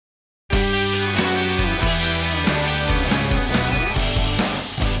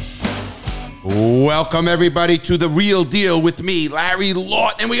Welcome, everybody, to The Real Deal with me, Larry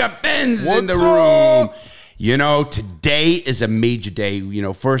Lawton, and we got Benz in the room. Up? You know, today is a major day. You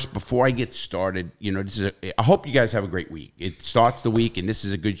know, first, before I get started, you know, I hope you guys have a great week. It starts the week, and this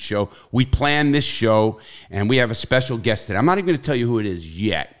is a good show. We planned this show, and we have a special guest today. I'm not even going to tell you who it is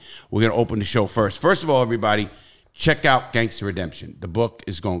yet. We're going to open the show first. First of all, everybody, check out Gangster Redemption. The book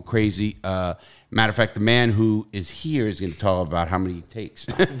is going crazy. Matter of fact, the man who is here is going to talk about how many he takes.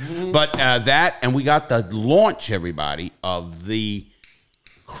 But that, and we got the launch, everybody, of the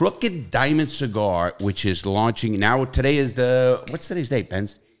Crooked Diamond cigar, which is launching now. Today is what's today's date,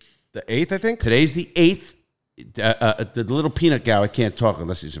 Benz? The 8th, I think? Today's the 8th. The little peanut guy, I can't talk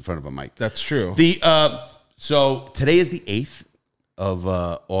unless he's in front of a mic. That's true. So today is the 8th of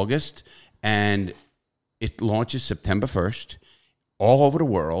August, and it launches September 1st all over the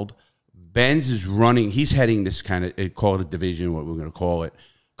world. Benz is running. He's heading this kind of, call it a division, what we're going to call it,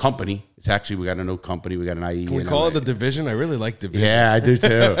 company. It's actually, we got a new company. We got an IE. Can we call it the division? I really like division. Yeah, I do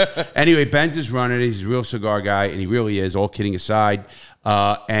too. Anyway, Benz is running it. He's a real cigar guy, and he really is, all kidding aside.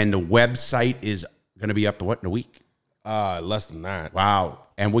 And the website is going to be up to what, in a week? Less than that. Wow.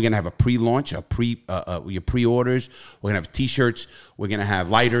 And we're going to have a pre-launch, your pre-orders. We're going to have T-shirts. We're going to have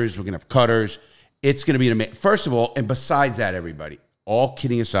lighters. We're going to have cutters. It's going to be amazing. First of all, and besides that, everybody, all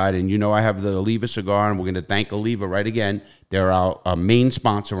kidding aside, and you know I have the Oliva cigar, and we're going to thank Oliva right again. They're our main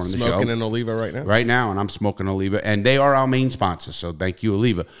sponsor on the show. Smoking an Oliva right now? Right now, and I'm smoking Oliva, and they are our main sponsor, so thank you,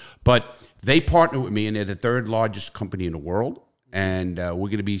 Oliva. But they partner with me, and they're the third largest company in the world, and we're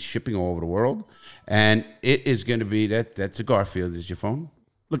going to be shipping all over the world, and it is going to be, that's a Garfield. Is your phone?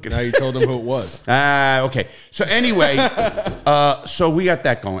 Look at now you told them who it was. Okay. So anyway, so we got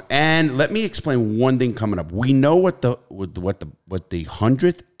that going, and let me explain one thing coming up. We know what the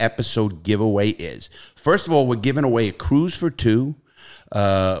 100th episode giveaway is. First of all, we're giving away a cruise for two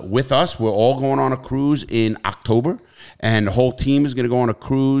with us. We're all going on a cruise in October, and the whole team is going to go on a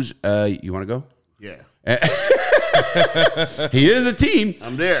cruise. You want to go? Yeah. He is a team.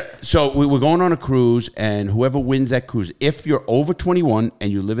 I'm there. So we're going on a cruise, and whoever wins that cruise, if you're over 21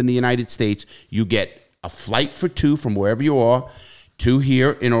 and you live in the United States, you get a flight for two from wherever you are to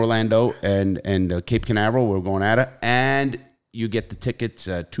here in Orlando and Cape Canaveral. We're going at it, and you get the tickets,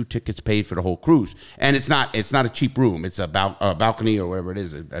 2 tickets paid for the whole cruise. And it's not a cheap room. It's a balcony or whatever it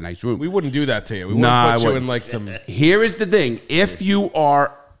is, a nice room. We wouldn't do that to you. We wouldn't put you in like some... Here is the thing. If you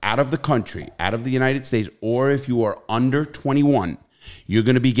are out of the country, out of the United States, or if you are under 21, you're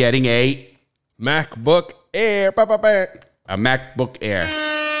going to be getting a MacBook Air. A MacBook Air.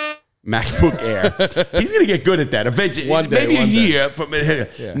 MacBook Air. He's going to get good at that eventually. Maybe a year.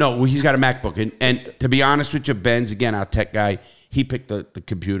 Yeah. No, he's got a MacBook. And to be honest with you, Benz, again, our tech guy, he picked the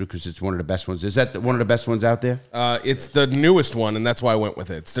computer because it's one of the best ones. Is that one of the best ones out there? It's the newest one, and that's why I went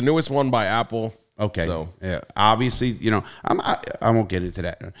with it. It's the newest one by Apple. Okay. So yeah, obviously, you know, I won't get into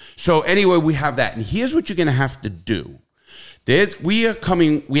that. So anyway, we have that, and here's what you're going to have to do. We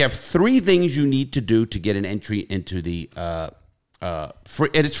have 3 things you need to do to get an entry into the free,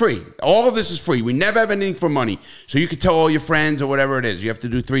 and it's free. All of this is free. We never have anything for money, so you can tell all your friends or whatever it is. You have to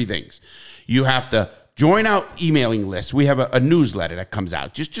do 3 things. You have to join our emailing list. We have a newsletter that comes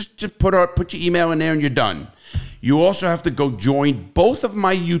out. Just put your email in there, and you're done. You also have to go join both of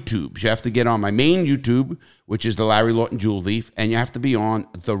my YouTubes. You have to get on my main YouTube, which is the Larry Lawton Jewel Thief, and you have to be on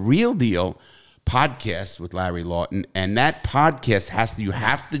The Real Deal podcast with Larry Lawton. And that podcast you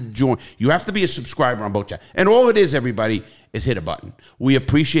have to join. You have to be a subscriber on both channels. And all it is, everybody, is hit a button. We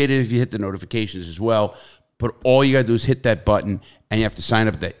appreciate it if you hit the notifications as well. But all you got to do is hit that button, and you have to sign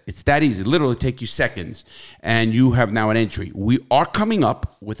up. It's that easy. It literally take you seconds, and you have now an entry. We are coming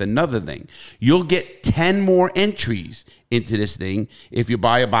up with another thing. You'll get 10 more entries into this thing if you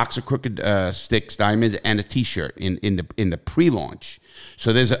buy a box of Crooked Sticks, Diamonds, and a T-shirt in the pre-launch.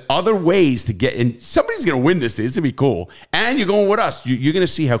 So there's other ways to get in. Somebody's going to win this thing. It's going to be cool. And you're going with us. You're going to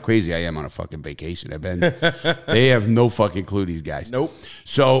see how crazy I am on a fucking vacation. They have no fucking clue, these guys. Nope.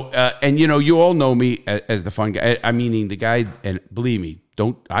 So, and you know, you all know me as the fun guy. I mean, the guy, and believe me,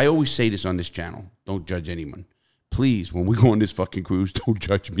 I always say this on this channel, don't judge anyone. Please, when we go on this fucking cruise, don't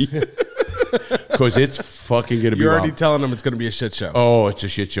judge me. Because it's fucking going to be You're already wild. telling them it's going to be a shit show. Oh, it's a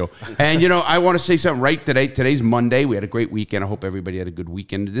shit show. And, you know, I want to say something right today. Today's Monday. We had a great weekend. I hope everybody had a good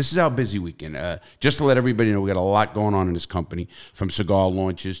weekend. This is our busy weekend. Just to let everybody know, we got a lot going on in this company, from cigar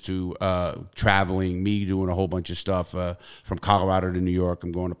launches to traveling, me doing a whole bunch of stuff from Colorado to New York.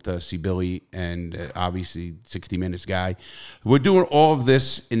 I'm going up to see Billy and obviously 60 Minutes guy. We're doing all of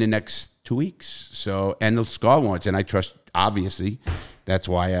this in the next 2 weeks. So, and the Scar launch, and I trust, obviously, that's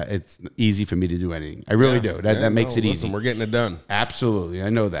why it's easy for me to do anything. I really do. That makes it easy. We're getting it done. Absolutely. I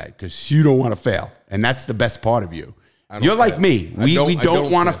know that because you don't want to fail. And that's the best part of you. You're like me. We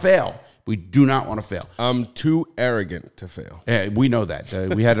don't want to fail. We do not want to fail. I'm too arrogant to fail. Yeah, we know that.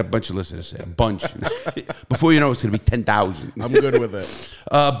 We had a bunch of listeners say, a bunch. Before you know, it's going to be 10,000. I'm good with it.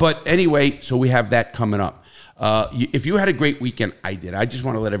 But anyway, so we have that coming up. If you had a great weekend, I did. I just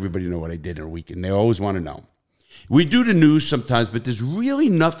want to let everybody know what I did in a weekend. They always want to know. We do the news sometimes, but there's really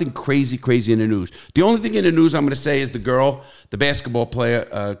nothing crazy in the news. The only thing in the news I'm going to say is the girl, the basketball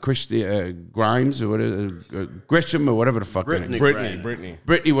player, Christy Grimes or whatever, Grisham or whatever the fuck.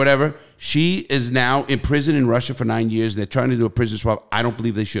 Brittany, whatever. She is now in prison in Russia for 9 years. They're trying to do a prison swap. I don't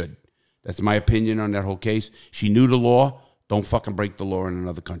believe they should. That's my opinion on that whole case. She knew the law. Don't fucking break the law in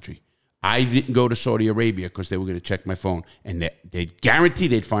another country. I didn't go to Saudi Arabia because they were going to check my phone. And they guaranteed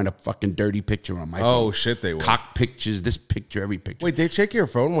they'd find a fucking dirty picture on my phone. Oh, shit, they would. Cock pictures, this picture, every picture. Wait, they check your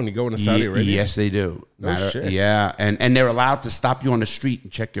phone when you go into Saudi Arabia? Yes, they do. No shit. Yeah, and they're allowed to stop you on the street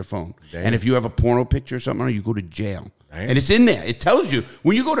and check your phone. Damn. And if you have a porno picture or something, you go to jail. Damn. And it's in there. It tells you.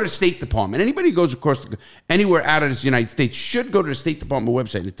 When you go to the State Department, anybody who goes across anywhere out of the United States should go to the State Department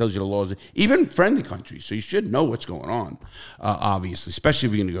website, and it tells you the laws. Even friendly countries. So you should know what's going on, obviously, especially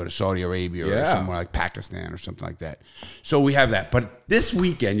if you're going to go to Saudi Arabia or somewhere like Pakistan or something like that. So we have that. But this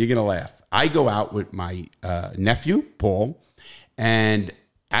weekend, you're going to laugh. I go out with my nephew, Paul, and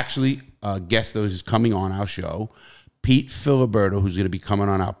actually a guest that is coming on our show, Pete Filiberto, who's going to be coming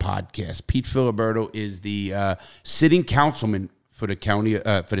on our podcast. Pete Filiberto is the sitting councilman for the county,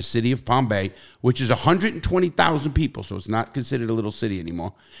 for the city of Palm Bay, which is 120,000 people. So it's not considered a little city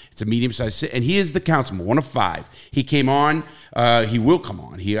anymore. It's a medium-sized city, and he is the councilman, one of 5. He came on. He will come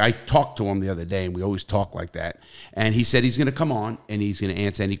on. I talked to him the other day, and we always talk like that. And he said he's going to come on, and he's going to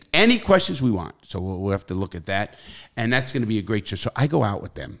answer any questions we want. So we'll have to look at that, and that's going to be a great show. So I go out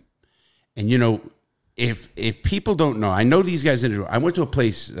with them, and If people don't know, I know these guys. I went to a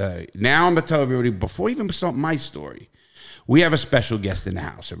place. Now I'm going to tell everybody, before I even start my story, we have a special guest in the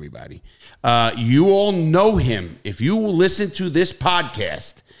house, everybody. You all know him. If you listen to this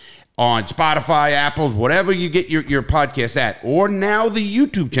podcast on Spotify, Apples, whatever you get your podcast at, or now the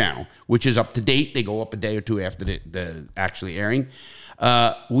YouTube channel, which is up to date. They go up a day or two after the actually airing.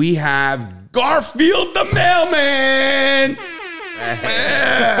 We have Garfield the Mailman. I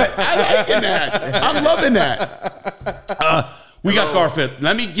liking that. I'm loving that. We got Garfield.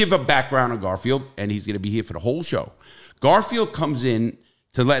 Let me give a background on Garfield, and he's going to be here for the whole show. Garfield comes in,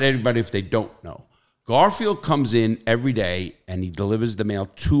 to let everybody, if they don't know, Garfield comes in every day, and he delivers the mail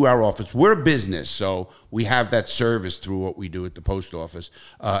to our office. We're a business, so we have that service through what we do at the post office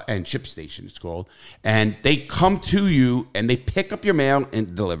and ship station, it's called. And they come to you, and they pick up your mail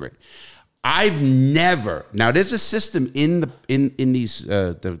and deliver it. I've never, now there's a system in these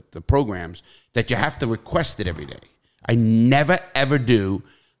the programs that you have to request it every day. I never ever do,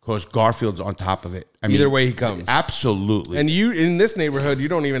 because Garfield's on top of it. Either way he comes. Absolutely. And you, in this neighborhood, you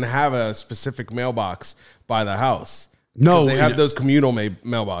don't even have a specific mailbox by the house. No. They have those communal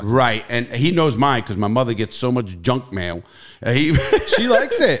mailboxes. Right. And he knows mine because my mother gets so much junk mail. She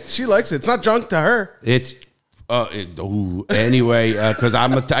likes it. She likes it. It's not junk to her. It's... anyway, because I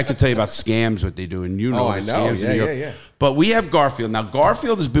can tell you about scams, what they do, and I know. Scams in New York. Yeah. But we have Garfield. Now,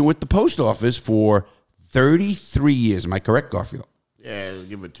 Garfield has been with the post office for 33 years. Am I correct, Garfield? Yeah,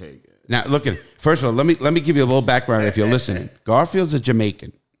 give or take. Now, look at it. First of all, let me give you a little background if you're listening. Garfield's a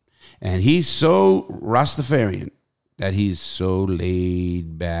Jamaican, and he's so Rastafarian that he's so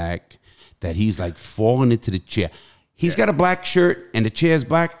laid back that he's like falling into the chair. He's got a black shirt, and the chair's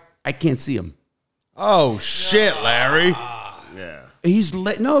black. I can't see him. Oh, shit, Larry. Yeah.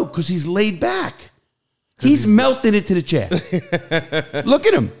 Because he's laid back. He's melting into the chair. Look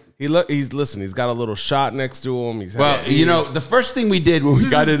at him. He's got a little shot next to him. The first thing we did when we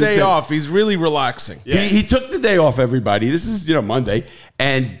got his day off, he's really relaxing. Yeah. He took the day off, everybody. This is, Monday.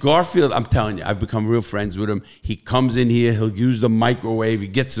 And Garfield, I'm telling you, I've become real friends with him. He comes in here, he'll use the microwave, he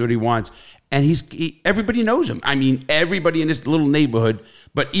gets what he wants. And everybody knows him. I mean, everybody in this little neighborhood,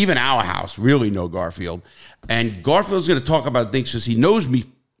 but even our house, really know Garfield. And Garfield's going to talk about things because he knows me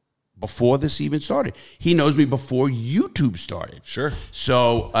before this even started. He knows me before YouTube started. Sure.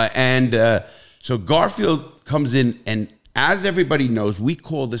 So, so Garfield comes in, and as everybody knows, we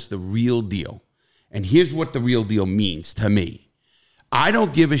call this the real deal. And here's what the real deal means to me. I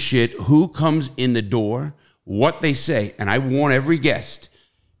don't give a shit who comes in the door, what they say, and I warn every guest,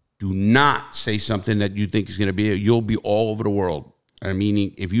 do not say something that you think is going to be, you'll be all over the world. I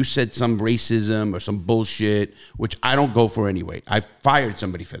mean, if you said some racism or some bullshit, which I don't go for anyway, I fired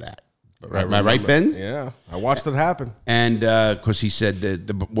somebody for that. Right, Ben? Yeah, I watched it happen. And because he said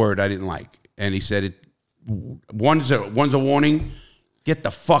the word I didn't like, and he said it. One's a warning. Get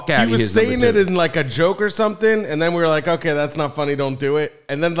the fuck out of here. He was saying it in like a joke or something, and then we were like, okay, that's not funny. Don't do it.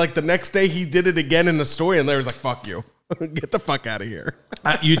 And then like the next day, he did it again in the story, and Larry was like, fuck you. Get the fuck out of here.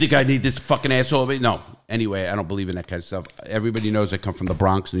 You think I need this fucking asshole? No. Anyway, I don't believe in that kind of stuff. Everybody knows I come from the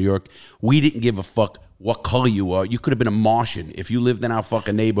Bronx, New York. We didn't give a fuck what color you are. You could have been a Martian. If you lived in our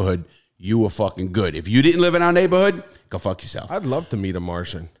fucking neighborhood, you were fucking good. If you didn't live in our neighborhood, go fuck yourself. I'd love to meet a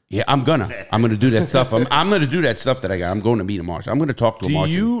Martian. Yeah, I'm gonna do that stuff. I'm gonna do that stuff that I got. I'm going to meet a Martian. I'm gonna talk to a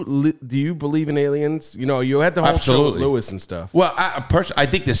Martian. Do you believe in aliens? You know, you had the whole show with Lewis and stuff. Well, I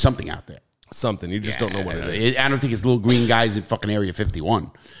think there's something out there. Something. You just don't know what it is. I don't think it's little green guys in fucking Area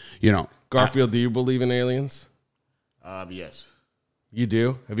 51. You know. Garfield, do you believe in aliens? Yes. You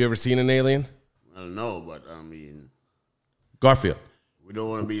do? Have you ever seen an alien? I don't know, but I mean, Garfield. we don't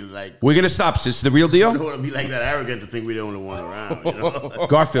want to be like. We're gonna stop. This is the real We deal. don't want to be like that arrogant to think we're the only one around. You know?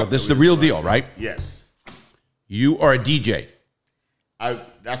 Garfield, this is the real deal, right? Yes. You are a DJ.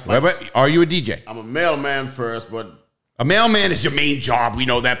 That's my. Are you a DJ? I'm a mailman first, but A mailman is your main job. We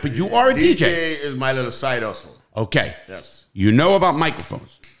know that, but you are a DJ. is my little side hustle. Okay. Yes. You know about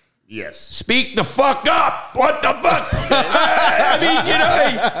microphones. Yes. Speak the fuck up. What the fuck? I mean, you know,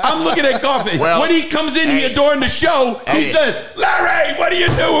 hey, I'm looking at Garfield. Well, when he comes in here during the show, he says, Larry, what are you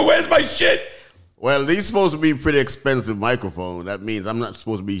doing? Where's my shit? Well, these supposed to be pretty expensive microphone. That means I'm not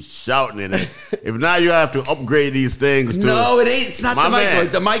supposed to be shouting in it. If not, you have to upgrade these things to. No, it ain't. It's not the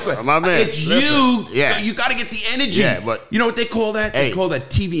microphone. The microphone. My man. It's you. Yeah. You got to get the energy. Yeah, but you know what they call that? They call that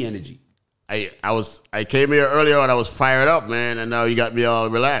TV energy. I came here earlier and I was fired up, man, and now you got me all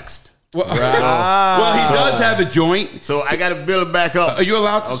relaxed. Well, well he does have a joint. So I got to build it back up. Are you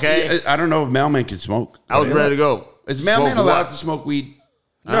allowed to? Okay. I don't know if Mailman can smoke. I was ready to go. Is Mailman allowed to smoke weed?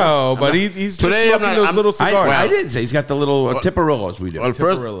 No, but he's today just smoking those little cigars. I didn't say he's got the little Tipperillos we do. Well,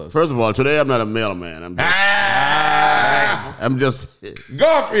 first of all, today I'm not a mailman. I'm just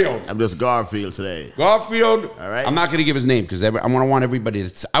Garfield. I'm just Garfield today. Garfield. All right. I'm not going to give his name because I want everybody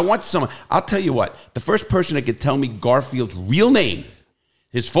to. I want someone. I'll tell you what. The first person that could tell me Garfield's real name,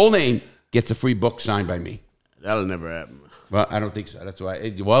 his full name, gets a free book signed by me. That'll never happen. Well, I don't think so. That's why.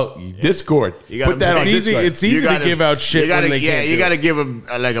 Discord. Put that on it's Discord. It's easy to give out shit. You got to give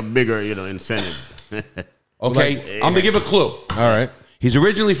a bigger, incentive. Okay, I'm gonna give a clue. All right. He's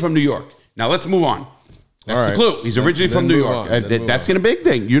originally from New York. Now let's move on. That's the clue. He's originally from New York. That's gonna be a big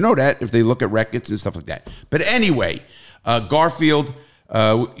thing. You know that if they look at records and stuff like that. But anyway, Garfield.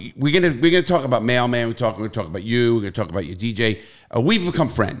 We're gonna talk about Mailman. We're gonna talk about you. We're gonna talk about your DJ. We've become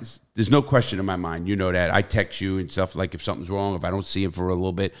friends. There's no question in my mind. You know that. I text you and stuff like if something's wrong, if I don't see him for a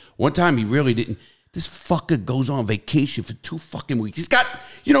little bit. One time he really didn't. This fucker goes on vacation for 2 fucking weeks. He's got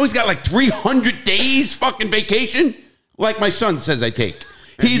like 300 days fucking vacation, like my son says I take.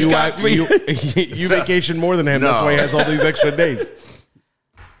 He's got three. You vacation more than him. No. That's why he has all these extra days.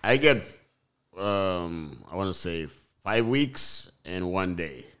 I get, I want to say 5 weeks and 1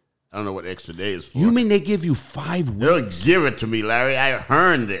 day. I don't know what extra day is for. You mean they give you 5 weeks? They'll give it to me, Larry. I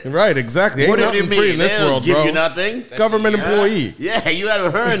earned it. Right, exactly. What Ain't do you nothing free mean? in this They'll world, give bro. you nothing? Government employee. Yeah, you got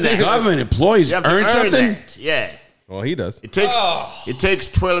to earn that. Government employees You have to earn something? that. Yeah. Well, he does. It takes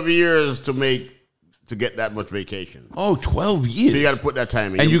 12 years to get that much vacation. Oh, 12 years. So you got to put that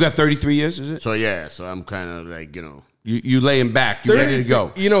time in. And you got 33 years, is it? So yeah, so I'm kind of like, You laying back. You ready to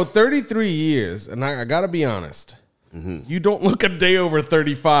go. 33 years, and I got to be honest. You don't look a day over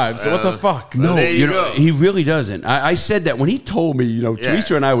 35, so what the fuck? No, there you go. he really doesn't. I said that when he told me,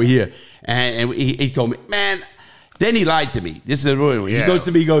 Teresa and I were here, and he told me, man, then he lied to me. This is the real one. He goes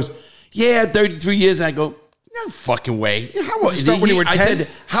to me, he goes, yeah, 33 years, and I go, no fucking way. How old? When you were 10? I said,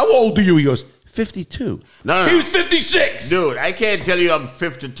 how old are you? He goes, 52. No. He was 56. Dude, I can't tell you I'm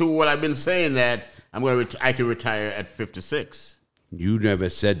 52. Well, I've been saying that I can retire at 56. You never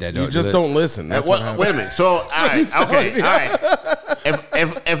said that. You just don't listen. That's what Wait a minute. So, all right.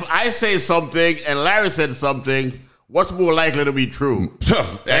 If I say something and Larry said something, what's more likely to be true?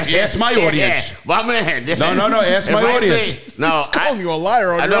 Ask my audience. Yeah, my man. No. Ask my audience. No, He's calling you a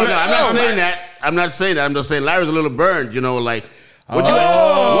liar. I'm not saying that. I'm not saying that. I'm just saying Larry's a little burned. Like what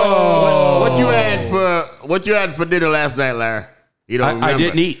you had for dinner last night, Larry? You don't remember? I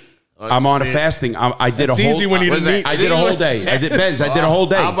didn't eat. I'm on a fasting. I did a whole. Easy when you didn't eat. I did a whole day. I did Benz. I did a whole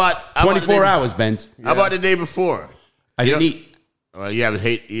day. How about 24 hours, Benz? How about the day before? I didn't eat. Well, you haven't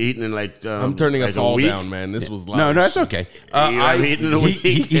eaten in like. I'm turning like us all week? down, man. This was loud. No, that's okay. You haven't eaten in a week.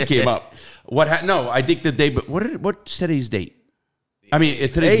 He came up. No, I think the day. But what's today's date? I mean,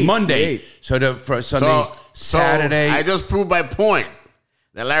 today's Monday. So for Sunday, Saturday. I just proved my point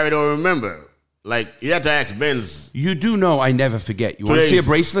that Larry don't remember. Like, you have to ask Benz. You do know I never forget. You want to see a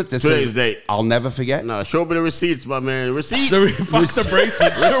bracelet that today's says, date. I'll never forget? No, show me the receipts, my man. Receipts. Fuck the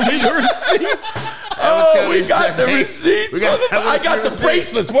bracelet. Show me the receipts. Oh, we got the receipts. I got the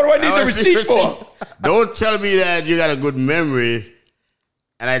bracelets. What do I need the receipt for? Don't tell me that you got a good memory,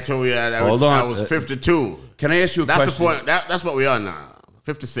 and I told you that I was 52. Can I ask you a question? That's the point. That's what we are now.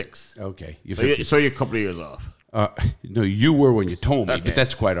 56. Okay. So you're a couple of years off. No, you were when you told me, but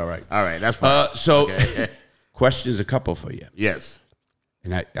that's quite all right. All right, that's fine. Questions a couple for you. Yes.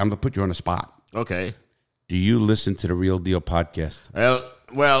 And I'm going to put you on the spot. Okay. Do you listen to the Real Deal podcast?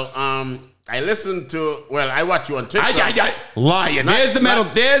 Well, I listen to. Well, I watch you on TikTok. Lying. There's the metal.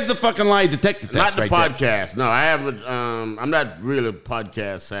 There's the fucking lie detector test. Not the right podcast. There. No, I haven't. I'm not really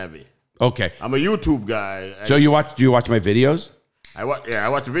podcast savvy. Okay. I'm a YouTube guy. So do you watch my videos? I watch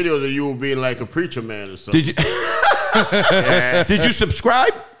the videos of you being like a preacher man or something. Did you? Did you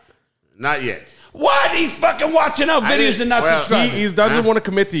subscribe? Not yet. What? He's fucking watching our videos and not subscribing. He doesn't want to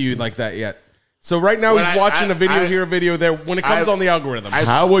commit to you like that yet. So right now he's watching a video here, a video there. When it comes on the algorithm,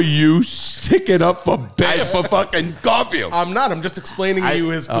 how are you sticking up for fucking Garfield? I'm not. I'm just explaining to you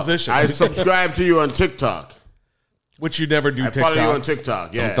his position. I subscribe to you on TikTok. Which you never do. I follow you on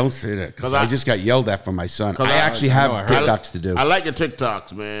TikTok. Yeah, don't say that because I just got yelled at from my son. I actually have TikToks to do. I like your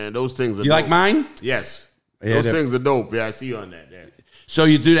TikToks, man. Those things are. You like mine? Yes. Yeah, those things are dope. Yeah, I see you on that. Yeah. So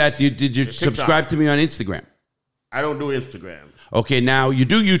you do that? Did you subscribe to me on Instagram? I don't do Instagram. Okay, now you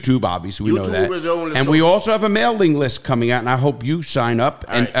do YouTube. Obviously, we know that. Is the only and we also have a mailing list coming out, and I hope you sign up,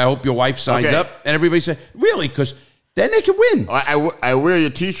 and I hope your wife signs up, and everybody say really because. Then they can win. I wear your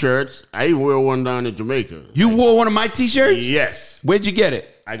T-shirts. I even wear one down in Jamaica. You wore one of my T-shirts? Yes. Where'd you get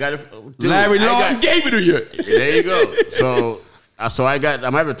it? I got it. Larry Long gave it to you. There you go. So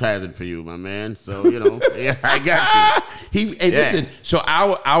I'm advertising for you, my man. So yeah, I got you. Listen. So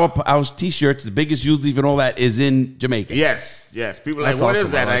our T-shirts, the biggest use leaf and all that is in Jamaica. Yes. People are like, what is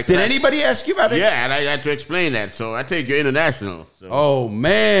that? Did anybody ask you about it? Yeah, and I had to explain that. So I take you international. So. Oh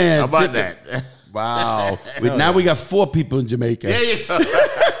man, how about that? Wow. Now we got 4 people in Jamaica. There you go.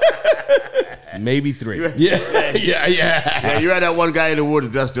 Maybe 3. Yeah. You had that one guy in the woods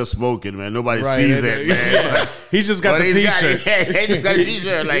that's just smoking, man. Nobody sees it, man. He's just got the T-shirt. He just got a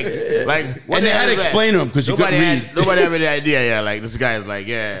T-shirt. Like what and they had to explain to him because nobody have any idea. Yeah, like this guy is like,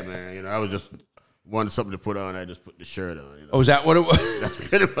 yeah, man. I was just wanted something to put on. I just put the shirt on. Oh, is that what it was? That's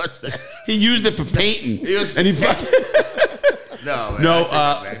pretty much that. He used it for painting. No,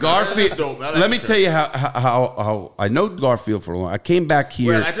 Garfield. Let me tell you how I know Garfield for a long. I came back here.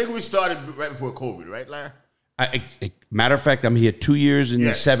 Well, I think we started right before COVID, right, Larry? Matter of fact, I'm here 2 years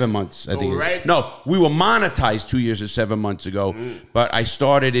and 7 months. I think. Right? No, we were monetized 2 years and 7 months ago, but I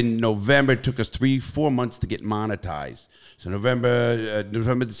started in November. It took us 3-4 months to get monetized. So November,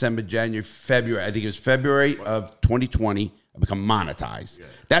 December, January, February. I think it was February of 2020. I become monetized. Yeah.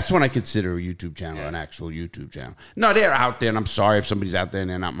 That's when I consider a YouTube channel an actual YouTube channel. No, they're out there, and I'm sorry if somebody's out there and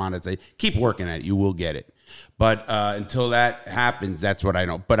they're not monetized. Keep working at it. You will get it. But until that happens, that's what I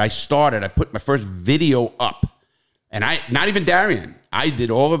know. But I put my first video up, and not even Darian. I did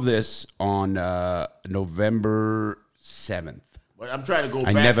all of this on November 7th. But I'm trying to go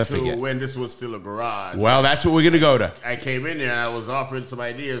back to when this was still a garage. Well, that's what we're going to go to. I came in there and I was offering some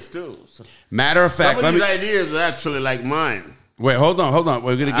ideas too. So matter of fact, some of these ideas are actually like mine. Wait, hold on.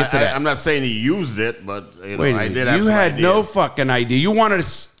 We're going to get to that. I'm not saying he used it, but I did have you some had ideas. no fucking idea. You wanted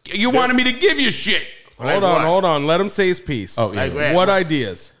me to give you shit. Hold on. Let him say his piece. Oh, yeah. Like what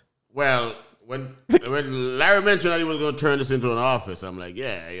ideas? Well, when Larry mentioned that he was going to turn this into an office, I'm like,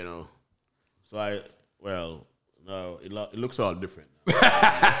 yeah, So no, it looks all different.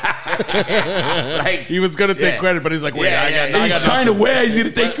 He was going to take credit, but he's like, wait, he's trying to wear. He's going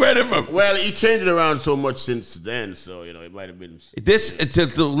to take credit from. Well, he changed it around so much since then, so it might have been.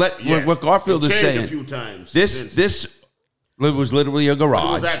 What Garfield is saying. A few times. This was literally a garage.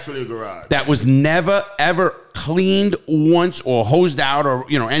 It was actually a garage that was never ever cleaned once or hosed out or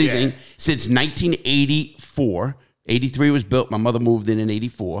anything since 1984. 83 was built. My mother moved in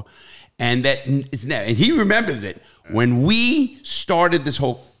 84. And and he remembers it when we started this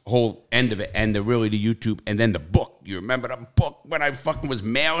whole end of it, and the YouTube, and then the book. You remember the book when I fucking was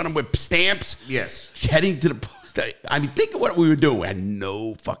mailing them with stamps? Yes. Heading to the post. I mean, think of what we were doing. I had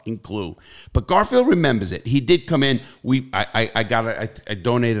no fucking clue. But Garfield remembers it. He did come in. I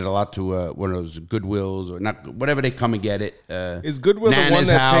donated a lot to one of those Goodwills or not, whatever they come and get it. Is Goodwill the one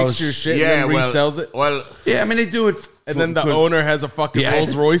that takes your shit and then resells it? Well, yeah, I mean they do it. And then the owner has a fucking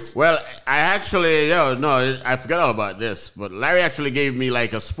Rolls Royce. Well, I actually, I forgot all about this, but Larry actually gave me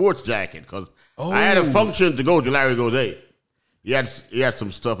like a sports jacket because I had a function to go to. Larry goes, hey, he had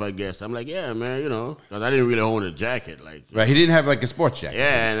some stuff, I guess. I'm like, yeah, man, because I didn't really own a jacket. Like, Right, he didn't have like a sports jacket.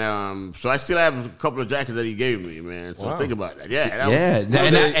 Yeah, and so I still have a couple of jackets that he gave me, man. So think about that. Yeah.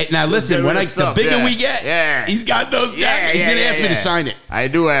 Now listen, when the bigger we get, he's got those jackets. He's gonna ask me to sign it. I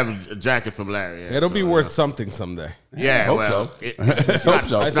do have a jacket from Larry. It'll be worth something someday. Yeah, hope well, so. It's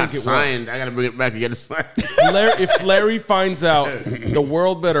not signed. I gotta bring it back and get it signed. If Larry finds out, the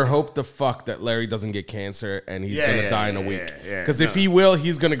world better hope the fuck that Larry doesn't get cancer and he's gonna die in a week. Because if he will,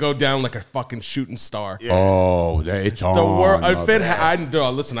 he's gonna go down like a fucking shooting star. Yeah. Oh, it's on. The world.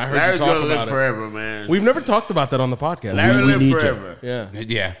 Listen, I heard Larry's you talk gonna live about forever, man. We've never talked about that on the podcast. Larry live forever.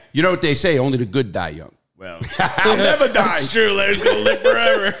 Yeah. You know what they say? Only the good die young. Well, I'll never die. That's true. Larry's gonna live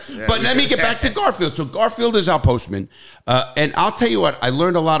forever. But let me get back to Garfield. So Garfield is our postman, and I'll tell you what, I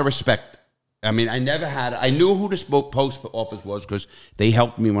learned a lot of respect. I mean, I knew who the post office was because they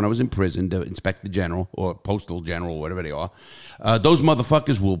helped me when I was in prison, the inspector general or postal general, whatever they are. Those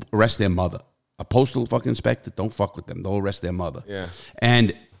motherfuckers will arrest their mother. A postal fucking inspector, don't fuck with them. They'll arrest their mother. Yeah.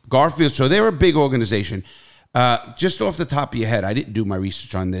 And Garfield, so they're a big organization. Just off the top of your head, I didn't do my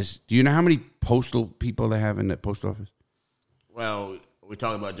research on this. Do you know how many postal people they have in the post office? Well, we're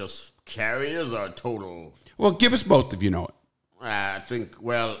talking about just carriers or total? Well, give us both if you know it. I think,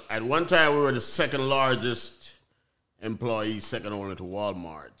 at one time we were the second largest employee, second only to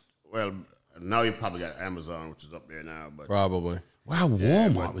Walmart. Well, now you probably got Amazon, which is up there now. But Probably. Wow,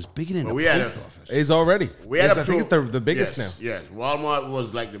 Walmart was bigger than the post office. It's already. I think it's the biggest now. Yes, Walmart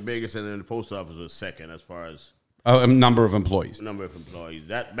was like the biggest, and then the post office was second as far as number of employees.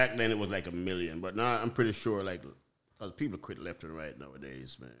 That back then it was like 1 million, but now I'm pretty sure because people quit left and right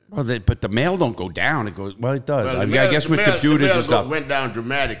nowadays, man. Well, but the mail don't go down. It goes. Well, it does. I guess with computers and stuff, went down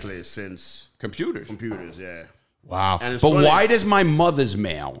dramatically since computers. Yeah. Wow. But why does my mother's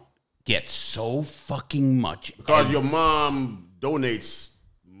mail get so fucking much? Because your mom donates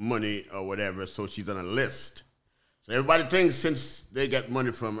money or whatever, so she's on a list. So everybody thinks since they get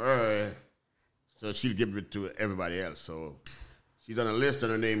money from her, so she'll give it to everybody else. So she's on a list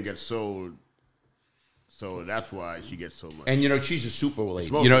and her name gets sold. So that's why she gets so much. And she's a super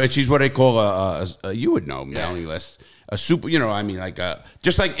lady. She's what they call a you would know mailing list. A super,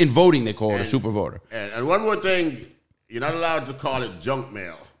 just like in voting they call it a super voter. And one more thing, you're not allowed to call it junk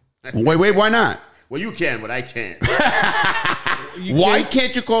mail. Wait, why not? Well, you can, but I can't. Why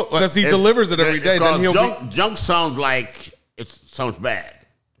can't you call? Because he delivers it every day. Then junk sounds like it sounds bad.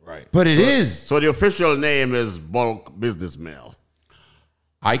 Right. But it is. So the official name is bulk business mail.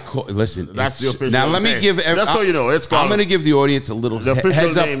 Listen. That's the official now. Let me give. Just so you know, it's called. I'm going to give the audience a little the official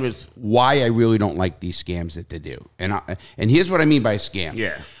heads up. Name is why I really don't like these scams that they do, and here's what I mean by scam.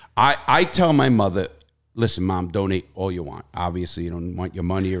 Yeah. I tell my mother, listen, Mom, donate all you want. Obviously, you don't want your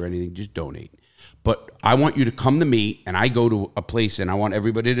money or anything. Just donate. But I want you to come to me, and I go to a place, and I want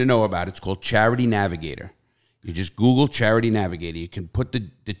everybody to know about it. It's called Charity Navigator. You just Google Charity Navigator. You can put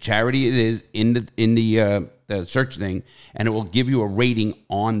the charity it is in the search thing, and it will give you a rating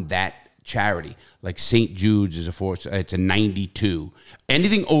on that charity. Like St. Jude's is it's a 92.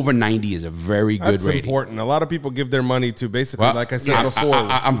 Anything over 90 is a very good rating. That's important. A lot of people give their money to basically, like I said before.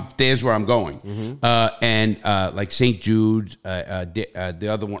 There's where I'm going. Mm-hmm. Like St. Jude's, the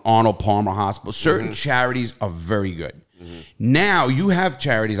other one, Arnold Palmer Hospital. Certain charities are very good. Mm-hmm. Now you have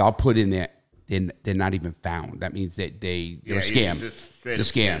charities I'll put in there. They're not even found. That means that they're a scam. It's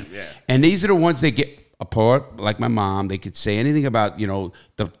a scam. Yeah. And these are the ones that get apart, like my mom. They could say anything about,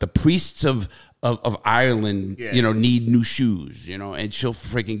 the priests of Ireland, need new shoes, and she'll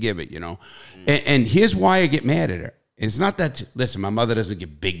freaking give it, And here's why I get mad at her. It's not that, listen, my mother doesn't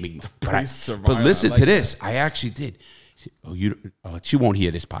get big, but listen to this. I actually did. She won't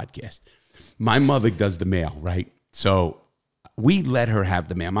hear this podcast. My mother does the mail, right? So we let her have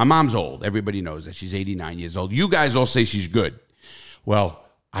the mail. My mom's old. Everybody knows that. She's 89 years old. You guys all say she's good. Well,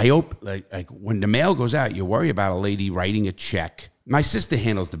 I hope, like when the mail goes out, you worry about a lady writing a check. My sister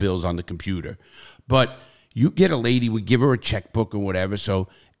handles the bills on the computer. But you get a lady, we give her a checkbook or whatever,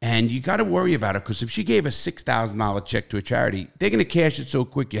 and you got to worry about her, because if she gave a $6,000 check to a charity, they're going to cash it so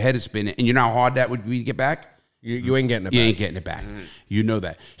quick your head is spinning. And you know how hard that would be to get back? You ain't getting it back. You ain't getting it back. Mm. You know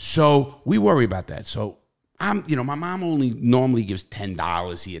that. So we worry about that. So my mom only normally gives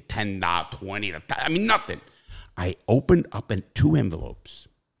 $10 here, $10, $20, nothing. I opened up in 2 envelopes.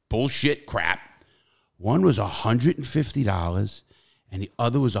 Bullshit crap. One was $150 and the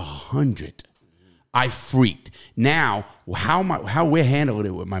other was $100. I freaked. Now, how we're handling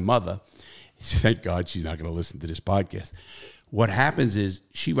it with my mother, thank God she's not going to listen to this podcast. What happens is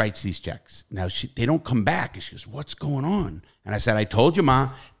she writes these checks. Now, they don't come back. And she goes, what's going on? And I said, I told you,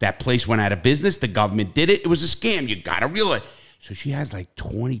 Ma, that place went out of business. The government did it. It was a scam. You got to realize. So she has like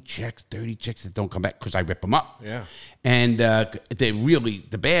 20 checks, 30 checks that don't come back because I rip them up. Yeah. And they're really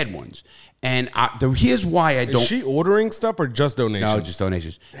the bad ones. And here's why I don't. Is she ordering stuff or just donations? No, just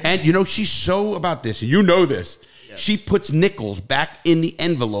donations. And you know, she's so about this. And you know this. Yes. She puts nickels back in the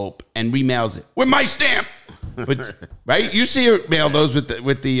envelope and remails it with my stamp. Right? You see her mail those with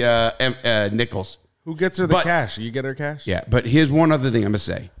the nickels. Who gets her the cash? You get her cash? Yeah, but here's one other thing I'm going to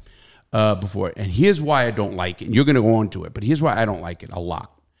say before. And here's why I don't like it. And you're going to go on to it. But here's why I don't like it a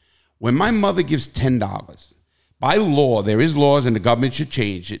lot. When my mother gives $10, by law, there is laws and the government should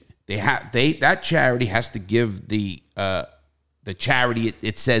change it. That charity has to give the charity.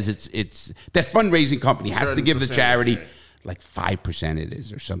 It says it's that fundraising company has to give the charity like 5% it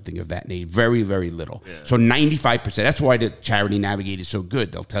is or something of that nature. Very, very little. Yeah. So 95%. That's why the Charity Navigator is so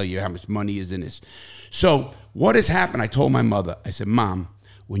good. They'll tell you how much money is in this. So what has happened? I told my mother, I said, Mom,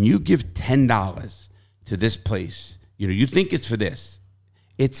 when you give $10 to this place, you think it's for this.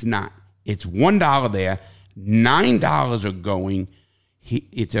 It's not. It's $1 there. $9 are going.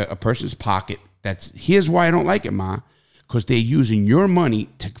 It's a person's pocket. Here's why I don't like it, Ma. Because they're using your money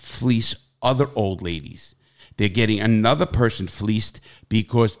to fleece other old ladies. They're getting another person fleeced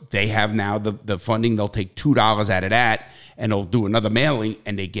because they have now the funding. They'll take $2 out of that and they'll do another mailing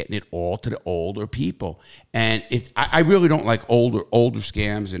and they're getting it all to the older people. And I really don't like older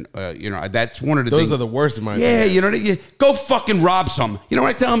scams. And, that's one of the things. Those are the worst in my opinion. Yeah, go fucking rob some. You know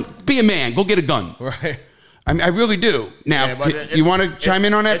what I tell them? Be a man. Go get a gun. Right. I mean, I really do. Now, you want to chime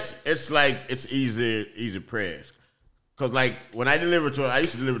in on that? It's like it's easy prayers. Because like when I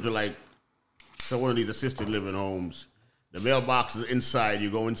used to deliver to like one of these assisted living homes. The mailbox is inside. You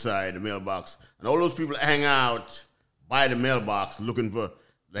go inside the mailbox, and all those people that hang out by the mailbox looking for.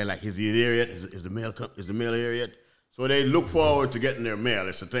 They're like, is he here yet? Is the mail here yet? So they look forward to getting their mail.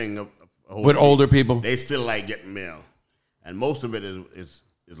 It's a thing of with older people. They still like getting mail, and most of it is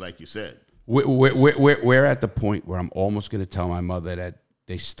like you said. We're at the point where I'm almost going to tell my mother that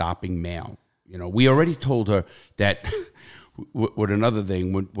they're stopping mail. We already told her that. With another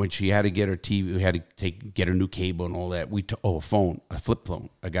thing, when she had to get her TV, we had to get her new cable and all that. A phone, a flip phone.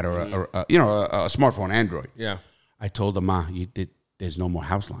 I got her a smartphone, Android. Yeah. I told her, Ma, there's no more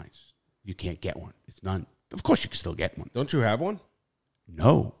house lines. You can't get one. It's none. Of course, you can still get one. Don't you have one?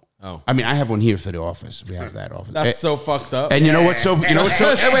 No. Oh. I mean, I have one here for the office. We have that office. That's so fucked up. And you know what's so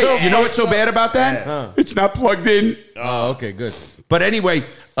what's so bad about that? Huh. It's not plugged in. Oh, okay, good. But anyway,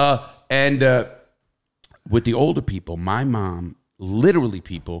 with the older people, my mom, literally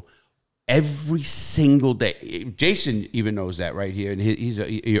people, every single day. Jason even knows that right here. And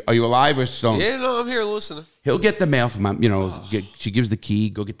are you alive or stoned? Yeah, no, I'm here listening. He'll get the mail from mom. She gives the key,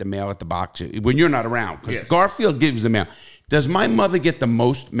 go get the mail at the box when you're not around. Because yes. Garfield gives the mail. Does my mother get the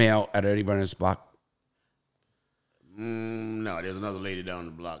most mail out of anybody on this block? No, there's another lady down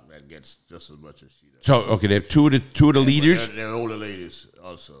the block that gets just as much as she does. So, okay, they're two of the leaders? They're older ladies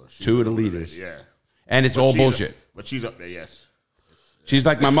also. Two of the leaders. Lady, yeah. And it's all bullshit. But she's up there, yes. She's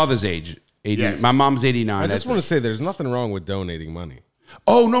like my mother's age. 80, yes. My mom's 89. I just want to say there's nothing wrong with donating money.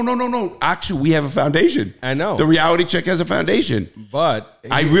 Oh, no. Actually, we have a foundation. I know. The Reality Check has a foundation. But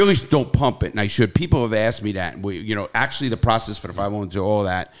I really don't pump it, and I should. People have asked me that. Actually, the process for the 501 all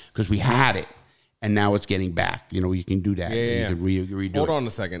that, because we had it, and now it's getting back. You can do that. Yeah. You can redo it. Hold on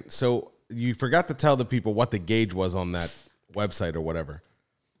a second. So you forgot to tell the people what the gauge was on that website or whatever.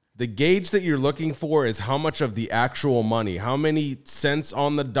 The gauge that you're looking for is how much of the actual money, how many cents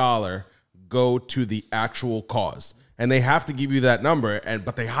on the dollar go to the actual cause. And they have to give you that number,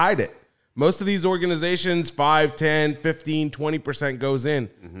 but they hide it. Most of these organizations, 5, 10, 15, 20% goes in.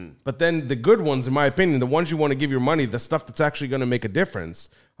 Mm-hmm. But then the good ones, in my opinion, the ones you want to give your money, the stuff that's actually going to make a difference,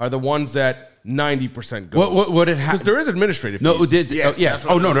 are the ones that 90% goes. What it because there is administrative fees. No, yes.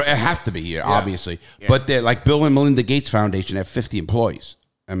 Oh, no, it have to be here, obviously. Yeah. But they're like Bill and Melinda Gates Foundation have 50 employees.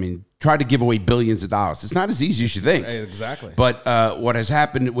 I mean, try to give away billions of dollars. It's not as easy as you think. Exactly. But what has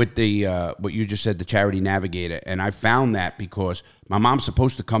happened with what you just said, the Charity Navigator, and I found that because my mom's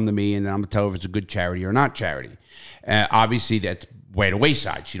supposed to come to me and I'm going to tell her if it's a good charity or not charity. Obviously, that's way to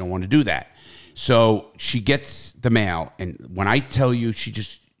wayside. She don't want to do that. So she gets the mail, and when I tell you,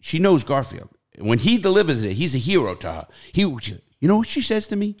 she knows Garfield. When he delivers it, he's a hero to her. You know what she says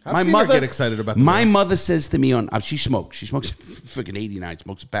to me? My mother get excited about the my mother says to me she smokes freaking 89,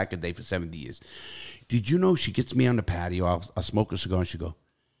 smokes a pack a day for 70 years. Did you know she gets me on the patio? I'll smoke a cigar and she go,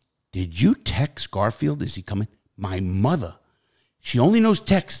 did you text Garfield? Is he coming? My mother, she only knows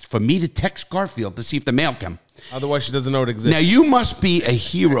text for me to text Garfield to see if the mail come. Otherwise, she doesn't know it exists. Now you must be a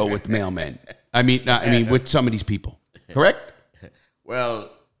hero with mailmen. I mean, with some of these people, correct? Well,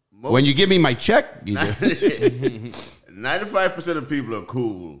 when you give me my check, you do. 95% of people are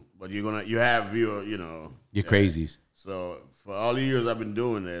cool, but you have your, You're crazies. So for all the years I've been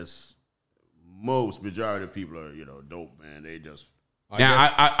doing this, majority of people are, dope, man. They just.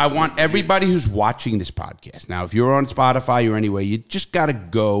 Now, I want everybody who's watching this podcast. Now, if you're on Spotify or anywhere, you just got to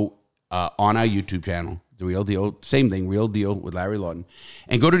go on our YouTube channel, The Real Deal. Same thing, Real Deal with Larry Lawton.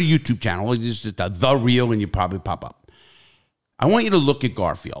 And go to the YouTube channel. Just The Real, and you probably pop up. I want you to look at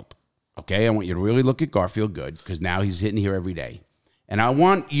Garfield. Okay? I want you to really look at Garfield good, because now he's hitting here every day. And I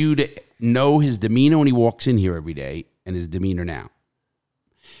want you to know his demeanor when he walks in here every day and his demeanor now.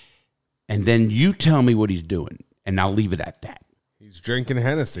 And then you tell me what he's doing, and I'll leave it at that. He's drinking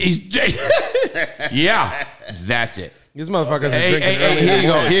Hennessy. Yeah, that's it. These motherfuckers are drinking. Hey,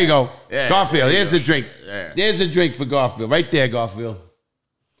 here you go. Yeah, Garfield, here's a drink. Yeah. There's a drink for Garfield. Right there, Garfield.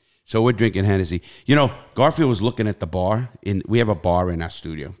 So we're drinking Hennessy. Garfield was looking at the bar. We have a bar in our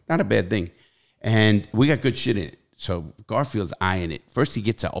studio. Not a bad thing. And we got good shit in it. So Garfield's eyeing it. First he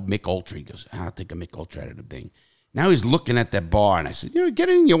gets a Mick Ultra. He goes, I'll take a Mick Ultra out of the thing. Now he's looking at that bar. And I said, get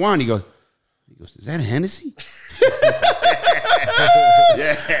it in your wine. He goes, is that Hennessy?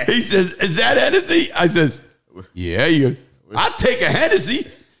 Yeah. He says, is that Hennessy? I says, yeah, I'll take a Hennessy.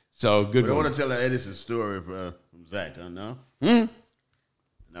 So good. I want to tell the Edison story from Zach, no?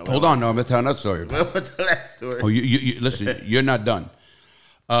 No, hold on, no, I'm going to tell another story. Tell that story. Oh, you listen, you're not done.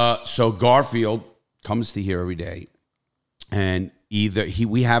 So Garfield comes to here every day, and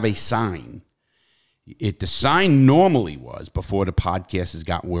we have a sign. The sign normally was, before the podcast has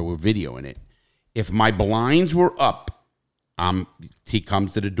gotten where we're videoing it, if my blinds were up, he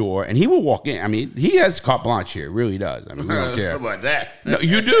comes to the door and he will walk in. I mean, he has carte blanche here. Really does. I mean, we don't care. How about that? No,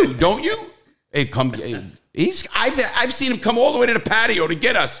 you do, don't you? Hey, come. I've seen him come all the way to the patio to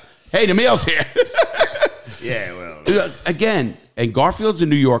get us. Hey, the mail's here. Yeah, well. Again, and Garfield's a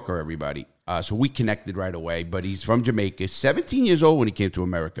New Yorker, everybody. So we connected right away, but he's from Jamaica, 17 years old when he came to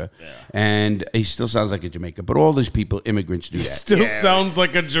America, and he still sounds like a Jamaican, but all these people, immigrants, do that. Still sounds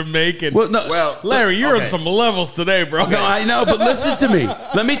like a Jamaican. Well, Larry, you're on some levels today, bro. No, I know, but listen to me.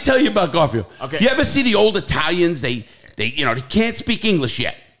 Let me tell you about Garfield. Okay. You ever see the old Italians? They can't speak English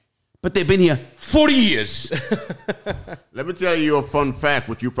yet, but they've been here 40 years. Let me tell you a fun fact,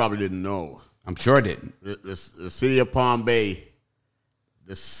 which you probably didn't know. I'm sure I didn't. The city of Palm Bay,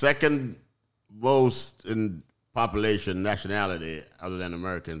 the second most in population, nationality, other than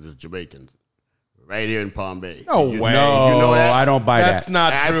Americans, is Jamaicans. Right here in Palm Bay. No way. No, you know that? I don't buy That's that.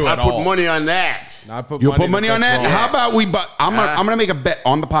 not true I at put all. money on that. You'll put money on that? Wrong. How about we? I'm gonna make a bet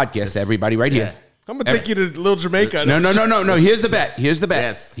on the podcast, everybody, right here. I'm going to take you to Little Jamaica. No. Here's the bet. Here's the bet.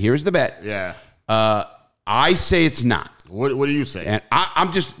 Yes. Here's the bet. Yeah. I say it's not. What do you say? And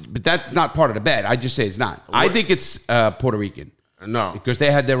but that's not part of the bet. I just say it's not. I think it's Puerto Rican. No. Because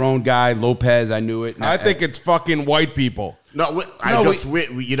they had their own guy, Lopez. I knew it. I think it's fucking white people. You're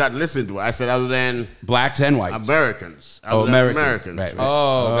not listening to it. I said other than blacks and whites. Americans. Americans. Right.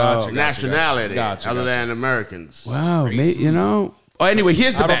 Gotcha. Nationality. Gotcha. Than Americans. Wow, mate, Oh, anyway,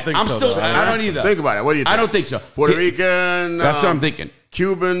 here's the bet. I don't either. Think about it. What do you think? I don't think so. Puerto Rican. That's what I'm thinking.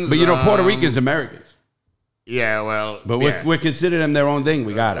 Cubans. But Puerto Ricans, Americans. Yeah, well. But we're considering them their own thing.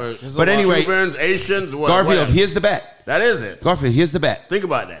 We got it. But anyway, Cubans, Asians, Garfield, here's the bet. That is it. Garfield, here's the bet. Think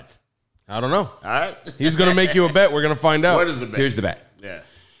about that. I don't know. All right. He's going to make you a bet. We're going to find out. What is the bet? Here's the bet. Yeah.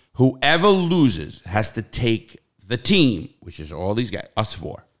 Whoever loses has to take the team, which is all these guys, us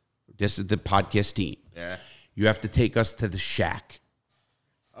four. This is the podcast team. Yeah. You have to take us to the shack.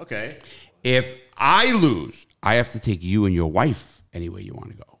 Okay. If I lose, I have to take you and your wife anywhere you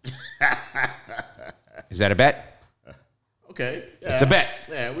want to go. Is that a bet? Okay. Yeah. It's a bet.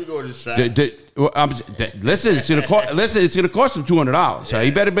 Yeah, we go to the shack. Listen, it's gonna cost. Listen, it's gonna cost him $200. So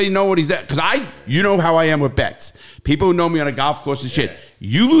you better know what he's at. Because you know how I am with bets. People who know me on a golf course and shit.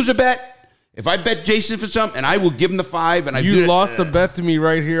 You lose a bet. If I bet Jason for something, and I will give him the $5, and you lost a bet to me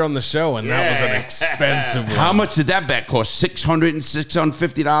right here on the show, and that was an expensive one. How much did that bet cost? $650,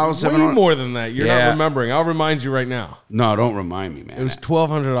 $700. Way more than that. You're not remembering. I'll remind you right now. No, don't remind me, man. It was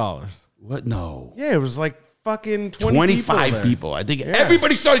 $1,200. What? No. Yeah, it was like fucking 25 people. I think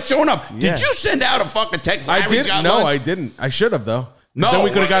everybody started showing up. Yeah. Did you send out a fucking text? I didn't. No, I didn't. I should have though. No, then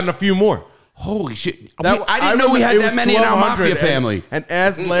we could have gotten a few more. Holy shit! I didn't know we had that many in our mafia family. And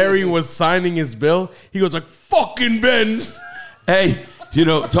as Larry was signing his bill, he goes like, "Fucking Benz." Hey,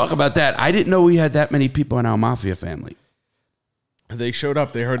 talk about that. I didn't know we had that many people in our mafia family. They showed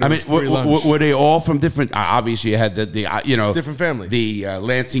up. They heard it was free lunch. Were they all from different? Obviously, you had the different families. The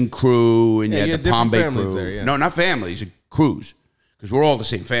Lansing crew and you had the Palm Bay crew. There, yeah. No, not families, crews, because we're all the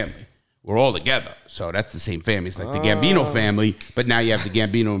same family. we're all together. So that's the same family. It's like the Gambino family, but now you have the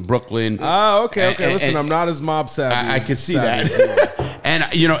Gambino in Brooklyn. Oh, okay. Listen, I'm not as mob savvy. I can see that. And,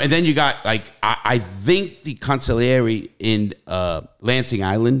 and then you got, like, I think the Consigliere in Lansing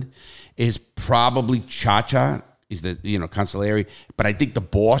Island is probably Cha-Cha. He's the, Consigliere. But I think the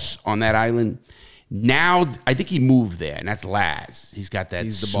boss on that island, now, I think he moved there, and that's Laz. He's got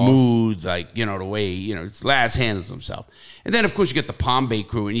that smooth, like, the way, Laz handles himself. And then, of course, you get the Palm Bay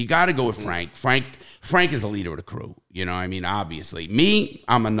crew, and you got to go with Frank. Frank is the leader of the crew. Obviously. Me,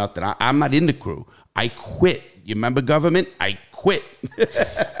 I'm a nut that I'm not in the crew. I quit. You remember government? I quit.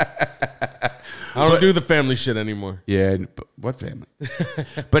 I don't do the family shit anymore. Yeah, but what family?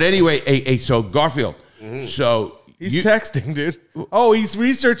 But anyway, so Garfield. So he's texting, dude. Oh, he's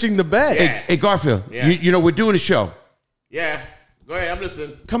researching the bet. Yeah. Hey, Garfield. Yeah. We're doing a show. Yeah. Go ahead. I'm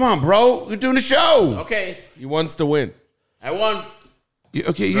listening. Come on, bro. We're doing a show. Okay. He wants to win. I won. You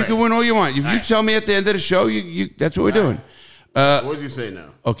can win all you want. If you tell me at the end of the show, that's what we're doing. What did you say now?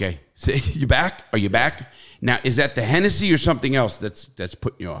 Okay. So, you back? Are you back? Now, is that the Hennessy or something else that's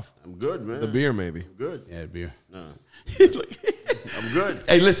putting you off? I'm good, man. The beer, maybe. I'm good. Yeah, the beer. No. I'm good.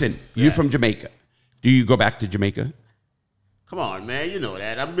 Hey, listen. You're from Jamaica. Do you go back to Jamaica? Come on, man. You know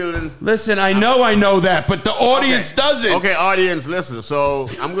that. I'm building. Listen, I know that, but the audience doesn't. Okay, audience, listen. So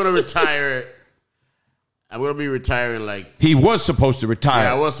I'm going to retire. I'm going to be retiring like. He was supposed to retire.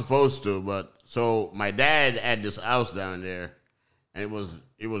 Yeah, I was supposed to, but so my dad had this house down there, and it was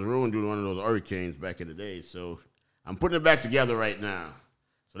ruined due to one of those hurricanes back in the day. So I'm putting it back together right now.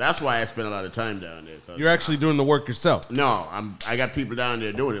 So that's why I spend a lot of time down there. You're actually doing the work yourself. No, I got people down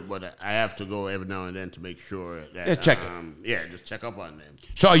there doing it, but I have to go every now and then to make sure that just check up on them.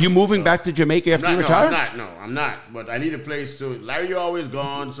 So are you moving back to Jamaica after you retire? I'm not. But I need a place to. Larry, you're always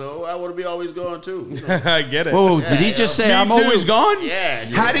gone, so I want to be always gone too. I get it. Whoa, did he just say I'm always gone? Yeah.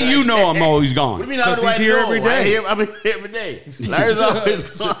 How do you know I'm always gone? What do you mean? How do I he's here know? every day. I'm here every day. Larry's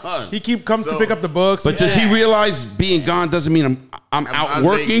always gone. He comes to pick up the books. But does he realize being gone doesn't mean I'm out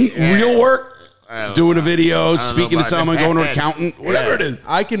working, real work, doing a video, speaking to someone, going to an accountant, whatever it is?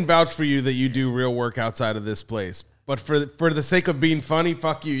 I can vouch for you that you do real work outside of this place. But for the sake of being funny,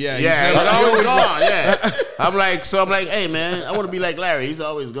 fuck you. Yeah. Yeah, he's always gone. Yeah. I'm like, hey man, I want to be like Larry. He's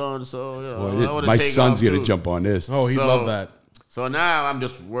always gone, so I want to my take son's off gonna too. jump on this. Oh, he'd love that. So now I'm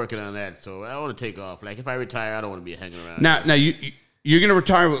just working on that. So I want to take off. Like if I retire, I don't want to be hanging around. Now you're gonna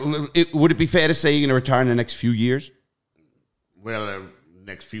retire. Would it be fair to say you're gonna retire in the next few years? Well,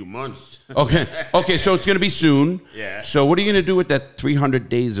 next few months. Okay. So it's gonna be soon. Yeah. So what are you gonna do with that 300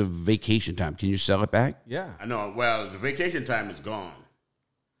 days of vacation time? Can you sell it back? Yeah. I know. Well, the vacation time is gone.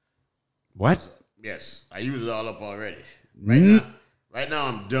 What? Yes, I used it all up already. Right now,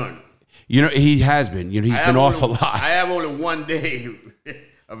 I'm done. He has been. He's been off a lot. I have only 1 day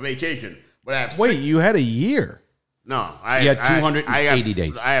of vacation, but I have you had a year. No, You had 280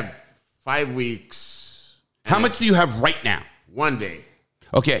 days. I have 5 weeks. How much do you have right now? 1 day.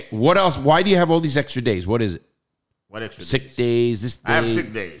 Okay. What else? Why do you have all these extra days? What is it? What extra Sick days? This day? I have 6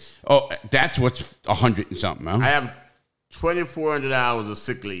 days. Oh, that's what's 100 and something, huh? I have 2,400 hours of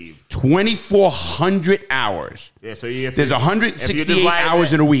sick leave. 2,400 hours. Yeah, so there's 168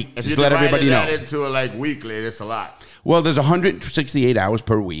 hours in a week. If Just you let everybody know. If you divide that into weekly, it's a lot. Well, there's 168 hours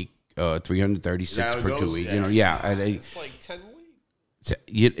per week, 336 per 2 weeks. Yeah. It's like 10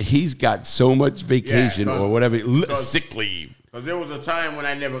 weeks. He's got so much vacation or whatever, sick leave. Because there was a time when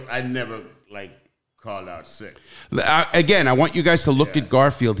I never called out sick. Again, I want you guys to look at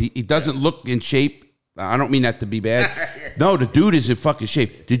Garfield. He doesn't look in shape. I don't mean that to be bad. No, the dude is in fucking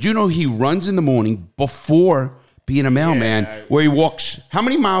shape. Did you know he runs in the morning before being a mailman, where he walks? How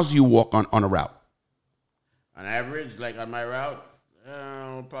many miles do you walk on a route? On average, like on my route,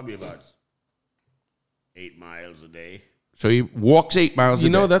 probably about 8 miles a day. So he walks 8 miles a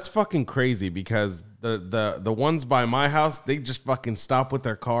day. That's fucking crazy because the ones by my house, they just fucking stop with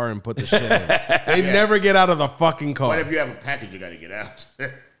their car and put the shit in. They never get out of the fucking car. But if you have a package, you got to get out.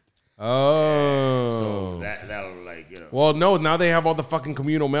 Oh. So that'll Well, no, now they have all the fucking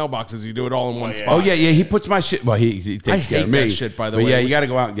communal mailboxes. You do it all in one spot. Oh, yeah, he puts my shit. Well, he takes care of me. I hate that shit, by the way. Yeah, you got to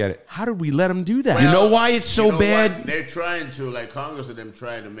go out and get it. How did we let him do that? You know why it's so bad? What? They're trying to, Congress and them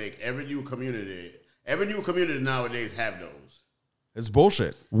trying to make every new community nowadays have those. It's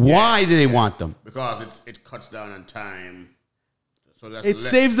bullshit. Why do they want them? Because it cuts down on time. So it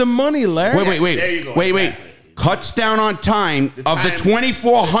saves them money, Larry. Wait. There you go. Wait. Cuts down on time of the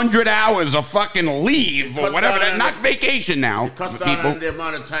 2,400 hours of fucking leave or whatever. Not vacation now. It cuts down on the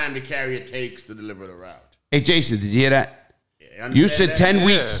amount of time the carrier takes to deliver the route. Hey, Jason, did you hear that? Yeah, You said 10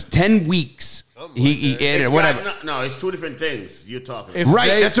 weeks. 10 weeks. He added whatever. No, it's two different things you're talking If about.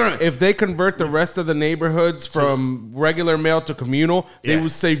 Right, that's what I'm- If they convert the rest of the neighborhoods from regular mail to communal, they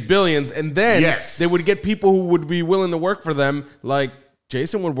would save billions, and then they would get people who would be willing to work for them. Like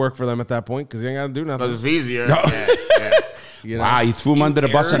Jason would work for them at that point because he ain't got to do nothing. Because it's easier. No. Yeah. You know? Wow, you threw him under the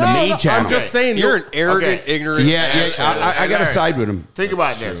bus on the main channel. I'm just saying You're an arrogant, ignorant. Yeah, I got to side with him. Think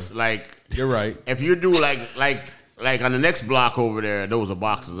about this. Like, you're right. If you do like on the next block over there, those are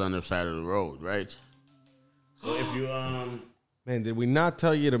boxes on the side of the road, right? So if you Man, did we not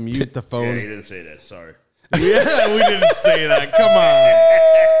tell you to mute the phone? yeah, you didn't say that. Sorry. Yeah, we didn't say that. Come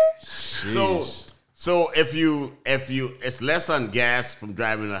on. So if you it's less on gas from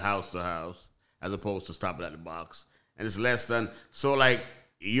driving to house as opposed to stopping at the box, and it's less than like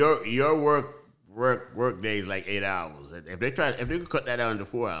your work day is like 8 hours. If they could cut that down to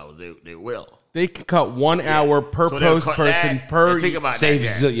 4 hours, they will. They can cut 1 hour per So they'll post cut person that, per. and think about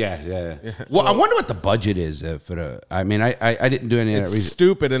Saves, that. yeah. Well, I wonder what the budget is for the. I mean, I didn't do any of that It's research.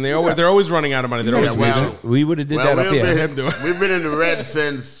 stupid, and they're always running out of money. They're always well, We would have did that up here. We've been in the red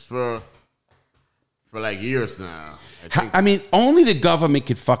since for like years now. I mean, only the government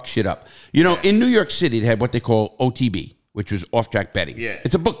could fuck shit up. You know, in New York City, they had what they call OTB, which was off-track betting. Yeah.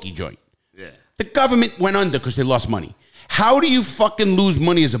 It's a bookie joint. Yeah. The government went under because they lost money. How do you fucking lose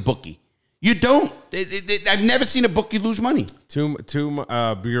money as a bookie? You don't. I've never seen a bookie lose money. Too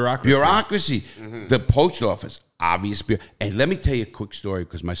bureaucracy. Bureaucracy. The post office, obvious. And let me tell you a quick story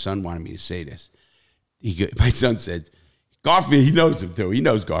because my son wanted me to say this. My son said, Garfield, he knows him too. He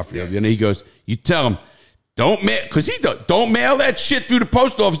knows Garfield. Yes. And he goes, you tell him, don't mail, because don't mail that shit through the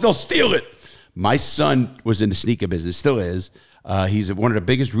post office. They'll steal it. My son was in the sneaker business, still is. He's one of the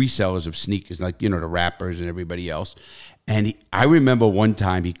biggest resellers of sneakers, like, the rappers and everybody else. And I remember one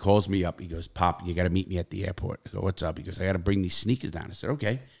time he calls me up. He goes, Pop, you got to meet me at the airport. I go, what's up? He goes, I got to bring these sneakers down. I said,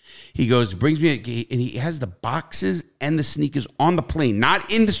 okay. He goes, brings me, and he has the boxes and the sneakers on the plane, not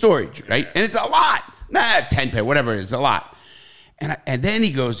in the storage, right? And it's a lot. 10 pair, whatever it is, a lot. And then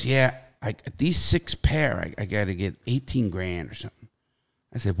he goes, yeah, these 6 pair, I got to get 18 grand or something.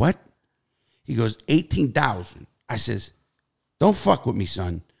 I said, what? He goes, 18,000. I says, don't fuck with me,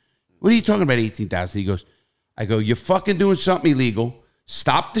 son. What are you talking about, 18,000? He goes, I go, you're fucking doing something illegal.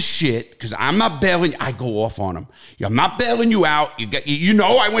 Stop the shit, because I'm not bailing. I go off on him. I'm not bailing you out.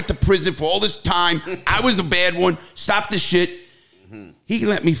 I went to prison for all this time. I was a bad one. Stop the shit. He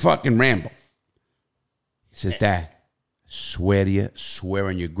let me fucking ramble. He says, Dad, swear to you, swear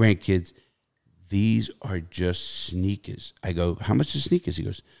on your grandkids, these are just sneakers. I go, how much are sneakers? He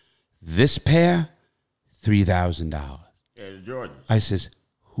goes, this pair, $3,000. Yeah, the Jordans. I says,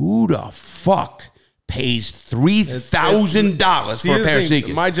 who the fuck pays $3,000 for a pair of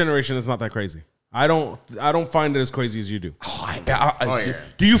sneakers? My generation is not that crazy. I don't find it as crazy as you do. Yeah.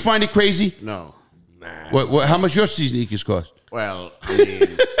 Do you find it crazy? No. What, how much your sneakers cost? Well, I mean,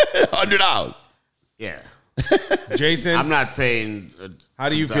 $100. yeah. Jason, I'm not paying. How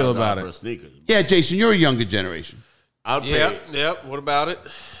do you feel about it? For sneakers. Yeah, Jason, you're a younger generation. I'll pay. Yep. What about it?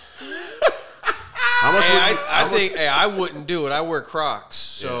 How much? I wouldn't do it. I wear Crocs,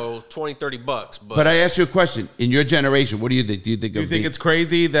 so $20-$30. But I asked you a question. In your generation, what do you think? Do you think it's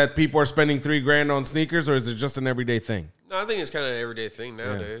crazy that people are spending $3,000 on sneakers, or is it just an everyday thing? No, I think it's kind of an everyday thing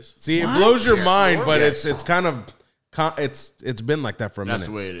nowadays. See, it blows your mind, but Yes. it's kind of it's been like that for a That's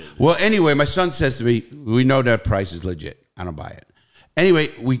minute. the way it is. Well, anyway, my son says to me, we know that price is legit. I don't buy it. Anyway,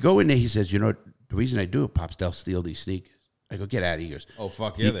 we go in there. He says, the reason I do it, Pops, they'll steal these sneakers. I go, get out of here. He goes, Oh,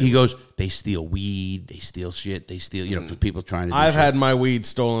 fuck yeah. He goes, they steal weed. They steal shit. They steal, because people trying to do I've shit. had my weed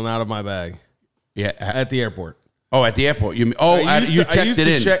stolen out of my bag Yeah. at the airport. Oh, at the airport. You checked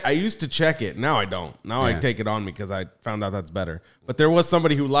it in. I used to check it. Now I don't. Now I Yeah. take it on me because I found out that's better. But there was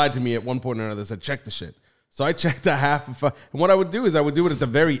somebody who lied to me at one point or another, said, check the shit. So I checked a half of, and what I would do is I would do it at the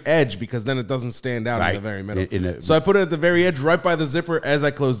very edge because then it doesn't stand out in the very middle. So I put it at the very edge, right by the zipper, as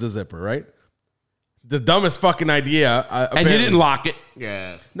I closed the zipper. Right. The dumbest fucking idea. And you didn't lock it.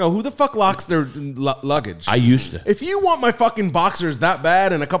 Yeah. No, who the fuck locks their luggage? I used to. If you want my fucking boxers that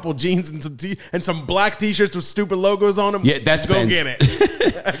bad and a couple jeans and some black t-shirts with stupid logos on them, That's go Benz. get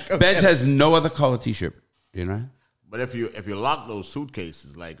it. Benz has no other color T-shirt. You know? But if you lock those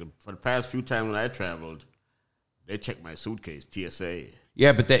suitcases, like for the past few times when I traveled, they checked my suitcase, TSA.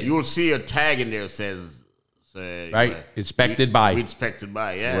 Yeah, but You'll see a tag in there that says Right, inspected by. Inspected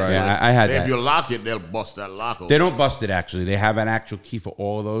by, yeah. Right. So Yeah, I had that. If you lock it, they'll bust that lock open. They don't bust it, actually. They have an actual key for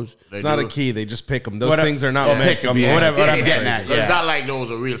all of those. It's not a key. They just pick them. Those things are not meant to be. Whatever. What I'm getting at. It's not like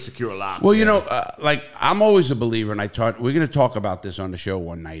those are real secure locks. Well, you know, like I'm always a believer, and we're going to talk about this on the show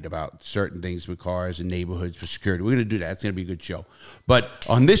one night about certain things with cars and neighborhoods for security. We're going to do that. It's going to be a good show. But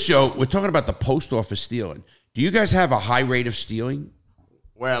on this show, we're talking about the post office stealing. Do you guys have a high rate of stealing?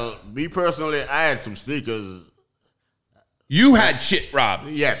 Well, me personally, I had some sneakers. You had shit robbed.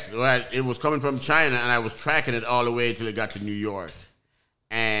 Yes, well, it was coming from China, and I was tracking it all the way till it got to New York,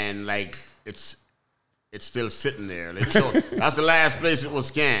 and like it's still sitting there. Like, so that's the last place it was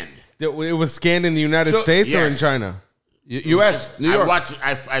scanned. It was scanned in the United States or in China? U.S. New York.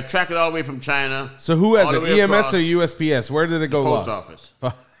 I track it all the way from China. So who has all it? the way EMS across or USPS? Where did it go? Post lost?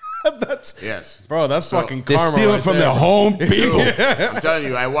 office. Yes, bro. That's fucking They're karma. stealing right from there. their home people. I'm telling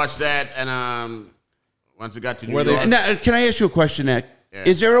you, I watched that, and once it got to New York. Now, can I ask you a question, Nick? Yeah.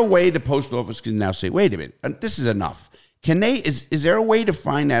 Is there a way the post office can now say, wait a minute, this is enough? Can they, is there a way to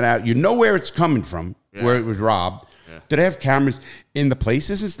find that out? You know where it's coming from, where it was robbed. Yeah. Do they have cameras in the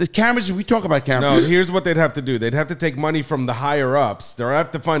places? Is the cameras, we talk about cameras. No, here's what they'd have to do. They'd have to take money from the higher ups. They'll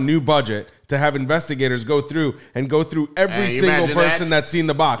have to find new budget to have investigators go through every single person that's seen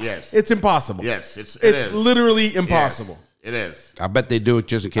the box. Yes. It's impossible. Yes, it's literally impossible. Yes. It is. I bet they do it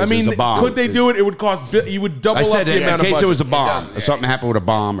just in case it was a bomb. Could they do it? It would cost. You would double up the amount of in case budget. it was a bomb or something happened with a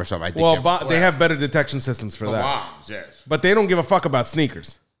bomb or something. I think they have better detection systems for that. Bombs, yes. But they don't give a fuck about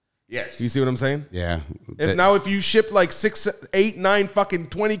sneakers. Yes. You see what I'm saying? Yeah. If you ship like 6, 8, 9 fucking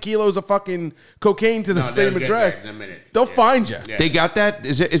 20 kilos of fucking cocaine to the same address, they'll find you. Yeah. They got that?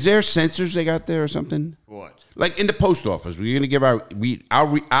 Is there sensors they got there or something? What? Like in the post office, we're going to give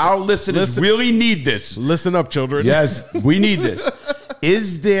our listeners really need this. Listen up, children. Yes, we need this.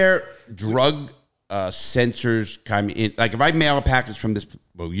 Is there drug sensors kind of like if I mail a package from this?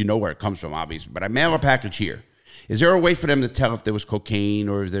 Well, you know where it comes from, obviously, but I mail a package here. Is there a way for them to tell if there was cocaine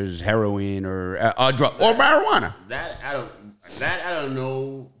or if there's heroin or a drug or marijuana? That I don't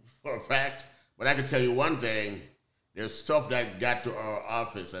know for a fact, but I can tell you one thing: there's stuff that got to our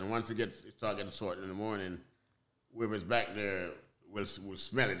office, and once it start getting sorted in the morning, whoever's back there will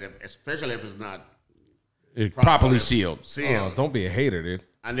smell it, especially if it's not properly sealed. Oh, don't be a hater, dude.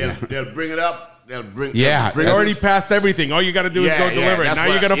 And they'll bring it up. They already passed everything. All you got to do is go deliver it. Now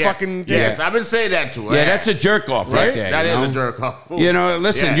you're gonna fucking yes. I've been saying that too. Yeah, that's a jerk off, right there. That is a jerk off. You know,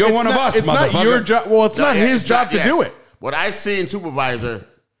 listen, you're one of us. It's not your job. Well, it's not his job to do it. But I seen supervisor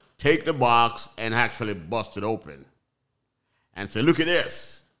take the box and actually bust it open, and say, "Look at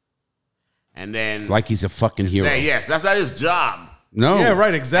this," and then like he's a fucking hero. Yes, that's not his job. No. Yeah,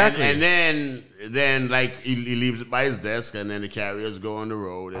 right, exactly. And then like he leaves it by his desk, and then the carriers go on the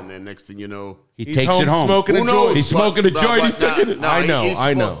road, and then next thing you know, he takes it home. Smoking a joint. He's smoking a joint.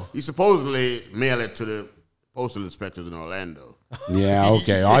 I know. He supposedly mail it to the postal inspectors in Orlando. Yeah,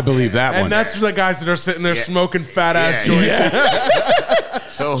 okay, I believe that one. And that's the guys that are sitting there smoking fat ass joints. Yeah.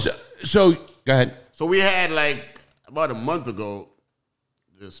 So go ahead. So we had like about a month ago,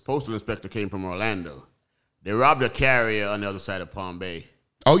 this postal inspector came from Orlando. They robbed a carrier on the other side of Palm Bay.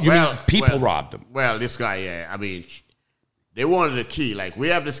 Oh, you mean people robbed them? Well, this guy, yeah. I mean, they wanted a key. Like, we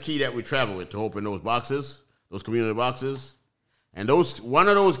have this key that we travel with to open those boxes, those community boxes. And one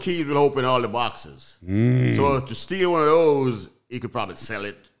of those keys will open all the boxes. So to steal one of those, he could probably sell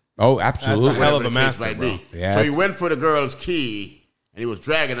it. Oh, absolutely. That's a hell of a master, bro. Yeah. So he went for the girl's key, and he was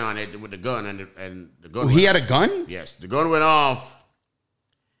dragging on it with the gun. And the gun he had a gun? Yes. The gun went off,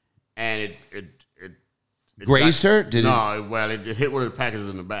 and it grazed her? It hit one of the packages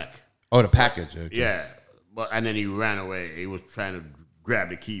in the back. Oh, the package. Okay. Yeah, and then he ran away. He was trying to grab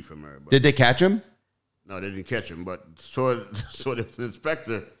the key from her. Did they catch him? No, they didn't catch him. But so the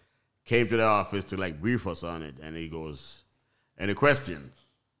inspector came to the office to like brief us on it, and he goes, any questions?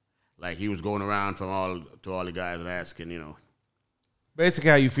 Like he was going around to all the guys and asking, basically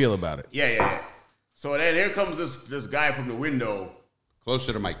how you feel about it. Yeah. So then here comes this guy from the window.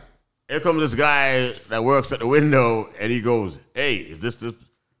 Closer to Mike. Here comes this guy that works at the window, and he goes, hey, is this the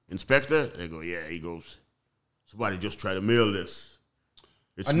inspector? They go, yeah. He goes, somebody just tried to mail this.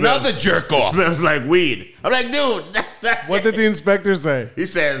 Another jerk off. It smells like weed. I'm like, dude, that's not What did the inspector say? He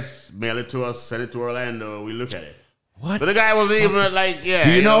says, mail it to us, send it to Orlando, and we look at it. What? But the guy wasn't even like, yeah.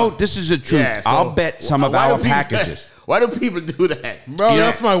 Do you know, this is the truth. Yeah, so I'll bet some of our packages. Why do people do that? Bro,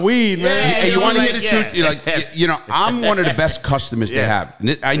 that's my weed, man. Hey, you want to hear the truth? You're like, I'm one of the best customers to have.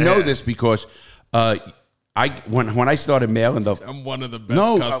 And I know this because When I started mailing the, I'm one of the best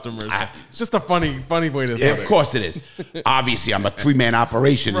customers. It's just a funny way to put yeah, of it. course it is. Obviously, I'm a 3-man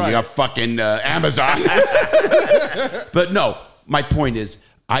operation. Right. You got fucking Amazon. But no, my point is,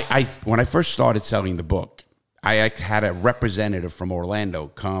 I when I first started selling the book, I had a representative from Orlando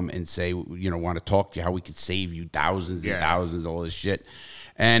come and say, want to talk to you, how we could save you thousands and thousands, all this shit.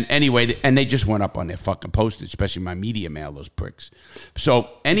 And anyway, and they just went up on their fucking postage, especially my media mail, those pricks. So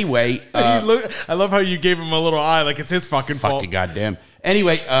anyway, I love how you gave him a little eye, like it's his fucking fault. fucking goddamn.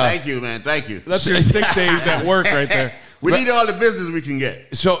 Anyway, Thank you, man. Thank you. That's your sick days at work right there. We need all the business we can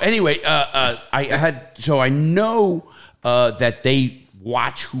get. so anyway, I know that they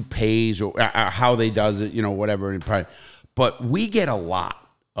watch who pays or how they does it, whatever. But we get a lot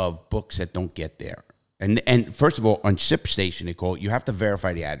of books that don't get there. And first of all, on ship station, they call it, you have to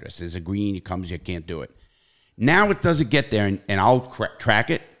verify the address. There's a green, it comes, you can't do it. Now it doesn't get there, and I'll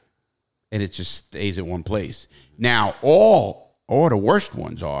track it, and it just stays at one place. Now, all the worst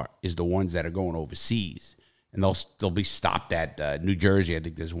ones is the ones that are going overseas. And they'll be stopped at New Jersey. I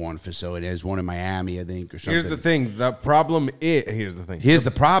think there's one facility. There's one in Miami, I think, or something. Here's the thing. Here's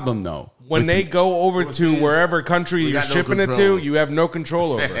the problem, though. When they go over to wherever country you're shipping it to, you have no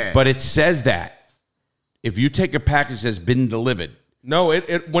control over it. But it says that. If you take a package that's been delivered. No,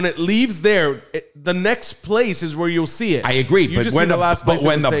 when it leaves there, the next place is where you'll see it. I agree. You just see the last place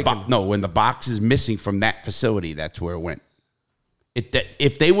when it was taken. when the box is missing from that facility, that's where it went.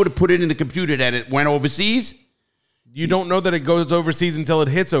 If they would have put it in the computer that it went overseas, you don't know that it goes overseas until it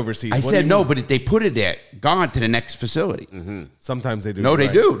hits overseas. I said no, but if they put it there, gone to the next facility. Mm-hmm. Sometimes they do. No, they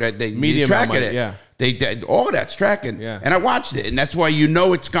do. They Medium tracking it. Yeah. They all of that's tracking. Yeah. And I watched it, and that's why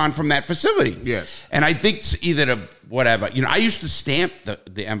it's gone from that facility. Yes. And I think it's either the whatever. I used to stamp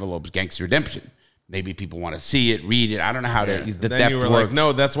the envelopes Gangster Redemption. Maybe people want to see it, read it. I don't know how the Then theft you were works. like,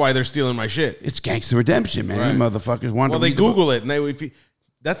 no, that's why they're stealing my shit. It's Gangster Redemption, man. Right. You motherfuckers want Well, to they read the book. Google it, and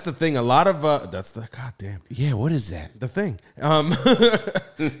that's the thing. A lot of goddamn Yeah, what is that? the thing.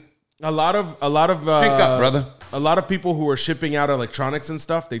 A lot of Pink up, brother. A lot of people who are shipping out electronics and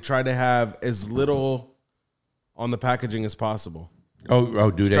stuff, they try to have as little on the packaging as possible.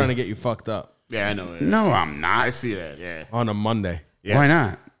 Oh, do they? Trying to get you fucked up Yeah, I know. No, I'm not. I see that. Yeah. on a Monday. Yes. Why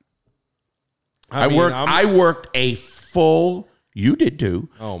not? mean, I worked a full. You did too.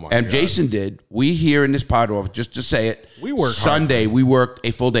 Oh, my And God. Jason did. We here in this pod office, just to say it. We work Sunday. We worked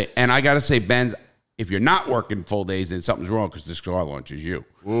a full day, and I got to say, Benz, if you're not working full days, then something's wrong because this car launches you.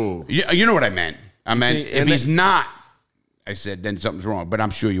 Ooh. You know what I meant. I meant see, if he's not, I said then something's wrong. But I'm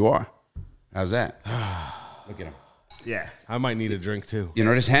sure you are. How's that? Look at him. Yeah. I might need a drink too.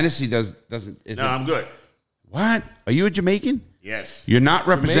 This Hennessy doesn't. No, I'm good. What? Are you a Jamaican? Yes. You're not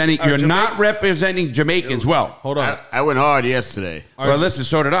representing. You're Jamaican? not representing Jamaicans well. Hold on. I went hard yesterday. Well, listen.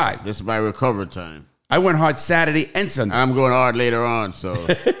 So did I. This is my recovery time. I went hard Saturday and Sunday. I'm going hard later on, so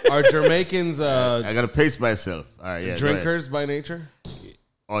Are Jamaicans I got to pace myself. All right, yeah. go ahead. drinkers by nature?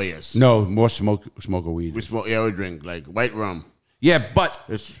 Oh, yes. No, more smoke of weed. We smoke, we drink like white rum. Yeah, but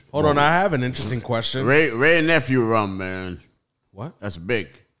It's Hold on, I have an interesting question. Ray and Nephew rum, man. What? That's big.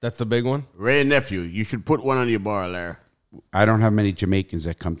 That's the big one? Ray and Nephew, you should put one on your bar, Larry. I don't have many Jamaicans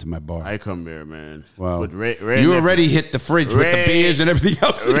that come to my bar. I come here, man. Well, With Ray you and already hit the fridge with the Ray- beers and everything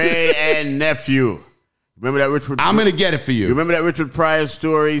else. Nephew. Ray and Nephew. Remember that Richard? I'm gonna get it for you. You remember that Richard Pryor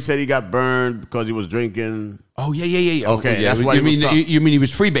story? He said he got burned because he was drinking. Oh yeah. Okay, yeah. that's why you he was mean talking. you mean he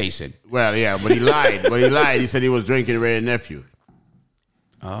was freebasing? Well, yeah, but he lied. He said he was drinking Ray and Nephew.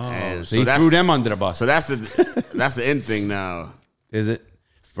 Oh, And so he that's- threw them under the bus. So that's the end thing now. Is it?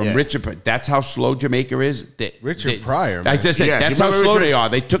 From Yeah. Richard, that's how slow Jamaica is. Richard Pryor, I man. just said Yeah, that's you how remember slow Richard- they are.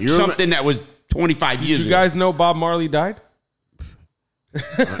 They took you remember- something that was 25 years You ago. guys know Bob Marley died?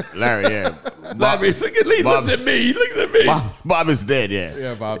 Larry, yeah. Larry, he Bob- looks at me. He looks at me. Bob is dead, yeah.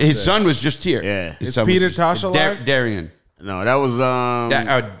 Yeah, Bob. His son was just here. Yeah. His Is son was Peter just- Tosh alive? Darian. No, that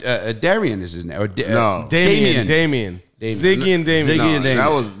was Darian is his name. Or No. Damien. Damien. Ziggy and Damien. Ziggy and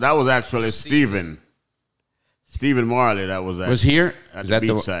Damien. that was actually Stephen Marley. That was Was here? at Is the that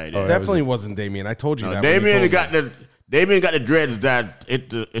the- beachside. oh, Yeah. Definitely wasn't Damien. I told you No, that. when you Damien told got me. the dreads that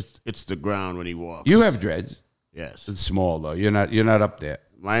it's the ground when he walks. You have dreads. yes. It's small though. You're not up there.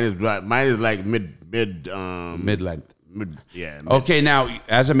 Mine is like mid Mid length. Yeah. Okay, now,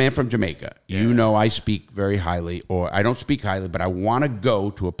 as a man from Jamaica, you know I speak very highly, or I don't speak highly, but I want to go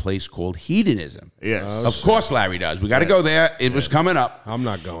to a place called Hedonism. Yes. Of course Larry does. We got to go there. It was coming up. I'm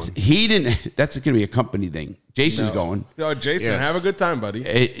not going. That's going to be a company thing. Jason's going. Oh, Jason, have a good time, buddy.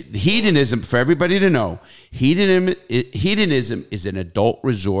 Hedonism, for everybody to know, hedonism is an adult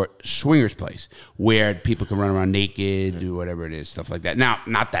resort swingers place where people can run around naked, do whatever it is, stuff like that. Now,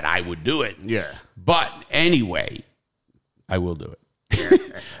 not that I would do it. Yeah. But anyway, I will do it.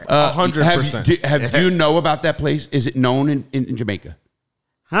 100%. Do you know about that place? Is it known in Jamaica?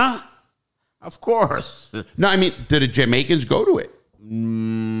 Huh? Of course. No, I mean, do the Jamaicans go to it?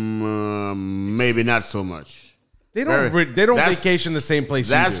 Maybe not so much. They don't vacation the same place.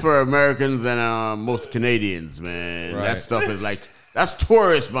 That's you do. for Americans and most Canadians, man. Right. That stuff is like that's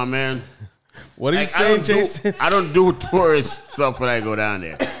tourist, my man. What are you saying, Jason? I don't do tourist stuff when I go down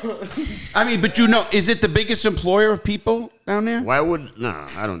there. I mean, but is it the biggest employer of people down there? Why would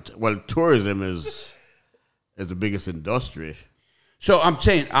I don't. Well, tourism is the biggest industry. So I'm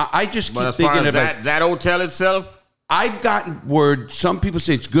saying I just But keep as far thinking as about that hotel itself. I've gotten word. Some people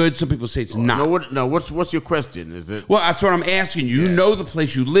say it's good. Some people say it's not. What's your question? Is it? Well, that's what I'm asking you. You know the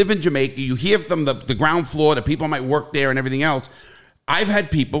place. You live in Jamaica. You hear from the ground floor. The people might work there and everything else. I've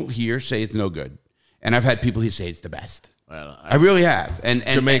had people here say it's no good, and I've had people here say it's the best. Well, I really have. And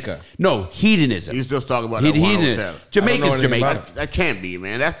Jamaica. No, hedonism. He's just talking about that one hotel. Jamaica's Jamaica. That can't be,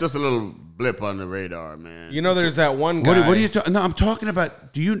 man. That's just a little blip on the radar, man. You know, there's that one guy. What are you talking? No, I'm talking about.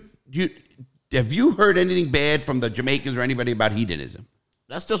 Have you heard anything bad from the Jamaicans or anybody about hedonism?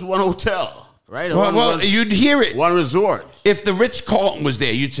 That's just one hotel, right? Well, you'd hear it. One resort. If the Ritz-Carlton was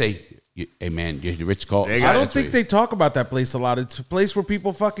there, you'd say, hey, man, the Ritz-Carlton. I don't think they talk about that place a lot. It's a place where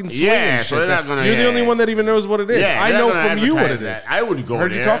people fucking swing Yeah, and so shit. they're not gonna- You're the only one that even knows what it is. Yeah, I they're know not gonna from you what it advertise is. that. I would go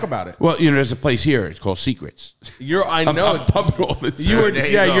Heard there. you talk about it. Well, there's a place here. It's called Secrets. I know. I'm pumping all this. You were, There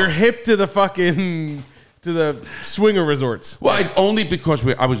you go. you're hip to the fucking to the swinger resorts. Well, only because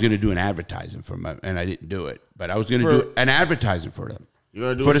I was going to do an advertising for them, and I didn't do it. But I was going to do an advertising for them. You're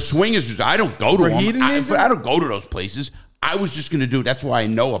gonna do For it? the swingers, I don't go to For them. hedonism? I don't go to those places. I was just going to do it. That's why I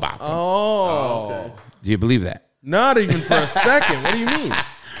know about them. Oh, Do you believe that? not even for a second. What do you mean?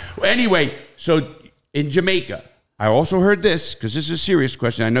 Anyway, so in Jamaica, I also heard this, because this is a serious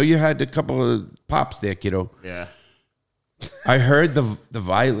question. I know you had a couple of pops there, kiddo. Yeah. I heard the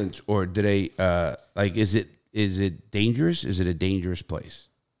violence, or did they is it dangerous? Is it a dangerous place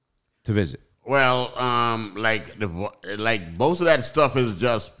to visit? Well, like most of that stuff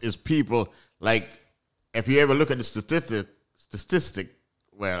is people. Like, if you ever look at the statistic.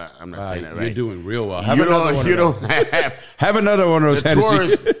 Well, I'm not saying that right. You're doing real well. Have another one of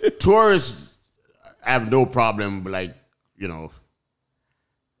those. Tourists have no problem,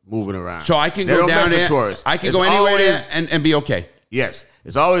 moving around. So I can They go don't down mess with there. tourists. I can It's go anywhere always- and be okay. Yes,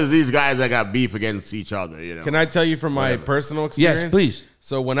 it's always these guys that got beef against each other. You know. Can I tell you from my personal experience? Yes, please.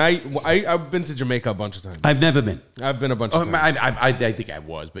 So when I've been to Jamaica a bunch of times. I've never been. I've been a bunch of times. I think I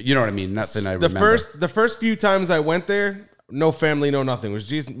was, but you know what I mean. Nothing I remember. The first few times I went there, no family, no nothing. It was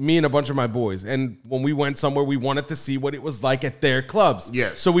just me and a bunch of my boys. And when we went somewhere, we wanted to see what it was like at their clubs.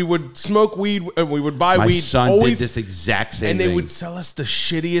 Yes. So we would smoke weed and we would buy My weed. son always, did this exact same and thing. they would sell us the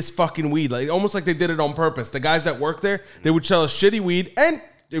shittiest fucking weed, like almost like they did it on purpose. The guys that work there, they would sell us shitty weed, and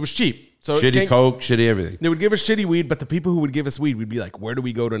it was cheap. So shitty coke, shitty everything. They would give us shitty weed, but the people who would give us weed, we'd be like, where do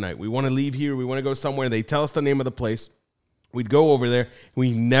we go tonight? We want to leave here. We want to go somewhere. They tell us the name of the place. We'd go over there.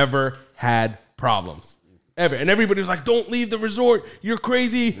 We never had problems. Ever. And everybody was like, don't leave the resort. You're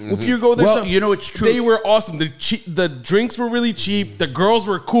crazy. If you go there. Well, you know, it's true. They were awesome. The drinks were really cheap. The girls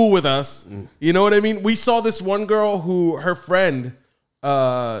were cool with us. You know what I mean? We saw this one girl who her friend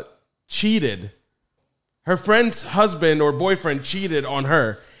cheated. Her friend's husband or boyfriend cheated on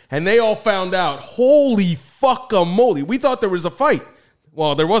her. And they all found out. Holy fuck-a-moly. We thought there was a fight.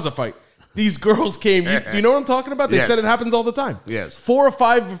 Well, there was a fight. These girls came. Do you know what I'm talking about? They Yes. said it happens all the time. Yes. 4 or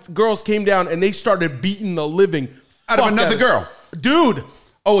 5 girls came down and they started beating the living Out of fuck another it. girl. Dude.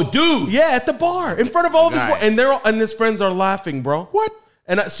 Oh, a dude. Yeah, at the bar in front of all of his Guy. and his friends are laughing, bro. What?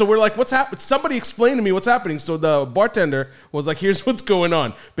 And so we're like, what's happening? Somebody explain to me what's happening. So the bartender was like, here's what's going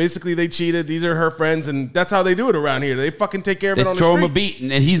on. Basically, they cheated. These are her friends, and that's how they do it around here. They fucking take care of They it on the throw him street. a beat,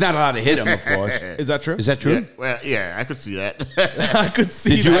 and he's not allowed to hit him, of course. Is that true? Is that true? Yeah, well, yeah, I could see that. I could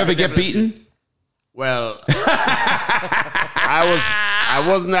see. Did you that. ever get beaten? Well, I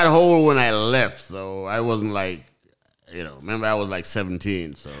wasn't that old when I left, so I wasn't like, remember I was like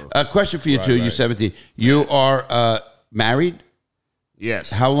 17. So A question for you, too. You're 17. You are married?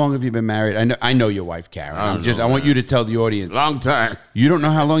 yes, How long have you been married? I know your wife, Karen. I want you to tell the audience. long time, You don't know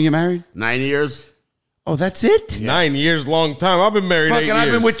how long you're married? 9 years. Oh, that's it? 9 years, long time. I've been married 8 Fucking, years.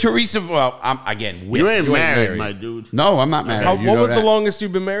 I've been with Teresa. Well, I'm again. You ain't married, married. my dude. No, I'm not married. You what know was that. the longest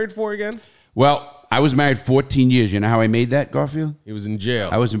you've been married for again? Well, I was married 14 years. You know how I made that, Garfield? He was in jail.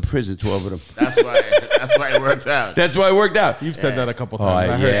 I was in prison 12 of them. That's why it worked out. That's why it worked out. You've said that a couple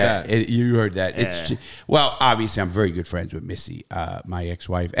times. I heard that. You heard that. It's well, obviously, I'm very good friends with Missy, my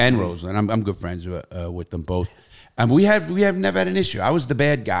ex-wife, and Rosalind. I'm good friends with them both. And we have never had an issue. I was the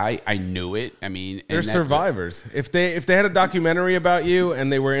bad guy. I knew it. I mean, They're survivors. If they had a documentary about you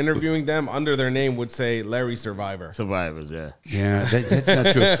and they were interviewing them, under their name would say Larry Survivor. Survivors, yeah. Yeah, that's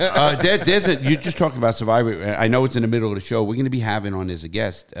not true. You just talked about Survivor. I know it's in the middle of the show. We're going to be having on as a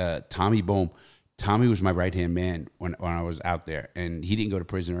guest Tommy Bohm. Tommy was my right-hand man when I was out there, and he didn't go to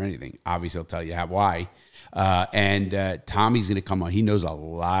prison or anything. Obviously, I'll tell you why. And Tommy's going to come on. He knows a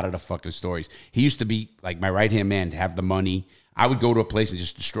lot of the fucking stories. He used to be like my right-hand man to have the money. I would go to a place and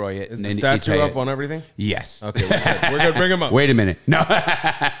just destroy it. Is and the then statue up on everything? Yes. Okay, we're good. Bring him up. Wait a minute. No.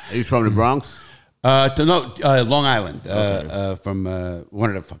 He's from the Bronx? Long Island, from one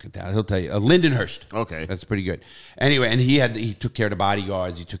of the fucking towns. He'll tell you, Lindenhurst. Okay. That's pretty good. Anyway, and he took care of the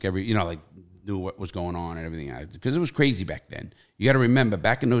bodyguards. He took knew what was going on and everything, because it was crazy back then. You got to remember,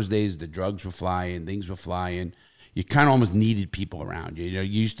 back in those days, the drugs were flying, things were flying. You kind of almost needed people around you. You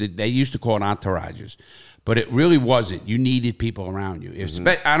know, they used to call it entourages, but it really wasn't. You needed people around you.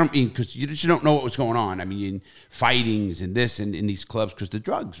 I don't mean because you just don't know what was going on. I mean, fightings and this and in these clubs because the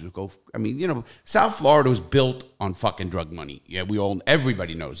drugs would go. I mean, South Florida was built on fucking drug money. Yeah,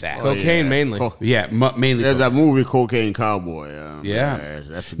 everybody knows that. Cocaine mainly. Mainly. There's that movie Cocaine Cowboy.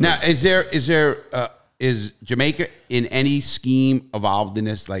 That's now, is Jamaica in any scheme involved in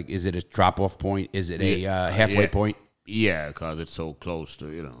this? Like, is it a drop-off point? Is it a halfway point? Yeah, because it's so close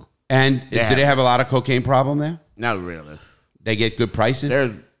to, And do they have a lot of cocaine problem there? Not really. They get good prices?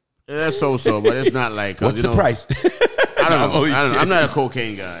 They're so-so, but it's not like... What's the price? I don't know. I'm not a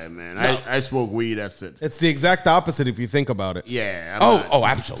cocaine guy, man. No. I smoke weed, that's it. It's the exact opposite if you think about it. Yeah.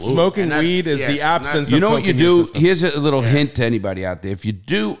 Absolutely. Smoking weed is the absence of You know what you do? system. Here's a little hint to anybody out there. If you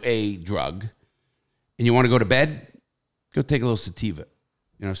do a drug and you want to go to bed, go take a little sativa.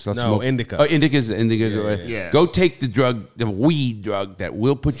 Indica. Oh, indica. Yeah. Go take the drug, the weed drug that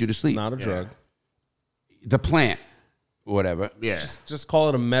will put you to sleep. Not a drug. The plant, whatever. Yeah. Just call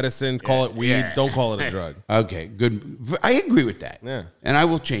it a medicine. Call it weed. Yeah. Don't call it a drug. Okay, good. I agree with that. Yeah. And I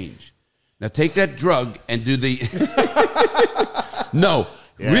will change. Now take that drug and do the... No.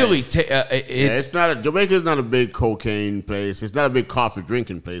 Yeah, really, it's not. Jamaica's not a big cocaine place. It's not a big coffee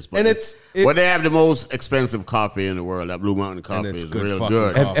drinking place. But And they have the most expensive coffee in the world. That Blue Mountain coffee is real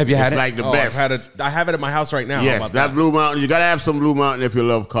good. Have you had it? It's like the best. I have it at my house right now. Yes, that Blue Mountain. You gotta have some Blue Mountain if you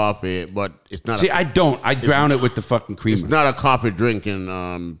love coffee. But it's not. I don't. I drown it with the fucking creamer. It's not a coffee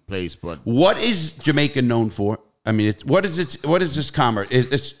drinking place. But what is Jamaica known for? I mean, what is this commerce?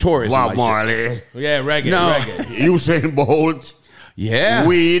 It's tourism. Bob Marley. Yeah, reggae. No. Reggae. Usain Bolt. Yeah.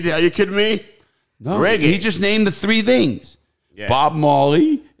 Weed. Are you kidding me? No. Reggae. He just named the three things. Yeah. Bob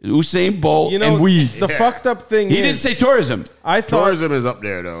Marley, Usain Bolt, and weed. The fucked up thing He didn't say tourism. I thought Tourism is up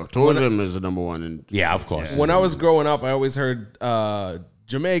there, though. Tourism is the number one. Yeah, of course. when I was growing up, I always heard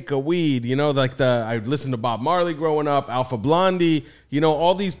Jamaica weed. I listened to Bob Marley growing up, Alpha Blondie.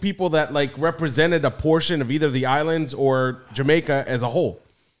 All these people that represented a portion of either the islands or Jamaica as a whole.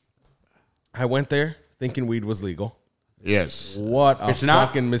 I went there thinking weed was legal. Yes. What a It's not?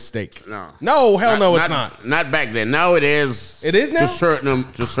 fucking mistake. No. Hell no, it's not. Not back then. Now it is. It is now?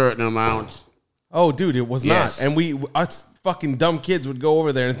 To certain amounts. Oh, dude, it was Yes. not. And us fucking dumb kids would go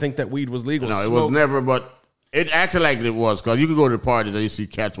over there and think that weed was legal. No, it was never, but it acted like it was, because you could go to parties and you see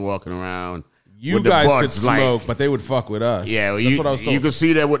cats walking around. You with the guys could buds, smoke, but they would fuck with us. Yeah, That's what I was told. you could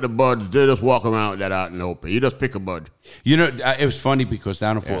see that with the buds. They just walk around with that out in the open. You just pick a bud. It was funny because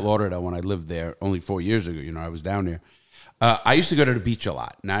down in Fort Lauderdale, when I lived there only 4 years ago, I was down there. I used to go to the beach a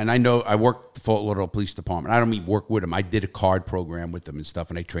lot. Now, and I know I worked the Fort Lauderdale Police Department. I don't mean work with them. I did a card program with them and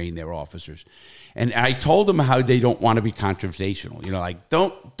stuff, and I trained their officers. And I told them how they don't want to be confrontational.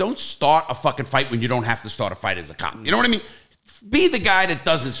 Don't start a fucking fight when you don't have to start a fight as a cop. You know what I mean? Be the guy that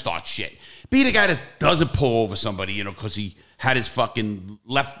doesn't start shit. Be the guy that doesn't pull over somebody, because he had his fucking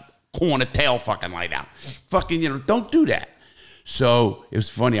left corner tail fucking light out. Fucking, don't do that. So it was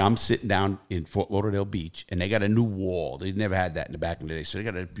funny. I'm sitting down in Fort Lauderdale Beach, and they got a new wall. They never had that in the back in the day. So they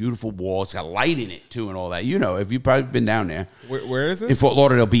got a beautiful wall. It's got light in it, too, and all that. If you've probably been down there. Where is this? In Fort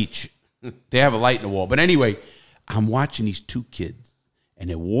Lauderdale Beach. They have a light in the wall. But anyway, I'm watching these two kids, and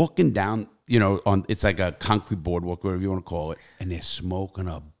they're walking down, it's like a concrete boardwalk, whatever you want to call it, and they're smoking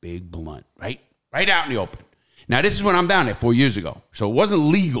a big blunt, right out in the open. Now, this is when I'm down there 4 years ago. So it wasn't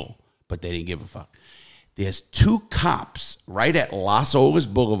legal, but they didn't give a fuck. There's 2 cops right at Las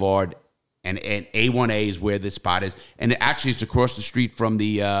Olas Boulevard, and A1A is where this spot is. And actually, it's across the street from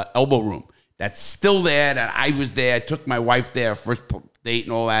the Elbow Room. That's still there. That I was there. I took my wife there, first date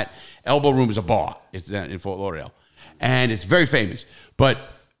and all that. Elbow Room is a bar. It's in Fort Lauderdale. And it's very famous. But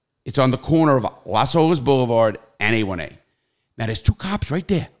it's on the corner of Las Olas Boulevard and A1A. Now, there's 2 cops right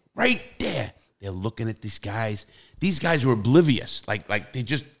there. Right there. They're looking at these guys. These guys were oblivious. Like they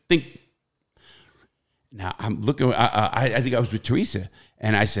just think. Now, I'm looking. I think I was with Teresa.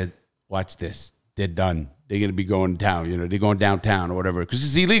 And I said, watch this. They're done. They're going to be going down. You know, they're going downtown or whatever. Because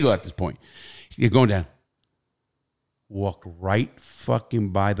it's illegal at this point. They're going down. Walked right fucking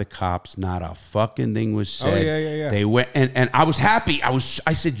by the cops. Not a fucking thing was said. Oh, yeah. They went, and I was happy. I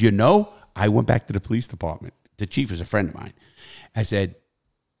said, I went back to the police department. The chief is a friend of mine. I said,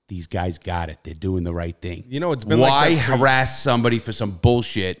 these guys got it. They're doing the right thing. You know, it's been why like that harass somebody for some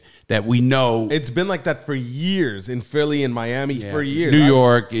bullshit that we know? It's been like that for years in Philly and Miami for years. New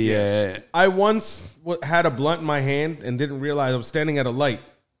York, yeah. I once had a blunt in my hand and didn't realize I was standing at a light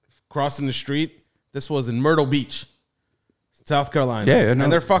crossing the street. This was in Myrtle Beach, South Carolina. Yeah, I know.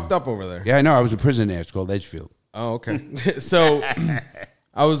 And they're fucked up over there. Yeah, I know. I was in prison there. It's called Edgefield. Oh, okay. So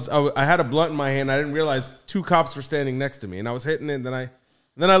I had a blunt in my hand. I didn't realize 2 cops were standing next to me, and I was hitting it. And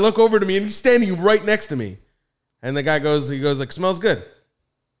then I look over to me, and he's standing right next to me. And the guy goes, like, smells good.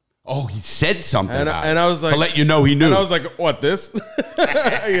 Oh, he said something And about I it. was like, to let you know he knew. And I was like, what, this?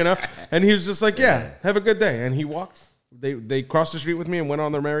 You know? And he was just like, yeah, have a good day. And he walked. They crossed the street with me and went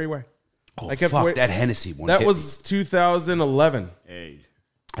on their merry way. Oh, fuck, that Hennessy one That hit was 2011. Hey,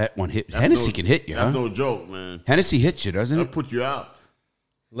 that one hit. Hennessy can hit you, that's huh? no joke, man. Hennessy hits you, doesn't It'll it? put you out.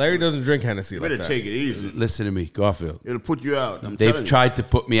 Larry doesn't drink Hennessy like Better that. take it easy. Listen to me, Garfield. It'll put you out. They've tried to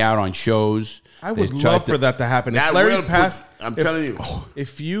put me out on shows. I would love for that to happen. If That Larry will passed, I'm telling you.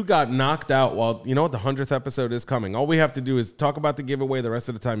 if you got knocked out, well, you know what? The 100th episode is coming. All we have to do is talk about the giveaway. The rest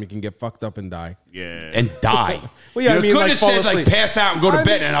of the time, you can get fucked up and die. Yeah. And die. Well, yeah, you I mean, could like, have fall said, asleep. pass out and go to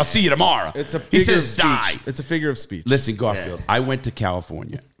bed, and I'll see you tomorrow. It's a he figure says of speech. die. It's a figure of speech. Listen, Garfield, I went to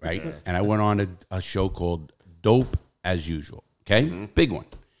California, right? And I went on a show called Dope as Usual, okay? Big one.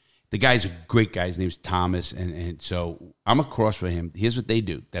 The guy's a great guy. His name's Thomas. And so I'm across from him. Here's what they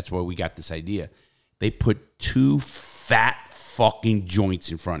do. That's where we got this idea. They put 2 fat fucking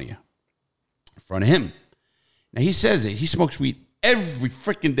joints in front of you. In front of him. Now, he says it. He smokes weed every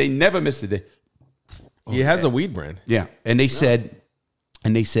freaking day. Never missed a day. He has a weed brand. Yeah. And they said,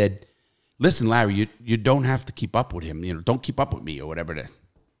 listen, Larry, you don't have to keep up with him. You know, don't keep up with me or whatever.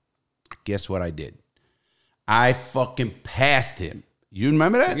 Guess what I did? I fucking passed him. You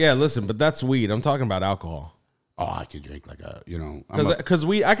remember that? Yeah, listen, but that's weed. I'm talking about alcohol. Oh, I could drink like a, Because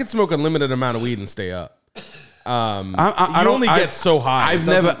I could smoke a limited amount of weed and stay up. I You only get so high. I've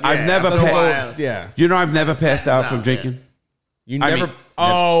never passed. Yeah. You know, I've never passed out from drinking. You I never.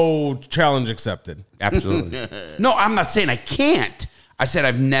 mean, Challenge accepted. Absolutely. No, I'm not saying I can't. I said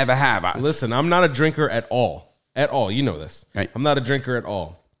I've never have. Listen, I'm not a drinker at all. At all. You know this. Right. I'm not a drinker at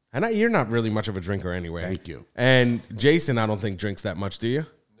all. And you're not really much of a drinker anyway. Thank you. And Jason, I don't think drinks that much, do you?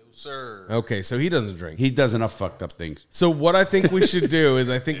 No, sir. Okay, so he doesn't drink. He does enough fucked up things. So what I think we should do is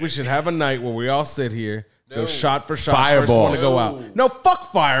I think we should have a night where we all sit here, go shot for shot. Fireball. First one to go out. No,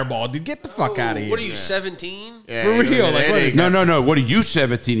 fuck Fireball, dude. Get the fuck out of here. What are you, 17? Yeah, For you real, know, like, that what ain't No, no, no. What are you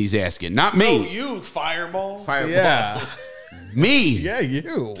 17? He's asking. Not Oh, me. you, Fireball. Fireball. Yeah. Me. Yeah,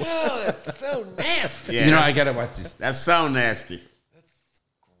 you. Oh, that's so nasty. Yeah, You know, I got to watch this. that sound nasty.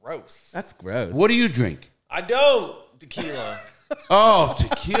 Gross. That's gross. What do you drink? I don't. Tequila. Oh,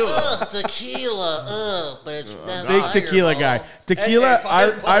 tequila. Tequila, but it's not Big tequila guy. Tequila, Hey,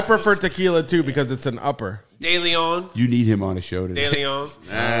 Fireball's I prefer the- tequila too because it's an upper. De Leon. You need him on a show today. De Leon.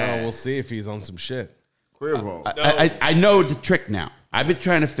 We'll see if he's on some shit. Cuervo. I know the trick now. I've been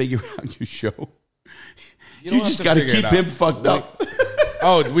trying to figure out your show. don't You have just to got to figure keep it out. him fucked up.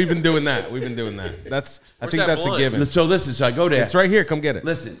 Oh, we've been doing that. I think that that's a blunt? given. So listen, so I go there. It's right here. Come get it.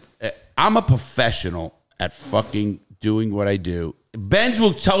 Listen, I'm a professional at fucking doing what I do. Benz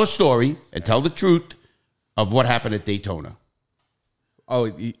will tell a story and tell the truth of what happened at Daytona.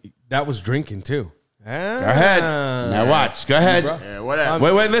 Oh, that was drinking too. Go ahead. Now watch. Go ahead. Yeah,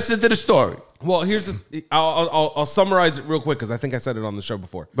 whatever. Wait, listen to the story. Well, here's the. I'll summarize it real quick because I think I said it on the show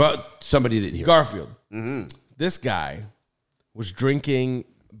before. But somebody didn't hear. Garfield. This guy was drinking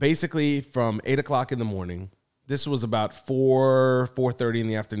basically from 8 o'clock in the morning. This was about 4:30 in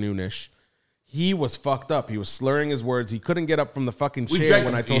the afternoon-ish. He was fucked up. He was slurring his words. He couldn't get up from the fucking chair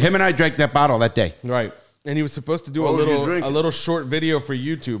when I told him and I drank that bottle that day. Right. And he was supposed to do What was you a drinking? little short video for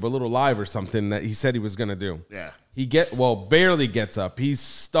YouTube, a little live or something that he said he was going to do. Yeah. barely gets up. He's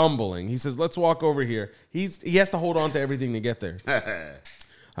stumbling. He says, "Let's walk over here." He has to hold on to everything to get there.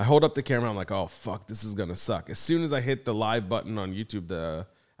 I hold up the camera. I'm like, "Oh fuck, this is gonna suck." As soon as I hit the live button on YouTube to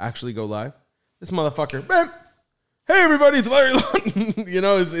actually go live, this motherfucker, man, hey everybody, it's Larry Lawton.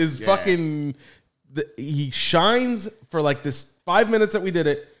 Is fucking. He shines for like this 5 minutes that we did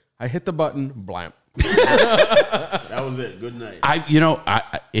it. I hit the button, blam. That was it. Good night.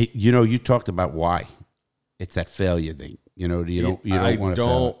 You talked about why. It's that failure thing. You don't want to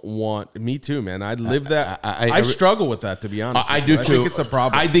fail. Me too, man. I live that. I struggle with that, to be honest. I do too. I think it's a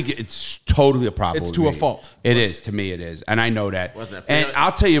problem. I think it's totally a problem. It's to a fault. It is. To me, it is. And I know that. Wasn't that And failure?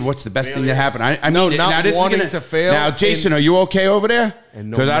 I'll tell you what's the best thing that happened. Not wanting to fail. Now, Jason, are you okay over there?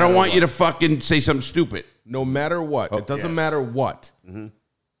 And no Because I don't matter want you what. to fucking say something stupid. No matter what. It doesn't matter what.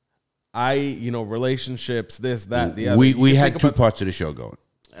 Relationships, this, that, the other. We had two parts of the show going.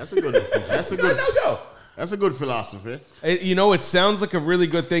 That's a good. Go. That's a good philosophy. It sounds like a really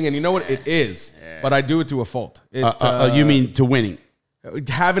good thing, and you know what? It is. But I do it to a fault. You mean to winning?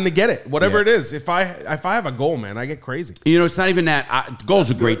 Having to get it, whatever it is. If I have a goal, man, I get crazy. It's not even that.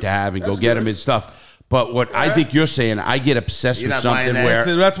 Goals are great to have and go get them and stuff. But what I think you're saying, I get obsessed You're with not buying something that. where.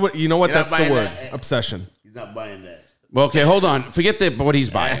 So that's what you know. What You're not that's the buying word. that. Obsession. He's not buying that. Well, okay, hold on. Forget what he's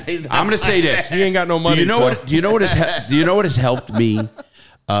buying. I'm going to say this. He ain't got no money. Do you know so. what? Do you know what has helped me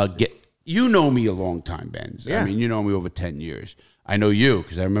get? You know me a long time, Benz. Yeah. I mean, you know me over 10 years. I know you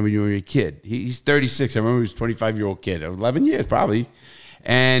because I remember you were a kid. He's 36. I remember he was a 25-year-old kid, 11 years probably,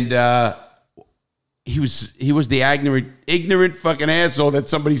 and he was the ignorant fucking asshole that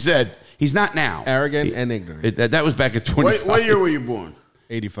somebody said. He's not now. Arrogant and ignorant. That was back at 25. What year were you born?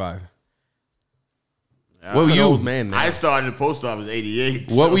 85. What were I'm an you? old man now. I started the post office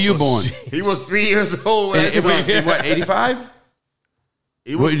 88. What were you born? He was 3 years old. When I started. In what, 85?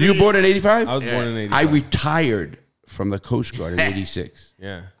 He was You 3 born in 85? I was born in 85. I retired from the Coast Guard in 86.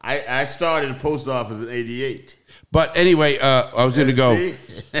 Yeah. I started the post office in 88. But anyway, I was going to go. See?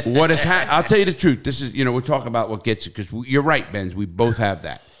 I'll tell you the truth. This is, we're talking about what gets it because you're right, Benz. We both have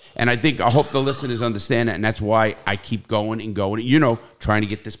that. And I hope the listeners understand that. And that's why I keep going and going, trying to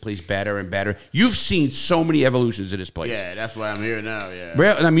get this place better and better. You've seen so many evolutions of this place. Yeah, that's why I'm here now. Yeah.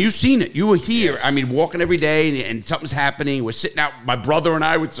 Well, I mean, you've seen it. You were here. Yes. I mean, walking every day and something's happening. We're sitting out, my brother and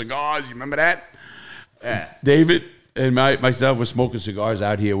I with cigars. You remember that? Yeah. David and myself were smoking cigars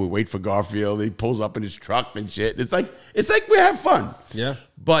out here. We wait for Garfield. He pulls up in his truck and shit. It's like we have fun. Yeah.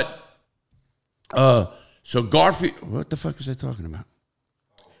 But, so Garfield, what the fuck was I talking about?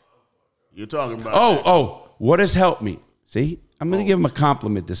 You're talking about. What has helped me? See, I'm going to give him a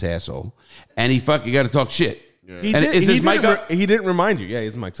compliment, this asshole. And he fucking got to talk shit. Yeah. Is his mic up? He didn't remind you. Yeah,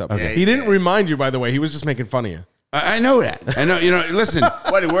 his mic's up. Okay. He didn't remind you, by the way. He was just making fun of you. I know that. I know, listen.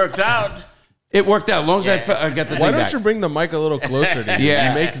 But it worked out. It worked out as long as I got the Why thing don't back. you bring the mic a little closer to you? Yeah.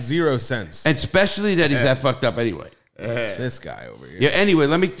 You make zero sense. And especially that he's that fucked up anyway. This guy over here. Yeah, anyway,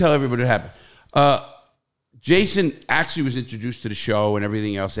 let me tell everybody what happened. Jason actually was introduced to the show and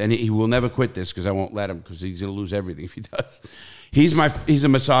everything else, and he will never quit this because I won't let him because he's going to lose everything if he does. He's a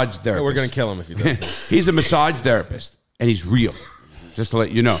massage therapist. We're going to kill him if he doesn't. He's a massage therapist, and he's real. Just to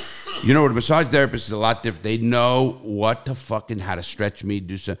let you know. You know what, a massage therapist is a lot different. They know how to stretch me,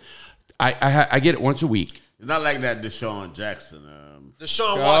 do something. I get it once a week. It's not like that Deshaun Jackson.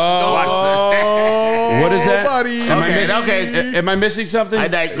 Deshaun Watson. What is that? Buddy. Am I missing something?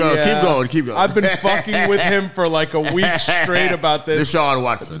 Yeah. Keep going. I've been fucking with him for like a week straight about this. Deshaun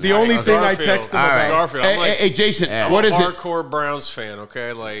Watson. The only thing I Garfield. text him about. Garfield. I'm like, Hey, Jason, I'm what a is it? hardcore Browns fan,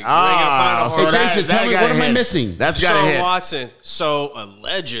 okay? Like, you ain't Ah, gonna find a so hard Jason, tell me, got what am I hit. missing? That's got a Deshaun hit. Watson. So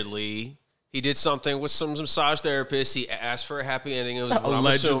allegedly, he did something with some massage therapists. He asked for a happy ending. It was what I'm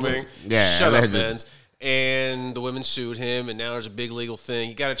assuming. Yeah, Shut allegedly. up, Benz. And the women sued him, and now there's a big legal thing.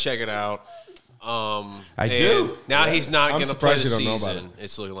 You got to check it out. I do. Now he's not going to play the surprised you don't know about season.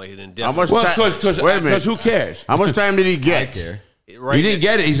 It's looking like he didn't. How much Well, time? Wait a minute. because who cares? How much time did he get? I care. Right He didn't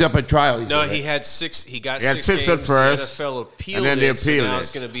get it. He's up at trial. No, he had six. He got had 6 six at games. first, The NFL appealed and then they it, so appealed now it.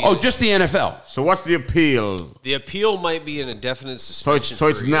 it's going to be. Oh, just the NFL. So what's the appeal? The appeal might be an indefinite So suspension.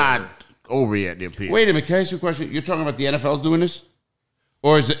 it's for a not year. over yet, the appeal. Wait a minute. Can I ask you a question? You're talking about the NFL doing this?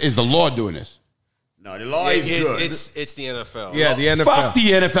 Or is the law doing this? No, the law is good. It's the NFL. Yeah, the NFL. Fuck the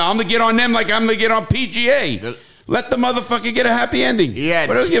NFL. I'm going to get on them like I'm going to get on PGA. Let the motherfucker get a happy ending.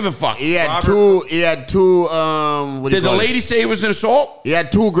 But I don't give a fuck. He had Robert- two. He had two. Did the lady say it was an assault? He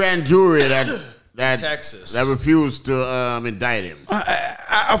had two grand jury that Texas. that refused to indict him.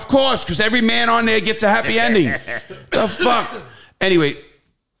 Of course, because every man on there gets a happy ending. The fuck? Anyway,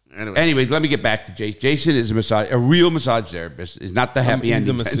 let me get back to Jason. Jason is a real massage therapist. Is not the happy He's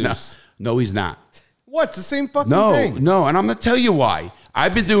ending. a masseuse. No, he's not. What? It's the same fucking thing. No, and I'm gonna tell you why.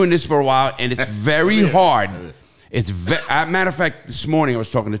 I've been doing this for a while, and it's very hard. It's matter of fact, this morning I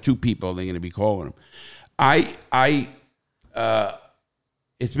was talking to two people. They're gonna be calling them.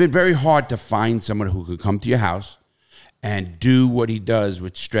 It's been very hard to find someone who could come to your house and do what he does,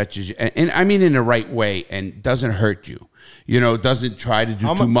 which stretches you, and I mean in the right way, and doesn't hurt you. Doesn't try to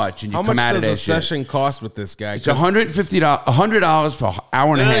do too much, and you come out of that shit. How much does a session cost with this guy? It's $150 for an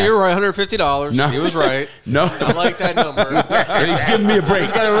hour and a half. You're right, $150. No. He was right. No. I like that number. And he's giving me a break.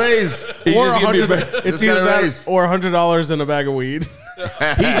 He's got a raise. Or it's either that or $100 in a bag of weed.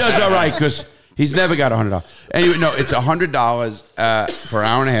 He does all right because he's never got $100. Anyway, no, it's $100 for an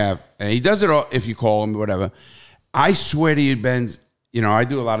hour and a half, and he does it all if you call him, whatever. I swear to you, Benz, I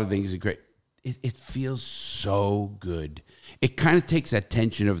do a lot of things. Great. It feels so good. It kind of takes that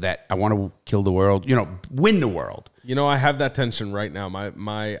tension of that I want to kill the world, win the world. I have that tension right now. My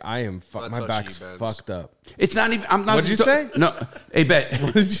back's fucked up. It's not even. I'm not. What'd you say? No. Hey, Bet.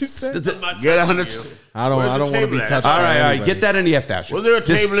 What did you say? Get 100. I don't want to be touched. All right. Get that in the F-dash. Was there a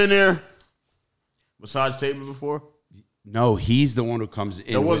table in there? Massage table before? No, he's the one who comes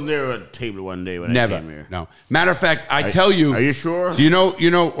in. There wasn't there a table one day when I came here? No. Matter of fact, I tell you. Are you sure? Do you know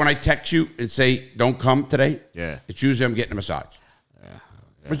when I text you and say don't come today? Yeah. It's usually I'm getting a massage. Yeah.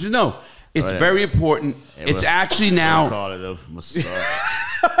 But it's very important. It's actually now. Call it a massage.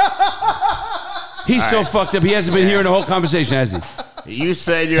 He's so fucked up. He hasn't been hearing the whole conversation, has he? You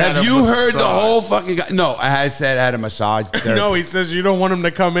said you had a Have you massage. heard the whole fucking guy? No, I said I had a massage. No, he says you don't want him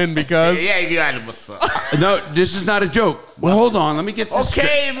to come in because... Yeah, you had a massage. No, this is not a joke. Well, hold on. Let me get this.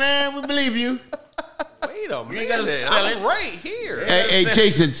 Okay, man, we believe you. Wait a minute. gotta sell I'm it. right here. Hey,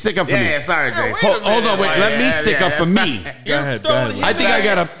 Jason, stick up for me. Yeah, sorry, Jay. Hold on, wait. Let me stick up for me. Go ahead. I think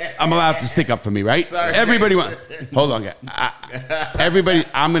I'm allowed to stick up for me, right? Sorry. Everybody hold on, guys. Everybody,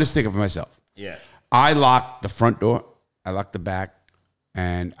 I'm going to stick up for myself. Yeah. I lock the front door. I lock the back.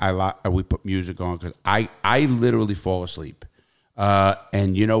 And we put music on because I literally fall asleep.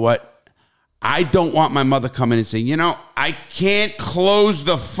 And you know what? I don't want my mother coming and saying, I can't close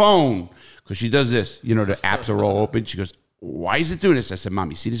the phone. Because she does this. The apps are all open. She goes, why is it doing this? I said, Mom,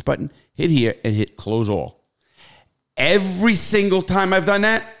 you see this button? Hit here and hit close all. Every single time I've done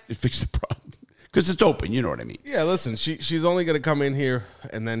that, it fixed the problem. Because it's open, you know what I mean? Yeah, listen, she's only going to come in here,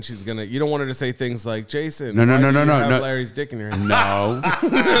 and then she's going to... You don't want her to say things like, Jason, no, Larry's dick in her hand. No.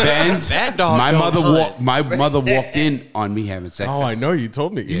 Benz, that dog my don't mother walked in on me having sex. Oh, I know, you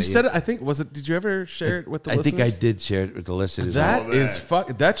told me. Yeah, you said it, I think, did you ever share it with the listeners? I think I did share it with the listeners.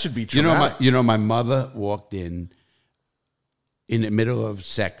 That should be traumatic. My mother walked in the middle of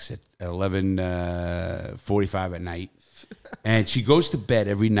sex at 11:45 at night. And she goes to bed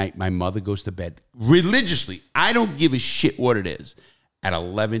every night. My mother goes to bed religiously. I don't give a shit what it is. At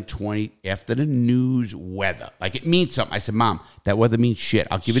 11:20 after the news weather. Like it means something. I said, Mom, that weather means shit.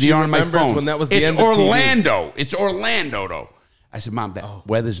 I'll give it to you on my phone. When that was the it's end of Orlando. TV. It's Orlando, though. I said, Mom, that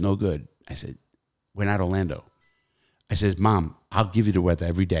weather's no good. I said, we're not Orlando. I says, Mom, I'll give you the weather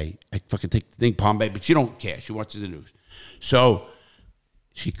every day. I fucking take the thing, Palm Bay, but she don't care. She watches the news. So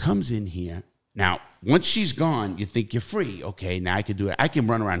she comes in here. Now, once she's gone, you think you're free. Okay, now I can do it. I can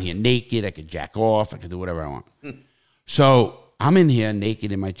run around here naked. I can jack off. I can do whatever I want. So I'm in here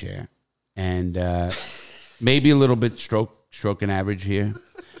naked in my chair, and maybe a little bit stroking average here.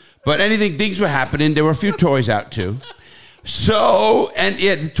 But things were happening. There were a few toys out too. So, and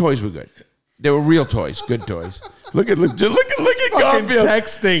yeah, the toys were good. They were real toys, good toys. Look at Garfield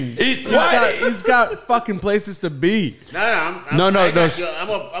Texting. He's got fucking places to be. No.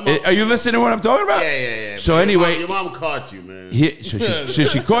 Are you listening to what I'm talking about? Yeah. So anyway, your mom caught you, man. So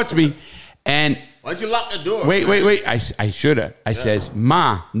she caught me, and why'd you lock the door? Wait. I should have. I says,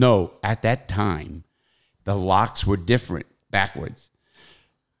 Ma, no. At that time, the locks were different, backwards.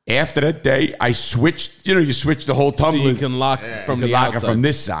 After that day, I switched. You switch the whole tumbler. So you can lock from the outside. From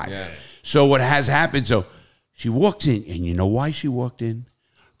this side. Yeah. So what has happened? So she walks in, and you know why she walked in?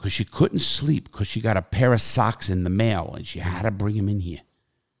 Because she couldn't sleep because she got a pair of socks in the mail, and she had to bring them in here.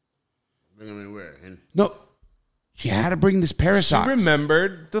 Bring them in where? No, she had to bring this pair of socks. She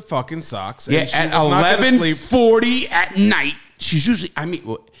remembered the fucking socks. Yeah, at 11:40 at night. She's usually.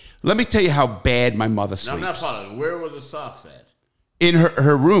 Let me tell you how bad my mother sleeps. No, I'm not following. Where were the socks at? In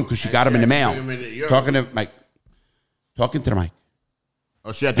her room because she got them in the mail. Talking to the mic.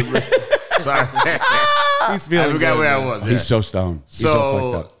 Oh, she had to. Sorry. He's feeling. I forgot where I was. He's so stoned. He's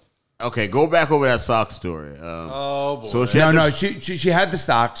so fucked up. Okay, go back over that sock story. Boy. So she had the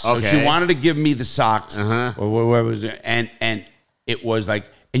socks. So she wanted to give me the socks. Or whatever was it, and it was like,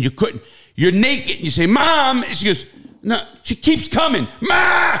 and you couldn't. You're naked. And you say, Mom. And she goes, no. She keeps coming.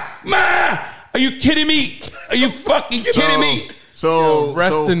 Ma. Are you kidding me? Are you fucking kidding me? So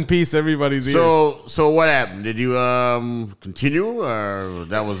Rest in peace, everybody's ears. So what happened? Did you continue, or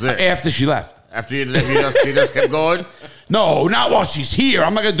that was it? After she left. After you left, you just kept going. No, not while she's here.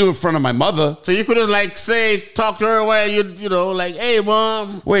 I'm not gonna do it in front of my mother. So you could have talk to her while you know, like, hey,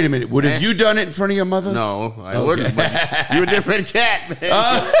 mom. Wait a minute. Would have you done it in front of your mother? No, I wouldn't. But you're a different cat,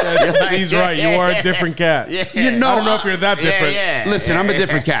 man. He's right. You are a different cat. Yeah. You know, I don't know if you're that different. Yeah. Listen, I'm a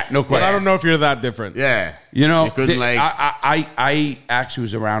different cat. No But question. I don't know if you're that different. Yeah. You know, You couldn't, like- I actually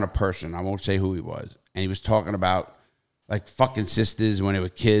was around a person. I won't say who he was, and he was talking about like fucking sisters when they were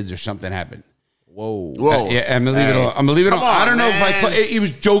kids or something happened. Whoa. Yeah, I'm gonna leave it alone. I'm gonna leave it alone. Come on, I don't know man. if he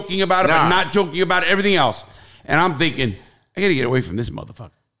was joking about it, but Nah. not joking about everything else. And I'm thinking, I gotta get away from this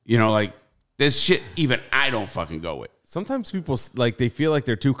motherfucker. You know, like this shit. Even I don't fucking go with. Sometimes people like they feel like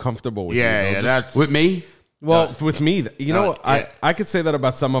they're too comfortable with you. Yeah, Just- that's With me, well, with me, you know, yeah. I could say that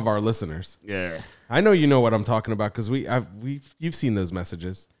about some of our listeners. yeah. I know you know what I'm talking about because you've seen those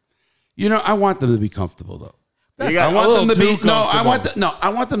messages. you know, I want them to be comfortable though. You got I want a little them to be too no. I want comfortable. I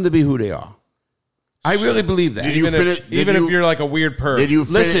want them to be who they are. I really believe that. Did you Even if you're like a weird perv. Did you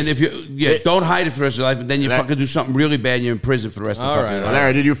Listen, finish, if you don't hide it for the rest of your life, and then you Like- fucking do something really bad, and you're in prison for the rest of All the fucking right, life.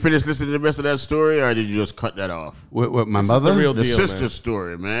 Larry, did you finish listening to the rest of that story, or did you just cut that off? With my This is mother? the real The deal, sister man.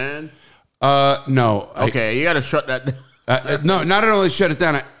 story, man. No. Okay, you got to shut that down. No, not only shut it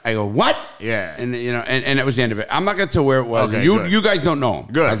down. I go, what? Yeah. And you know, and that was the end of it. I'm not gonna tell where it was. Okay, you good. you guys don't know him.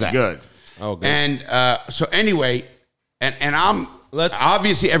 Good, How's that? good. Oh, good. And so anyway, and I'm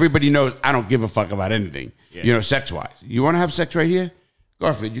obviously everybody knows I don't give a fuck about anything. Yeah. You know, sex wise. You want to have sex right here,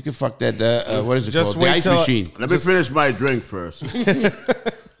 Garfield? You can fuck that. What is it Just called? The wait ice till- machine. Let me finish my drink first.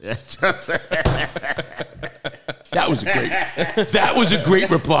 That was a great. That was a great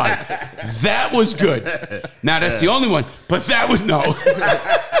reply. That was good. Now that's the only one, but that was no.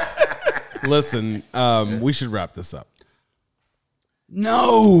 Listen, we should wrap this up.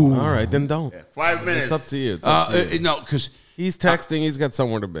 No. All right, then don't. 5 minutes. It's up to you. It's up to you. No, because He's texting. He's got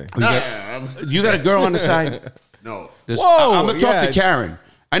somewhere to be. you got a girl on the side. No. Whoa, I'm gonna talk yeah. to Karen.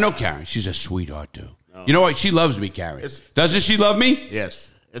 I know Karen. She's a sweetheart too. You know what? She loves me, Karen. It's- Doesn't she love me? Yes.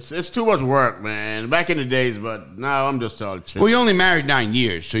 It's too much work, man. Back in the days, but now I'm just all chill. Well, you only married 9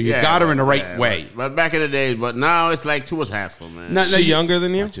 years, so you got her in the right yeah, way. But back in the days, but now it's like too much hassle, man. No, Is she younger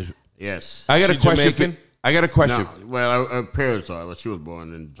than you? Yes. I got a She question. Jamaican? I got a question. No, well, her parents are, but she was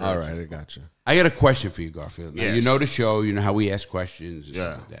born in Georgia. All right, I got you. I got a question for you, Garfield. Now, Yes. you know the show. You know how we ask questions and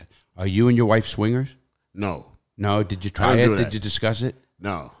Yeah. stuff like that. Are you and your wife swingers? No. No. Did you try I don't it? do Did that. you discuss it?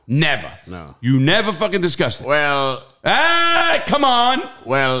 No. Never. No. You never fucking discussed it. Well, Come on.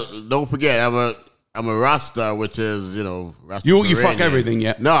 don't forget, I'm a Rasta, which is, you know, Rasta. You fuck everything,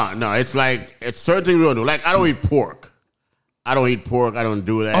 yeah. No, it's like, it's certain things we don't do. Like, I don't eat pork. I don't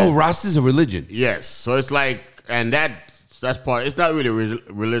do that. Oh, Rasta's a religion. Yes. So it's like, and that's part, it's not really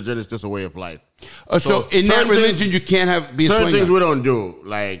religion, it's just a way of life. So in that certain religion, things- you can't be a certain swinger. things we don't do,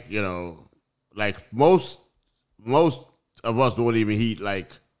 like, you know, like most of us don't even eat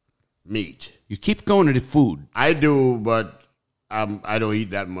like meat. You keep going to the food. I do, but I don't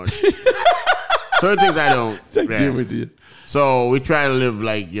eat that much. Certain things I don't. Yeah. So we try to live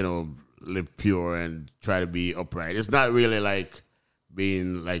like, you know, live pure and try to be upright. It's not really like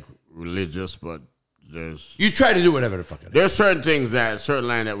being like religious, but You try to do whatever the fuck it is. there's certain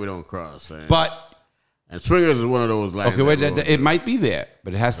line that we don't cross. But And swingers is one of those lines. okay, wait, that we don't it do. might be there,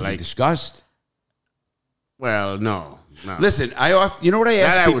 but it has to be Like- discussed. Well, no. Listen, you know what I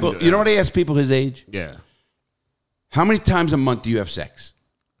That ask I wouldn't people? do. You know what I ask people his age? Yeah. How many times a month do you have sex?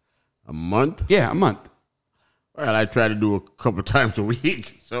 A month? Yeah, a month. Well, I try to do a couple times a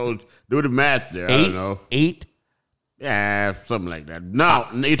week. So do the math there. I don't know. 8? Yeah, something like that. Now,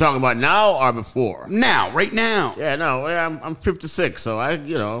 you talking about now or before? Now, right now. Yeah, no, I'm 56, so I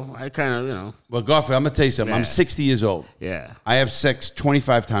kind of, Well, Garfield, I'm gonna tell you something. I'm Yeah. 60 years old. yeah. I have sex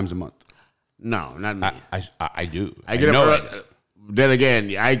 25 times a month. No, not me. I do. I get up know early. Then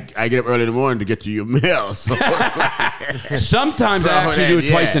again, I get up early in the morning to get to your mail. So it. Sometimes So I actually do it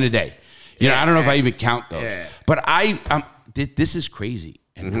then, twice yeah. in a day. You know, I don't know if I even count those. Yeah. But this is crazy.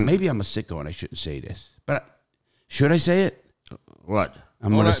 And maybe I'm a sicko and I shouldn't say this. But should I say it? what?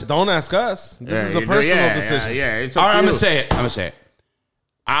 I'm gonna say, Don't ask us. This is a you do- personal decision. Yeah, it's up all right, to I'm you. gonna say it. I'm gonna say it.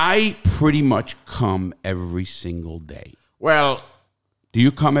 I pretty much come every single day. Well, Do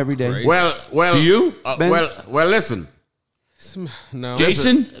you come every day? Great. well. Do you, Ben? Well. Listen, No.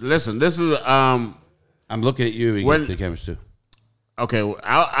 Jason? listen. This is I'm looking at you. When- To the cameras too. okay.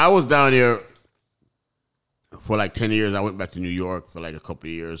 I was down here for like 10 years. I went back to New York for like a couple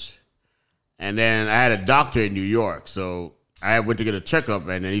of years, and then I had a doctor in New York. So I went to get a checkup,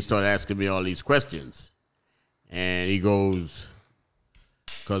 and then he started asking me all these questions. And he goes,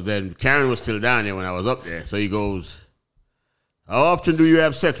 because then Karen was still down there when I was up there. So he goes, how often do you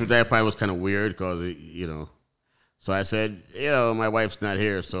have sex with that? Probably was kind of weird because, So I said, my wife's not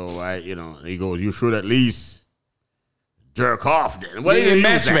here. So he goes, you should at least jerk off then. Well,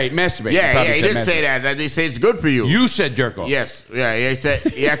 masturbate. Yeah, he didn't say that. They say it's good for you. You said jerk off. Yes. Yeah,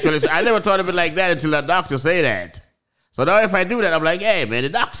 he actually said, I never thought of it like that until the doctor say that. So now if I do that, I'm like, hey, man, the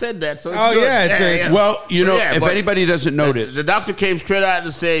doc said that. So it's good. Yeah. Well, if anybody doesn't know this. The doctor came straight out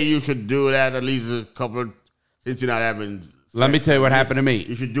and say you should do that at least a couple, since you're not having sex. Let me tell you what happened to me.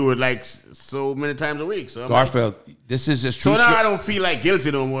 You should do it like so many times a week. So Garfield, this is just true. So now I don't feel like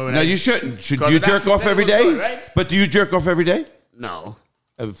guilty no more. No, you shouldn't. Should you jerk off every day? Good, right? But do you jerk off every day? No.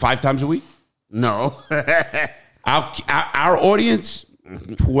 5 times a week? No. Our audience,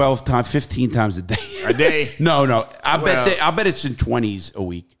 12 times, 15 times a day. A day? No. I bet it's in 20s a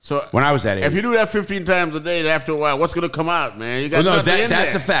week. So when I was that age. If you do that 15 times a day, after a while, what's going to come out, man? You got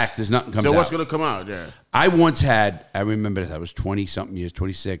that's a fact. There's nothing coming out. So what's going to come out? Yeah. I remember this. I was 20-something years,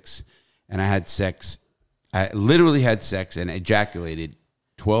 26, and I had sex. I literally had sex and ejaculated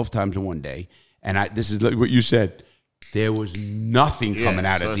 12 times in one day. And this is what you said. There was nothing coming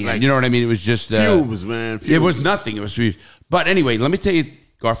out at the end. You know what I mean? It was just fumes, man. Fumes. It was nothing. It was fumes. But anyway, let me tell you,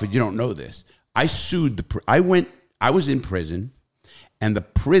 Garfield, you don't know this. I sued I was in prison, and the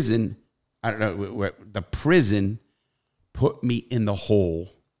prison, I don't know, the prison put me in the hole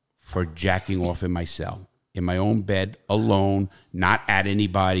for jacking off in my cell, in my own bed, alone, not at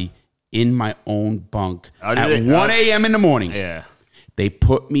anybody, in my own bunk at 1 a.m. in the morning. Yeah. They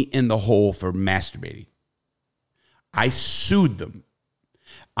put me in the hole for masturbating. I sued them.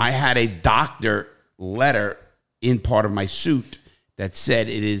 I had a doctor letter in part of my suit that said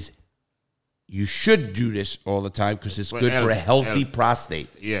you should do this all the time because it's good for a healthy prostate.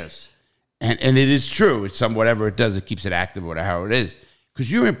 Yes. And it is true. It's whatever it does, it keeps it active, whatever how it is. Because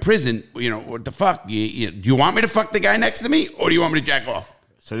you're in prison, what the fuck? Do you want me to fuck the guy next to me, or do you want me to jack off?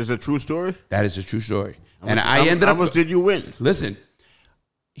 So this is a true story? That is a true story. How much did you win? Listen,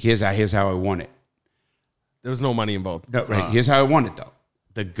 here's how I won it. There was no money involved. No, right. Here's how I won it, though.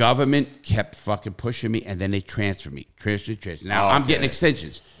 The government kept fucking pushing me, and then they transferred me. Transfer. Now, I'm getting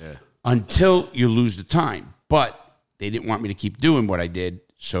extensions until you lose the time. But they didn't want me to keep doing what I did,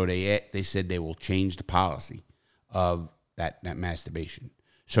 so they said they will change the policy of that masturbation.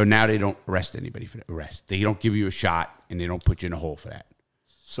 So now they don't arrest anybody for the arrest. They don't give you a shot, and they don't put you in a hole for that.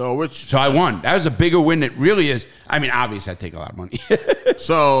 So I won. That was a bigger win. That really is. I mean, obviously, I take a lot of money.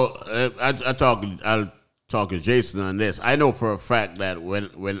 So I'll talk to Jason on this. I know for a fact that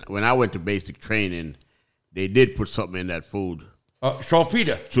when I went to basic training, they did put something in that food.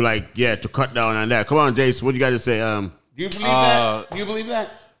 Saltpeter. To cut down on that. Come on, Jason. What you got to say? Do you believe that? Do you believe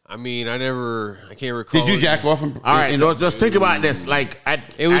that? I mean, I can't recall. Did you jack off? All right, just think about this.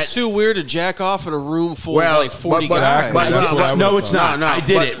 It was too weird to jack off in a room full of like 40 guys. No, it's not. No, I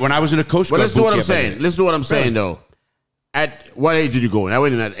did it when I was in a Coast Guard. But listen to what I'm saying. Listen to what I'm saying, though. At what age did you go? I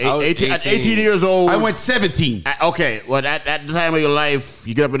went in at 18. At 18 years old. I went 17. Okay, well, at the time of your life,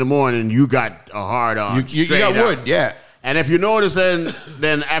 you get up in the morning, you got a hard on. You got wood, yeah. And if you notice,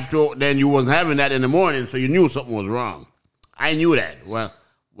 then you wasn't having that in the morning, so you knew something was wrong. I knew that. Well,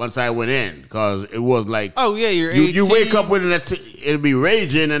 once I went in, because it was like, oh yeah, you're 18. You wake up with it, it'll be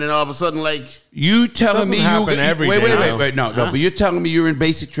raging, and then all of a sudden, like, you telling me wait, no, but you're telling me you're in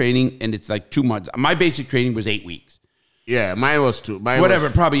basic training and it's like 2 months. My basic training was 8 weeks. Yeah, mine was 2.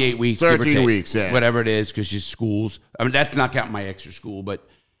 Probably 8 weeks. 13 weeks, yeah. Whatever it is, because your schools. I mean, that's not counting my extra school, but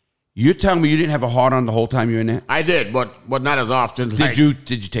you're telling me you didn't have a hard on the whole time you were in there? I did, but not as often. Did you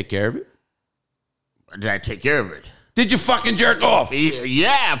take care of it? Did I take care of it? Did you fucking jerk off?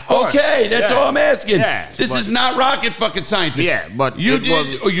 Yeah, of course. Okay, that's all I'm asking. Yeah, this is not rocket fucking science. Yeah, but you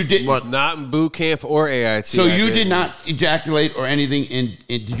did or you didn't. But not in boot camp or AIT. So you did not ejaculate or anything.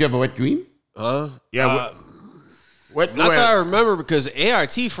 Did you have a wet dream? Yeah. Not that I remember, because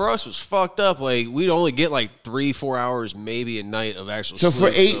AIT for us was fucked up. Like, we'd only get like 3-4 hours maybe a night of actual sleep. So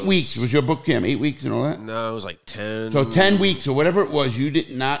for 8 weeks, was your boot camp 8 weeks and all that? No, it was like 10. So 10 weeks or whatever it was, you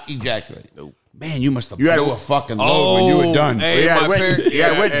did not ejaculate. Nope. Man, you must have blew a fucking load when you were done. Hey,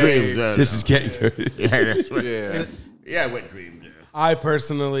 wet dreams. This is getting good. That's what, wet dreams. I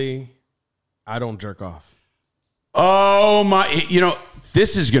personally, I don't jerk off. Oh my!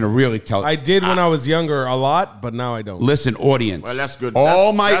 This is going to really tell. I did when I was younger a lot, but now I don't. Listen, audience. Well, that's good.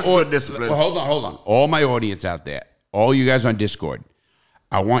 That's good discipline. Well, hold on. All my audience out there, all you guys on Discord,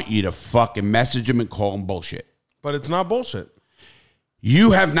 I want you to fucking message them and call them bullshit. But it's not bullshit.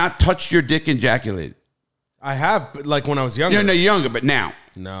 You have not touched your dick and ejaculated. I have, but like when I was younger. You're no younger, but now.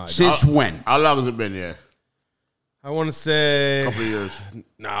 No. Since when? How long has it been here? I want to say... A couple of years.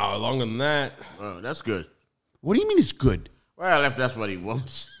 No, longer than that. Oh, that's good. What do you mean it's good? Well, if that's what he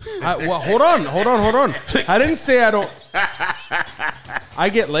wants. Well, hold on. I didn't say I don't... I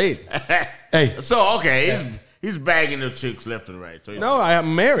get laid. Hey. So, okay, he's bagging the chicks left and right. So No, I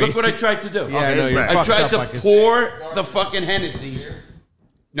am married. Look what I tried to do. Yeah, I know, you're I fucked tried up, to I can- pour the fucking Hennessy.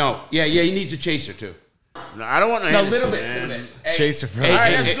 No, yeah, he needs a chaser too. No, I don't want No, a little bit. Hey, Chaser for All right,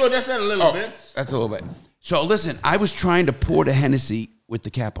 hey, that's hey. good. That's not a little bit. That's a little bit. So listen, I was trying to pour the Hennessy with the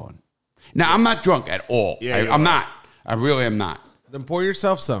cap on. Now I'm not drunk at all. Yeah, I'm not. I really am not. Then pour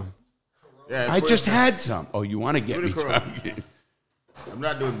yourself some. Yeah, I just had some. Oh, you want to get Do me the Corona. drunk? I'm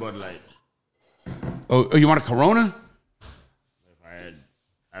not doing Bud Light. Oh, you want a Corona? If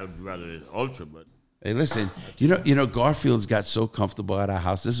I would rather it Ultra, but Hey, listen. You know, Garfield's got so comfortable at our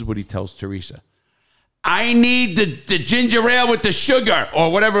house. This is what he tells Teresa. I need the ginger ale with the sugar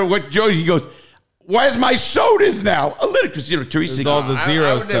or whatever. What Joe? He goes. Where's my sodas now? A little, because Teresa. It's all the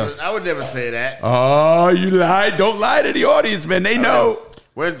zero stuff. I would never say that. Oh, you lied. Don't lie to the audience, man. They know.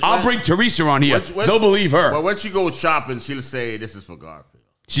 I'll bring Teresa on here. They'll believe her. Well, when she goes shopping, she'll say, this is for Garfield.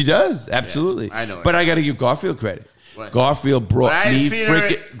 She does. Absolutely. Yeah, I know it. But I got to give Garfield credit. What? Garfield brought I ain't me seen her-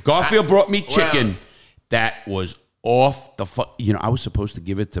 Garfield brought me chicken Well- that was off the I was supposed to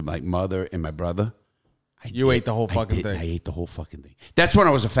give it to my mother and my brother. You ate the whole fucking thing. I ate the whole fucking thing. That's when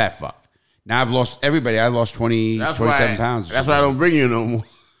I was a fat fuck. Now I've lost everybody. I lost 27 pounds. That's why I don't bring you no more.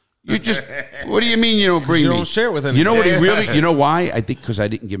 You just, what do you mean you don't bring You me? don't share it with anyone. You know what he really, you know why? I think because I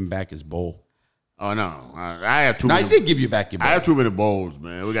didn't give him back his bowl. Oh, no. I have too No, I many. did give you back your bowl. I have too many bowls,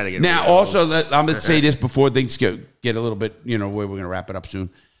 man. We got to get Now, rid of also, those. I'm going to say this before things get a little bit, where we're going to wrap it up soon.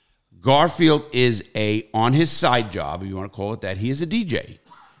 Garfield is on his side job, if you want to call it that, he is a DJ.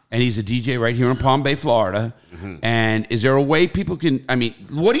 And he's a DJ right here in Palm Bay, Florida. Mm-hmm. And is there a way people can,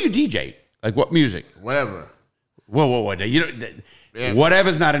 what do you DJ? Like what music? Whatever. Whoa.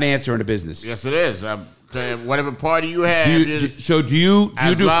 Whatever's not an answer in a business. Yes, it is. Whatever party you have. Do you do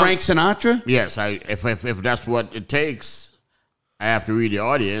Frank Sinatra? Yes. If that's what it takes, I have to read the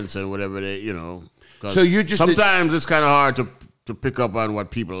audience and whatever they, 'cause So you're just sometimes it's kind of hard to pick up on what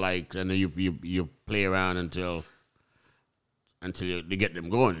people like, and then you play around until they get them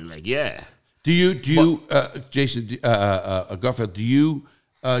going. Like, yeah. Do you Jason Garfield? Do you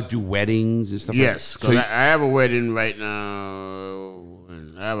do weddings and stuff? Yes, like that? because I have a wedding right now.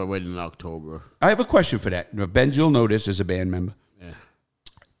 And I have a wedding in October. I have a question for that. Benz, you'll know this as a band member. Yeah.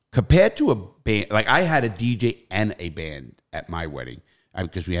 Compared to a band, like I had a DJ and a band at my wedding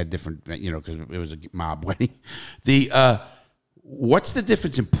because we had different, because it was a mob wedding. What's the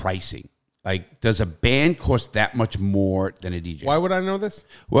difference in pricing? Like, does a band cost that much more than a DJ? Why would I know this?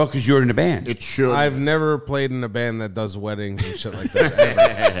 Well, because you're in a band. It should. I've never played in a band that does weddings and shit like that.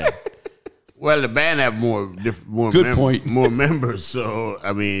 Ever. Well, the band have more Good point. more members, so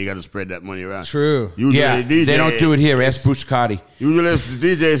you got to spread that money around. True. Usually Yeah, the DJ, they don't do it here. Ask Bruce Carty. Usually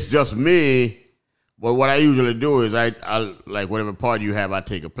the DJ is just me. But what I usually do is I like whatever party you have, I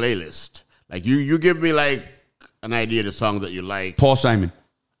take a playlist. Like you give me like an idea of the songs that you like. Paul Simon.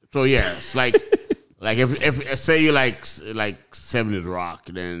 So yeah, it's like if say you like 70s rock,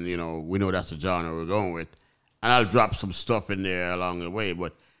 then we know that's the genre we're going with, and I'll drop some stuff in there along the way.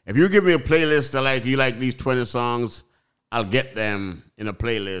 But if you give me a playlist that you like these 20 songs, I'll get them in a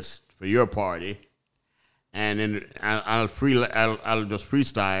playlist for your party, and then I'll just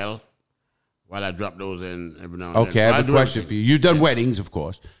freestyle while I drop those in every now and then. Okay, So I have a question for you. You've done weddings, of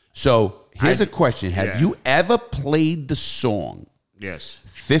course. So here's a question: have you ever played the song? Yes.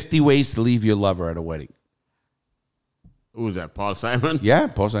 50 Ways to Leave Your Lover at a Wedding? Who's that? Paul Simon? Yeah,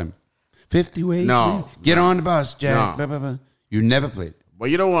 Paul Simon. 50 Ways. No. Get on the bus, Jack. No. Blah, blah, blah. You never played. Well,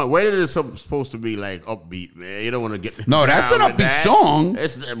 you don't want. Wedding is supposed to be like upbeat, man. You don't want to get. No, that's an down with upbeat that. song.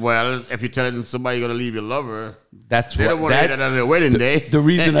 If you're telling somebody you're gonna leave your lover, That's they what. don't want to hear that on their wedding day. The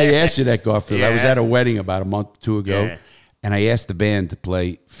reason I asked you that, Garfield, I was Yeah. at a wedding about a month or two ago, Yeah. and I asked the band to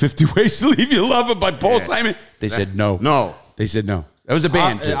play 50 Ways to Leave Your Lover by Paul Simon. They said no. No. They said no. That was a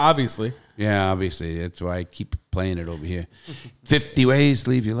band, too. Obviously. Yeah, obviously. That's why I keep playing it over here. 50 Ways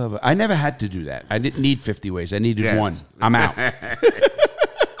to Leave Your Lover. I never had to do that. I didn't need 50 ways. I needed Yes. one. I'm out.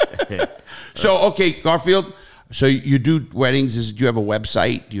 So, okay, Garfield. So you do weddings. Do you have a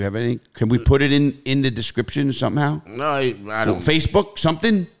website? Do you have anything? Can we put it in the description somehow? No, I don't. Facebook,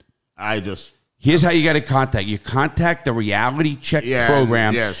 something? I just. Here's how you got to contact. You contact the reality check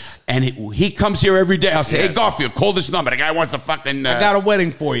program. Yes. And he comes here every day. I'll say, Yes. hey, Garfield, call this number. The guy wants to fucking... I got a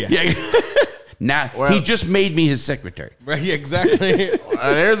wedding for you. Yeah. Now Well- he just made me his secretary. Right, exactly.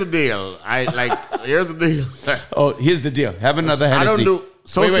 Here's the deal. Here's the deal. Oh, here's the deal. Have another Hennessy. I don't do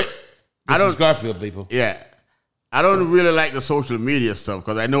social. Wait. I This is don't. Garfield, people. Yeah, I don't really like the social media stuff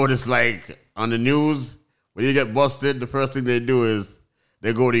because I know it's like on the news when you get busted. The first thing they do is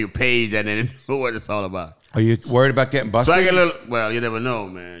they go to your page and they know what it's all about. Are you worried about getting busted? So I get a little. Well, you never know,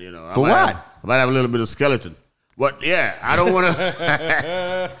 man. You know, For what? I might have a little bit of skeleton, but yeah, I don't want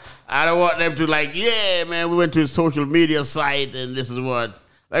to. I don't want them to like. Yeah, man, we went to his social media site and this is what.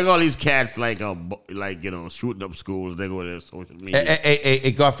 Like all these cats, shooting up schools. They go to their social media.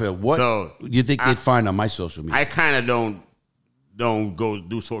 Hey, Garfield, what So, you think they'd find on my social media? I kind of don't go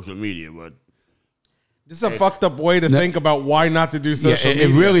do social media, but This is a fucked up way to think about why not to do social it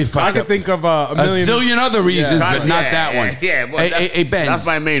media. really I fucked can up. think of a a million. zillion other reasons, but not that one. Yeah, but Hey, Benz, that's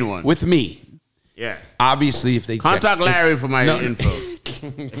my main one. With me, Yeah, obviously, if they contact Larry for my No. info.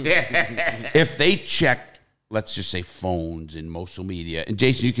 if they check, let's just say phones and social media, and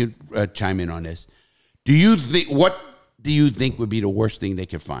Jason, you can chime in on this. What do you think would be the worst thing they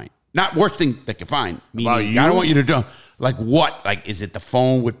could find? Not worst thing they could find. Meaning, About you? I don't want you to do like what? Like, is it the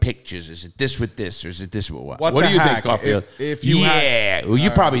phone with pictures? Is it this with this, or is it this with what? What do the you heck? think, Garfield? If you yeah, well, you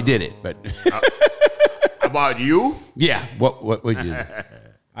probably did it, but About you? yeah, what would you?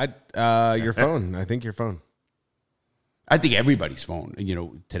 Your phone. I think your phone. I think everybody's phone.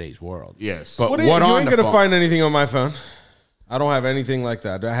 Today's world. Yes. But What what, you on ain't the gonna phone? find anything on my phone. I don't have anything like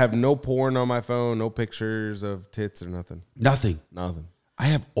that. I have no porn on my phone, no pictures of tits or nothing. Nothing. Nothing. I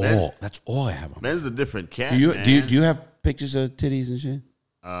have all. That's all I have on. Ben's a different cat. Do you man. do you have pictures of titties and shit?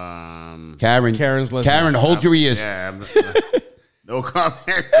 Karen's listening. Karen, hold your ears. Yeah. No comment.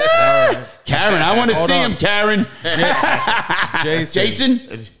 Karen, I want to see on. him, Karen. Jason.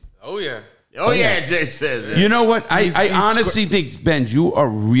 Jason, Oh yeah. Oh yeah, Jay says. you know what? I he's honestly think, Benz, you are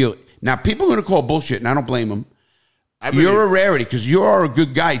real. Now, people are going to call bullshit, and I don't blame them. believe You're a it. rarity because you are a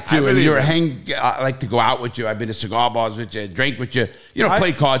good guy, too. And believe you're a it. I like to go out with you. I've been to cigar bars with you, drink with you,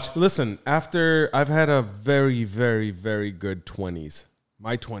 play cards. Listen, after I've had a very, very, very good 20s.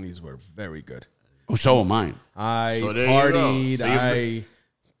 My 20s were very good. Oh, so am mine. I So there you go. partied. So you- I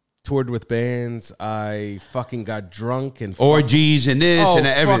toured with bands. I fucking got drunk and Orgies and this and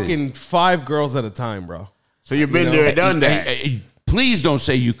everything. fucking 5 girls at a time, bro. So you've been there, done that. Please don't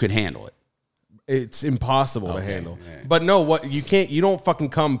say you could handle it. It's impossible to handle. But no, what you can't. You don't fucking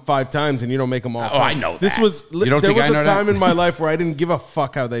come 5 times and you don't make them all. Oh, I know This that. was. You don't there think was I know a time that? in my life where I didn't give a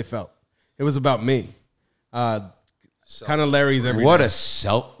fuck how they felt. It was about me. Kind of Larry's every What day. a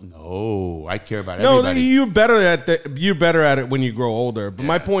self. No, I care about No, everybody. you're better at it when you grow older. But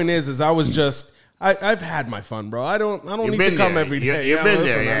my point is I was just. I've had my fun, bro. I don't You've need been to come there. every day. You've been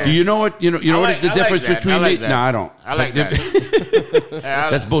there, yeah. Do you know what you know? You know what is the I like difference that. between I like me? that. No, I don't. I like that.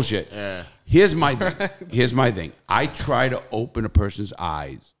 That's bullshit. Yeah. Here's my thing. Here's my thing. I try to open a person's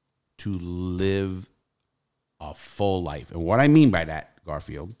eyes to live a full life, and what I mean by that,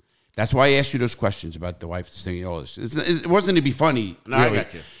 Garfield. That's why I asked you those questions about the wife thing. All this. It wasn't to be funny. No, I really.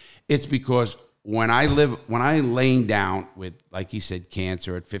 got you. It's because when I'm laying down with, like he said,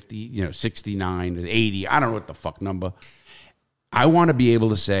 cancer at 50, 69 or 80, I don't know what the fuck number. I want to be able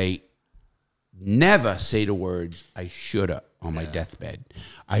to say, never say the words, I shoulda on my deathbed.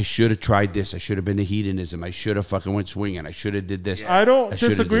 I should have tried this. I should have been to hedonism. I should have fucking went swinging. I should have did this. I don't shoulda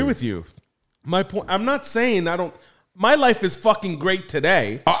disagree did- with you. My point. I'm not saying I don't. My life is fucking great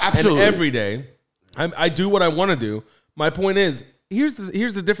today. Oh, absolutely. And every day, I do what I want to do. My point is, here's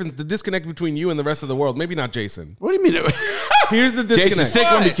the difference, the disconnect between you and the rest of the world. Maybe not Jason. What do you mean? Here's the disconnect. Jason, stick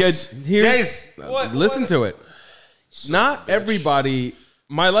with me, kid. Here's, Jason. listen to it. Not everybody.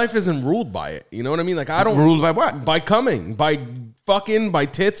 My life isn't ruled by it. You know what I mean? Like I don't Ruled by what? By coming, by fucking, by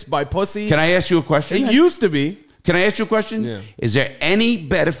tits, by pussy. Can I ask you a question? It used to be. Can I ask you a question? Yeah. Is there any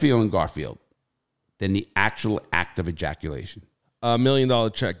better feeling, Garfield, than the actual act of ejaculation? $1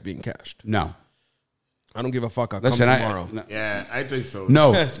 million check being cashed. No. I don't give a fuck. I'll Listen, come tomorrow. Yeah, I think so.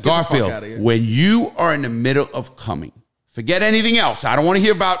 No, Get the fuck Garfield, outta here. when you are in the middle of coming, forget anything else. I don't want to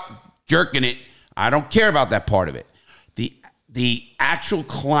hear about jerking it. I don't care about that part of it. The actual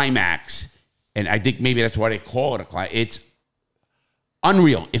climax, and I think maybe that's why they call it a climax, it's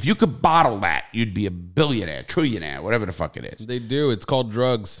unreal. If you could bottle that, you'd be a billionaire, trillionaire, whatever the fuck it is. They do. It's called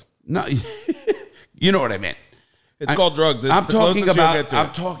drugs. No, you know what I meant. It's called drugs. It's I'm the talking closest about. you'll get to I'm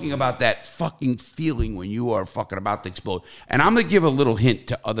it. talking about that fucking feeling when you are fucking about to explode. And I'm gonna give a little hint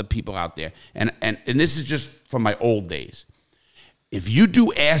to other people out there. And this is just from my old days. If you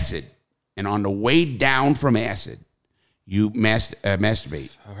do acid, and on the way down from acid, you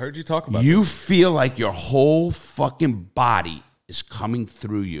masturbate, I heard you talk about you this. feel like your whole fucking body is coming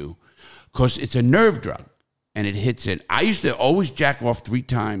through you, because it's a nerve drug, and it hits in. I used to always jack off 3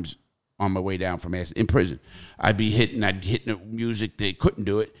 times on my way down from acid in prison. I'd hit the music. They couldn't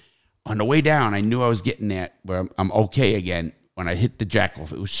do it. On the way down, I knew I was getting there where I'm okay again. When I hit the jack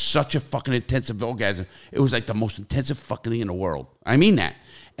off, it was such a fucking intensive orgasm. It was like the most intensive fucking thing in the world. I mean that.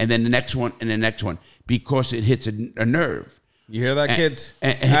 And then the next one, and the next one, because it hits a nerve. You hear that, kids?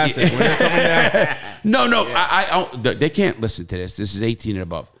 Acid, when they're coming down. No, I they can't listen to this. This is 18 and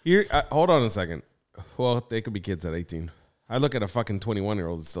above. Hold on a second. Well, they could be kids at 18. I look at a fucking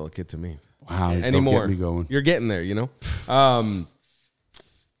 21-year-old as still a kid to me. Wow. Anymore. Don't get me going. You're getting there, you know? I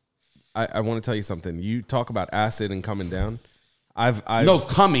want to tell you something. You talk about acid and coming down. No,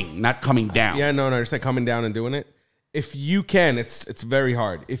 not coming down. Yeah, no, you're saying coming down and doing it. If you can, it's very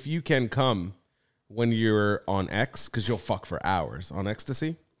hard. If you can come when you're on X, because you'll fuck for hours on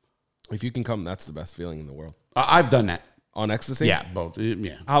ecstasy. If you can come, that's the best feeling in the world. I've done that. On ecstasy? Yeah, both.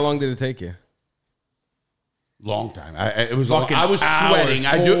 Yeah. How long did it take you? Long time. It was Fucking I was hours, sweating.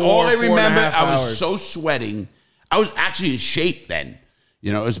 All I remember, I was so sweating. I was actually in shape then.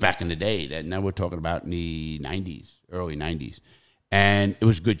 You know, it was back in the day. Now we're talking about in the 90s, early 90s. And it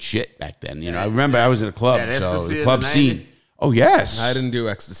was good shit back then. You know, I remember I was in a club, so the club scene. Oh, yes. I didn't do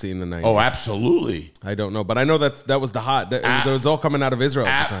ecstasy in the 90s. Oh, absolutely. I don't know, but I know that was the hot. It was all coming out of Israel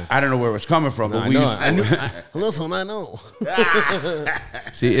at the time. I don't know where it was coming from, but I knew. Listen, I know.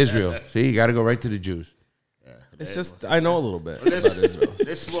 See, Israel. See, you got to go right to the Jews. It's just, I know a little bit about Israel.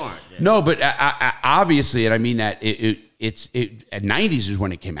 They're smart. Yeah. No, but I, obviously, and I mean that it's at 90s is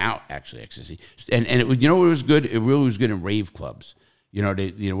when it came out, actually, ecstasy. And it was, you know what was good? It really was good in rave clubs. You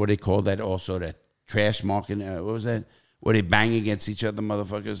know, what they call that also, that trash marking, what was that? Where they bang against each other,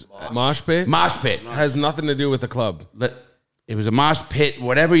 motherfuckers. Mosh pit? Mosh pit. Has nothing to do with the club. It was a mosh pit,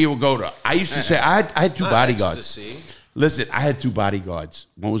 whatever you would go to. I used to say, I had 2 bodyguards. Ecstasy. Listen, I had 2 bodyguards.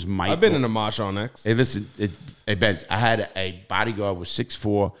 One was Mike. I've been in a mosh on X. Hey, listen, hey, Benz, I had a bodyguard with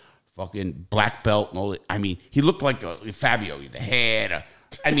 6'4", fucking black belt and all that. I mean, he looked like a Fabio. The hair,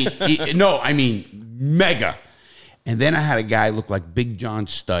 mega. And then I had a guy look like Big John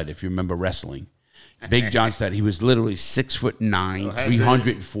Studd, if you remember wrestling. Big John Studd. He was literally 6'9",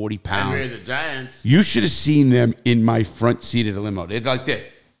 340 pounds. Henry the Giants. You should have seen them in my front seat of the limo. They're like this.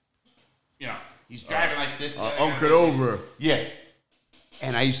 You know, he's driving like this. Uncle over. Yeah.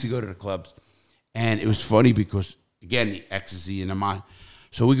 And I used to go to the clubs. And it was funny because, again, the ecstasy and the mind.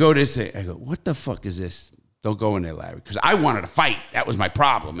 So we go to this. I go, what the fuck is this? Don't go in there, Larry. Because I wanted to fight. That was my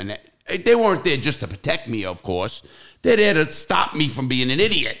problem. And they weren't there just to protect me, of course. They're there to stop me from being an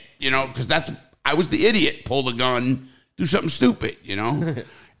idiot, you know, because I was the idiot. Pull the gun, do something stupid, you know.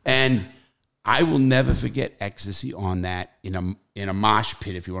 And I will never forget ecstasy on that in a mosh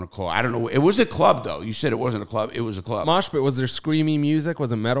pit, if you want to call it. I don't know. It was a club, though. You said it wasn't a club. It was a club. Mosh pit, was there screamy music?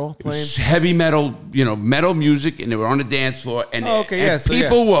 Was it metal playing? It was heavy metal, you know, metal music, and they were on the dance floor. And,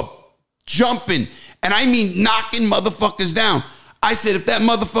 people were jumping, and I mean knocking motherfuckers down. I said, if that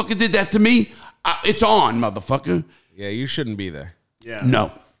motherfucker did that to me, it's on, motherfucker. Yeah, you shouldn't be there. Yeah.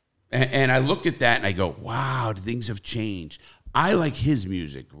 No. And I look at that and I go, wow, things have changed. I like his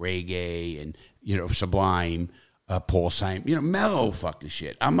music, reggae and, you know, Sublime, Paul Simon, you know, mellow fucking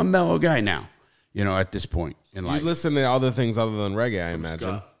shit. I'm a mellow guy now, you know, at this point in life. You listen to other things other than reggae, I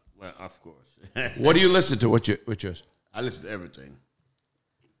imagine. Well, of course. What do you listen to? What's yours? I listen to everything.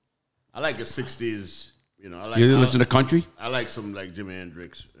 I like the 60s. You know, You listen to country? I like some like Jimi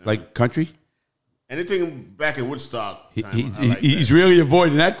Hendrix. Like country? Anything back in Woodstock. Time, He's really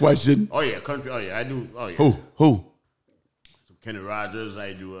avoiding that question. Oh yeah, country. Oh yeah, I do. Oh yeah. Who? Some Kenny Rogers.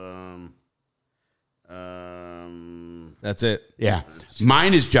 I do. That's it. Yeah.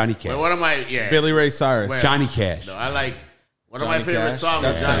 Mine is Johnny Cash. Well, one of my Billy Ray Cyrus. Well, Johnny Cash. No, I like one Johnny of my favorite Cash? songs.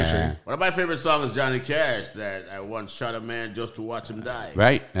 That's Is Johnny, country. One of my favorite songs is Johnny Cash. That I once shot a man just to watch him die.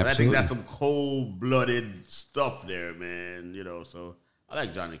 Right. And I Absolutely. think that's some cold-blooded stuff there, man. You know, so I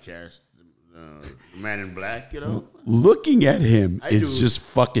like Johnny Cash. The Man in Black, you know. Looking at him is just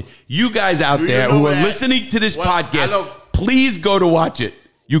fucking. You guys out Do you there know who are that- listening to this Well, I podcast, know- please go to watch it.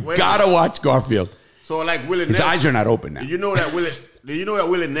 You Wait a gotta minute. watch Garfield. So like Willie His Nelson. eyes are not open now. Do you know that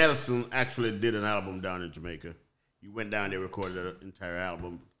Willie Nelson actually did an album down in Jamaica? He went down there, recorded an entire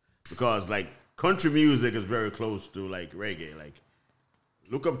album because like country music is very close to like reggae. Like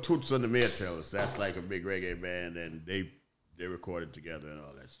look up Toots and the Maytals. That's like a big reggae band, and they recorded together and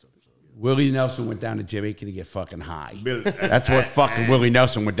all that stuff. So, Willie Nelson went down to Jamaica to get fucking high. Bill- That's what fucking Willie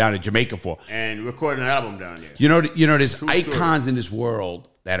Nelson went down to Jamaica for. and recorded an album down there. You know, there's True icons story. in this world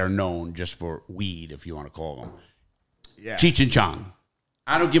that are known just for weed, if you want to call them. Yeah, Cheech and Chong.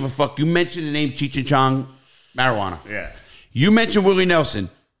 I don't give a fuck. You mention the name Cheech and Chong, marijuana. yeah. You mention Willie Nelson,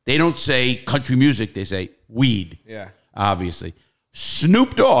 They don't say country music. They say weed. Yeah. Obviously.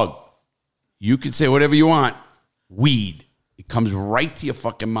 Snoop Dogg. You can say whatever you want. Weed. It comes right to your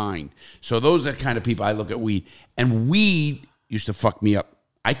fucking mind. So those are the kind of people I look at weed. And weed used to fuck me up.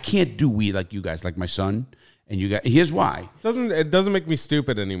 I can't do weed like you guys, like my son. And you guys. Here's why. It doesn't make me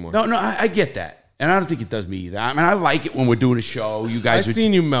stupid anymore. No, I get that. And I don't think it does me either. I mean, I like it when we're doing a show. You guys I've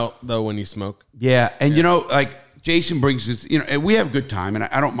seen you melt, though, when you smoke. Yeah. And, you know, like, Jason brings this, you know, and we have a good time, and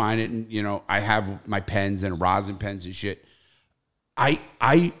I don't mind it. And, you know, I have my pens and rosin pens and shit.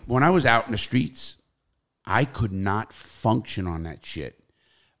 When I was out in the streets, I could not function on that shit.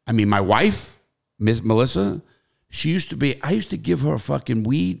 I mean, my wife, Miss Melissa, I used to give her a fucking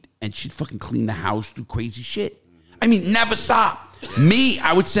weed, and she'd fucking clean the house, do crazy shit. I mean, never stop. Me,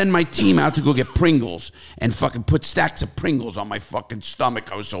 I would send my team out to go get Pringles and fucking put stacks of Pringles on my fucking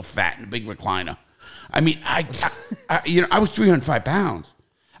stomach. I was so fat in a big recliner. I mean, I was 305 pounds.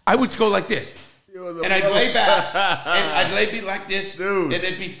 I would go like this, and I'd lay back, and I'd lay like this, dude, and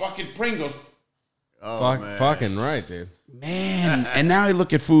it'd be fucking Pringles. Oh, fucking right, dude. Man, and now I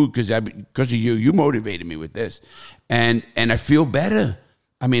look at food because of you. You motivated me with this, and I feel better.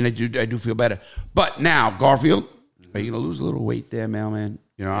 I mean, I do feel better. But now, Garfield, are you gonna lose a little weight there, mailman?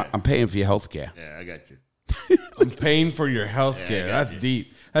 You know, I'm paying for your health care. Yeah, I got you. I'm paying for your health care. That's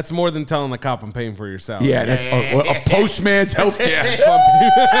deep. That's more than telling the cop I'm paying for your salary. Yeah, a postman's health care.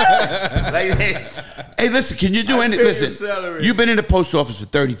 Hey, listen, can you do anything? Listen, you've been in the post office for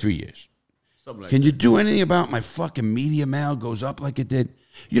 33 years. Can you do anything about my fucking media mail goes up like it did?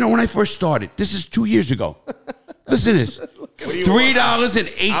 You know, when I first started, this is 2 years ago. Listen to this.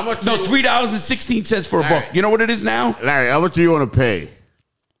 $3.16 for a book. You know what it is now? Larry, how much do you want to pay?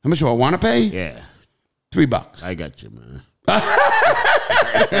 How much do I want to pay? Yeah. $3. I got you, man.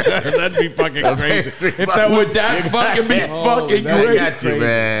 That'd be fucking crazy. If that would that fucking be fucking great? I got you,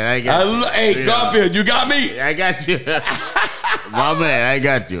 man. I got you. Hey, Garfield, you got me? I got you. My man, I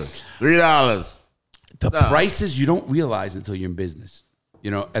got you. $3. The prices you don't realize until you're in business.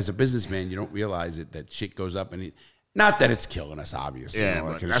 You know, as a businessman, you don't realize it that shit goes up, and not that it's killing us, obviously. Yeah,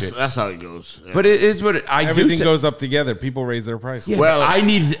 but that's how it goes. Yeah. But it is what everything goes up together. People raise their prices. Yeah, well, I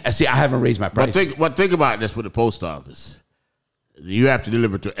haven't raised my price. But think about this with the post office. You have to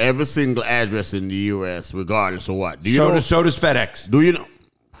deliver to every single address in the U.S., regardless of what. So does FedEx. Do you know?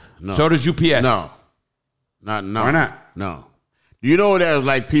 No. So does UPS. No. Why not? No. Do you know there's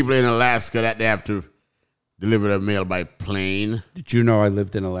like people in Alaska that they have to deliver their mail by plane? Did you know I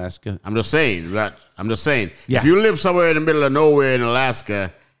lived in Alaska? I'm just saying. Right? Yeah. If you live somewhere in the middle of nowhere in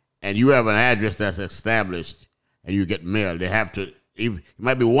Alaska and you have an address that's established and you get mail, they have to. It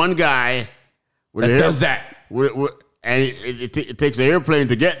might be one guy that does that. And it takes an airplane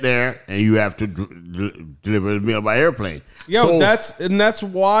to get there, and you have to deliver the mail by airplane. Yo, that's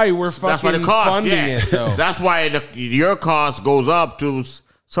why we're fucking funding it, though. That's why your cost goes up to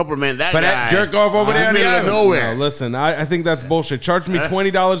supplement that guy. That jerk off over there in the middle of nowhere. No, listen, I think that's bullshit. Charge me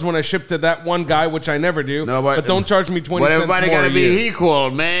 $20 when I ship to that one guy, which I never do. No, but don't charge me 20 cents more. But everybody got to be equal,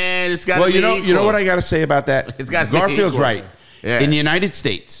 man. It's got to be equal. You know what I got to say about that? It's got Garfield's right. Yeah. In the United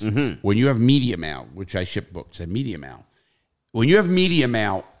States, when you have media mail, which I ship books and media mail, when you have media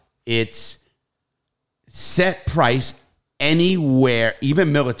mail, it's set price anywhere,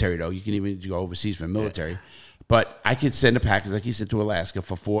 even military, though. You can even go overseas for military. Yeah. But I could send a package, like you said, to Alaska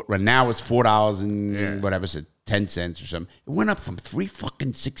for right now it's $4 and whatever, so 10 cents or something. It went up from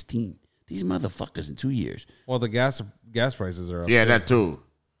 $3.16. These motherfuckers in 2 years. Well, the gas prices are up. Yeah, that too.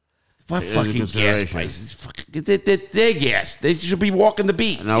 What fucking gas prices? They're gas. They should be walking the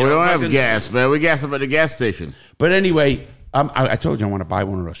beat. No, we don't have gas, man. We gas up at the gas station. But anyway, I told you I want to buy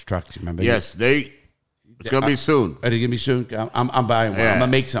one of those trucks. Remember? Yes, it's gonna be soon. It's gonna be soon. I'm buying one. I'm gonna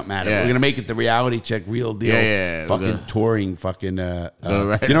make something out of it. We're gonna make it the reality check, real deal. Yeah. Fucking touring. Fucking. You know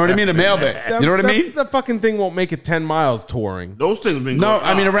what I mean? A mailbag. You know what I mean? That fucking thing won't make it 10 miles touring. Those things been. No,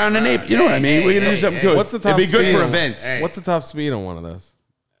 I mean around the neighborhood. You know what I mean? We're gonna do something good. What's the top? It'd be good for events. What's the top speed on one of those?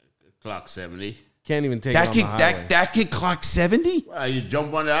 Clock 70. Can't even take it on the highway. That could clock 70? Well, you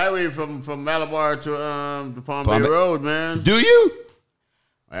jump on the highway from Malabar to Palm Bay Road, man. Do you?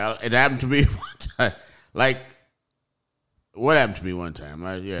 Well, it happened to me one time. Like, what happened to me one time?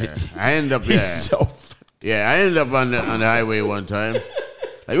 I ended up I ended up on the highway one time.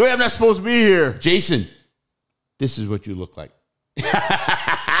 Like, wait, I'm not supposed to be here. Jason, this is what you look like.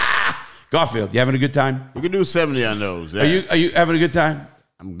 Garfield, you having a good time? We can do 70 on those. Yeah. Are you having a good time?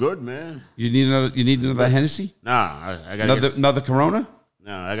 I'm good, man. You need another Hennessy? Nah, I got another Corona?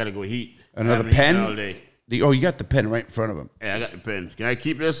 No, I gotta go heat. Another pen? All day. You got the pen right in front of him. Yeah, I got the pen. Can I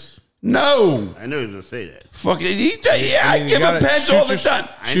keep this? No. I knew he was gonna say that. Fucking, I give him pens all the time.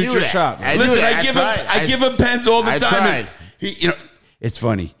 I Shoot knew your that. shot. I knew Listen, that. I give him pens all the I time. tried. And it's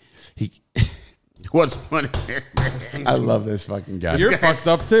funny. What's funny? I love this fucking guy. You're fucked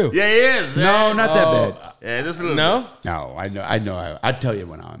up too. Yeah, he is. No, not that bad. Yeah, just a little. No? No, I know. I'll tell you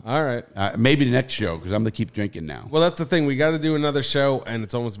when I'm. All right. Maybe the next show because I'm gonna keep drinking now. Well, that's the thing. We got to do another show, and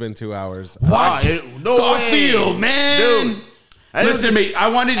it's almost been 2 hours. What? No Garfield, way. man. Dude. Listen to me. I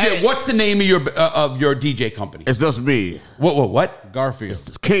wanted to. Hey. What's the name of your DJ company? It's just me. What? Garfield.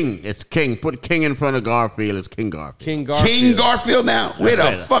 It's King. It's King. Put King in front of Garfield. It's King Garfield. King Garfield. King Garfield now? Where That's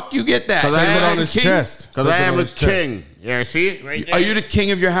the right. fuck you get that? Because Says I it am on his King? chest. Because Says I it am on a his chest. king. Yeah, see it right there? Are you the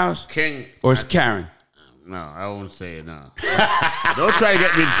king of your house? king? Or is Karen? No, I won't say it. No. Don't try to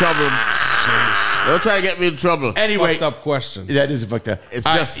get me in trouble. Don't try to get me in trouble. Anyway, Fucked up question. that is a fucked up. It's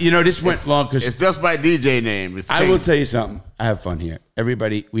just- this went long because It's just my DJ name. It's I King. will tell you something. I have fun here.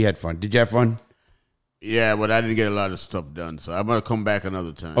 Everybody, we had fun. Did you have fun? Yeah, but I didn't get a lot of stuff done, so I'm gonna come back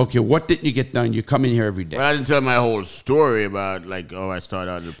another time. Okay, what didn't you get done? You come in here every day. But I didn't tell my whole story about I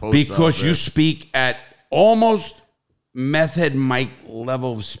started out in the post Because office. you speak at almost method mic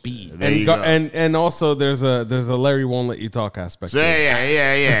level of speed. There you go. And also there's a Larry won't let you talk aspect. So,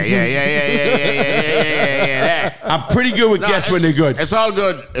 yeah. I'm pretty good with guests when they're good. It's all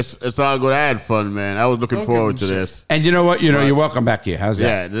good. It's all good. I had fun, man. I was looking forward to this. And you know what? You're welcome back here. How's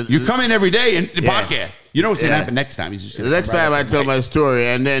that? Yeah, You come in every day and the Yeah. podcast. You know what's going to Yeah. happen next time. He's just The gonna next come right time up I and tell make- my story,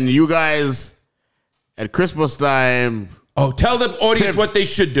 and then you guys at Christmas time Oh, tell the audience Tip- what they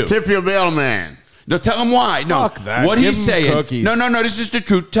should do. tip your mailman. No, tell them why. No, Fuck that. what Give he's 'em saying. cookies. No, this is the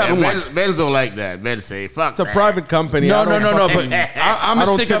truth. Tell Yeah, them why. Benz don't like that. Ben say, "Fuck." It's a private company. No, I don't But fucking- I'm I gonna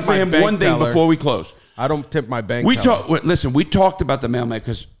don't stick tip up for my him bank one thing teller. before we close. I don't tip my bank. We teller. listen. We talked about the mailman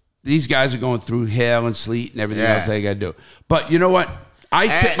because these guys are going through hail and sleet and everything Yeah. else they got to do. But you know what? I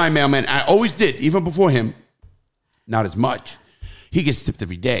tip my mailman. I always did, even before him. Not as much. He gets tipped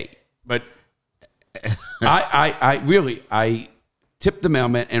every day, but I really tip the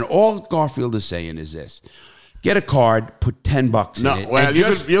mailman. And all Garfield is saying is this: get a card, put $10 in No, it. well, and you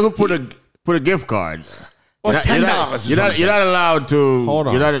just- can put a gift card. Or You're not- $10 is You're what not. I'm You're not allowed to. Hold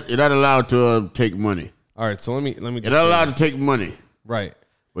on. You're not allowed to take money. All right, so let me. Just You're not say allowed this. to take money. Right.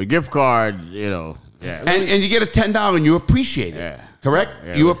 With gift card, yeah. and you get a $10 and you appreciate it. Yeah. Correct?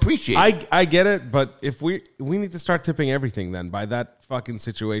 Yeah. You appreciate it. I get it, but if we need to start tipping everything then by that fucking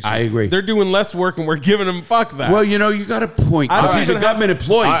situation. I agree. They're doing less work and we're giving them fuck that. Well, you got a point. I don't 'cause he's a even have- government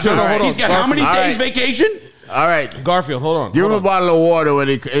employee, All right, too. all right. He's got how many All days right. vacation? All right. Garfield, hold on. Give him hold a on. bottle of water when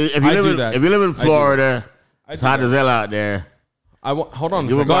if you I live do in that. if you live in I do Florida, I it's do hot that. as hell out there. Hold on. a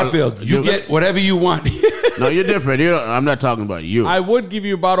Give him second. a Garfield, you You- get whatever you want. No, you're different. I'm not talking about you. I would give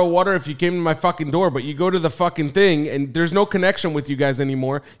you a bottle of water if you came to my fucking door, but you go to the fucking thing and there's no connection with you guys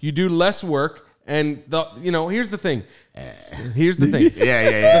anymore. You do less work, and here's the thing. Here's the thing.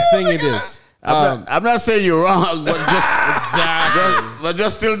 yeah. The thing it is. I'm not saying you're wrong, but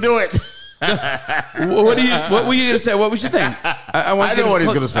just still do it. What were you going to say? What was your thing? I I know what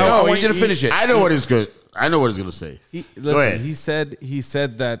he's gonna say. I want you to finish it. I know what he's good. I know what he's gonna say. Go ahead. He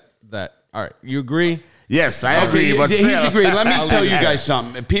said that. All right, you agree? Yes, I agree. But he's still. agreed. Let me I'll tell leave you it. guys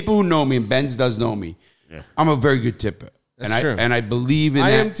something. People who know me, and Benz does know me, I'm a very good tipper. That's true. And I believe in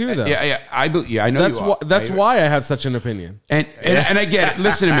I that. am too, though. Yeah, I know That's you are. That's why I have such an opinion. And I get it.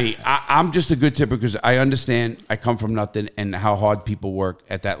 Listen to me. I'm just a good tipper because I understand I come from nothing and how hard people work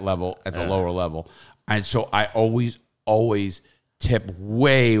at that level, at the lower level. And so I always tip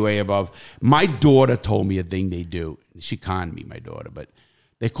way, way above. My daughter told me a thing they do. She conned me, my daughter, but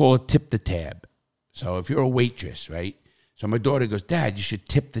they call it tip the tab. So if you're a waitress, right? So my daughter goes, Dad, you should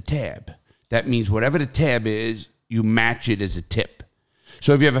tip the tab. That means whatever the tab is, you match it as a tip.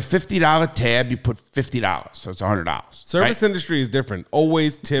 So if you have a $50 tab, you put $50. So it's $100. Service industry is different.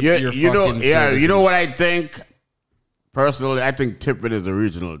 Always tip your fucking you service know what I think? Personally, I think tipping is a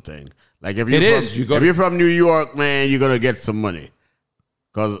regional thing. Like if you're if you're from New York, man, you're gonna get some money.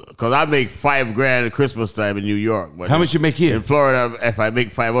 Cause I make $5,000 at Christmas time in New York. But How much you make here? In Florida, if I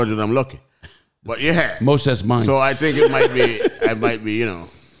make 500, I'm lucky. But yeah, Most that's mine. so I think it might be. It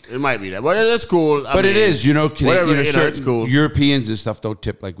might be that. But it's cool. But it is, whatever, it's certain cool. Europeans and stuff don't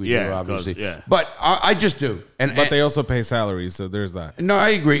tip like we do, Yeah, 'cause, obviously. yeah. But I just do. But they also pay salaries, so there's that. No, I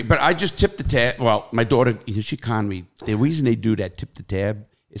agree. But I just tip the tab. Well, my daughter, she conned me. The reason they do that, tip the tab,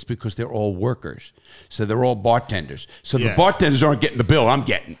 is because they're all workers. So they're all bartenders. So the Yeah. bartenders aren't getting the bill I'm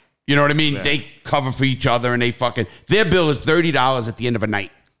getting. You know what I mean? Yeah. They cover for each other and their bill is $30 at the end of a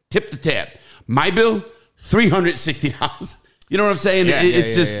night. Tip the tab. My bill, $360. You know what I'm saying?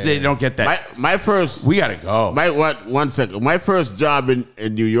 It's just they don't get that. My first. We gotta go. One second. My first job in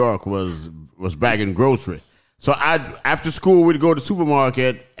New York was bagging grocery. So after school we'd go to the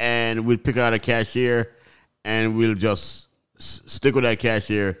supermarket and we'd pick out a cashier and we'll just stick with that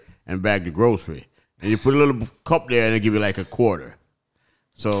cashier and bag the grocery. And you put a little cup there and they give you like a quarter.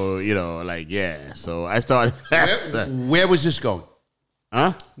 So, So I started. Where was this going?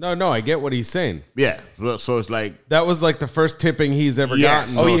 Huh? No, I get what he's saying. Yeah. So it's like. That was like the first tipping he's ever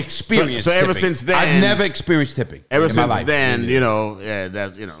gotten. He experienced so ever tipping. since then. I've never experienced tipping. Ever in my since life. then,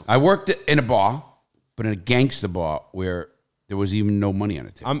 that's. I worked in a bar, but in a gangster bar where there was even no money on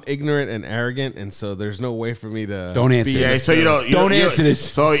the tip. I'm ignorant and arrogant, and so there's no way for me to. Don't answer Yeah, this. so you don't. Don't answer this.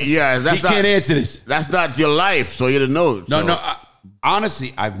 So, yeah, that's He can't answer this. That's not your life, so you didn't know. No.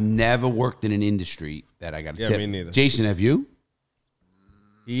 Honestly, I've never worked in an industry that I got to tip. me neither. Jason, have you?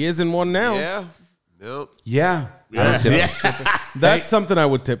 He is in one now. Yeah. Nope. Yeah. I don't tip. That's something I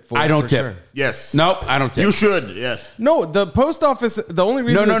would tip for. I don't for tip. sure. Yes. Nope, I don't tip. You should, yes. No, the post office. The only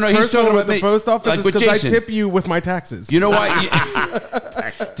reason No, it's he's personal talking with about the me. post office Like is with because I Jason. tip you with my taxes. You know why?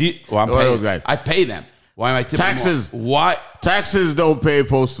 I'm One of paying. those guys. I pay them. Why am I tipping Taxes. more? Why? Taxes don't pay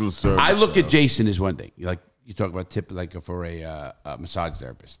postal service. I look at Jason as one thing. Like you talk about tip, like for a massage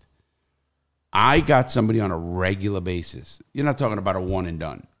therapist. I got somebody on a regular basis. You're not talking about a one and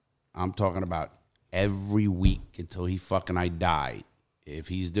done. I'm talking about every week until I die. If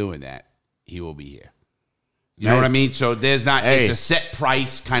he's doing that, he will be here. You know what I mean? So there's not. Hey. It's a set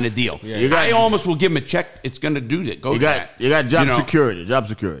price kind of deal. You got- I almost will give him a check. It's going to do that. Go. You to got that. you got job You know? security. Job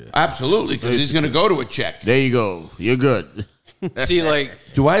security. Absolutely, because he's going to go to a check. There you go. You're good. See, like,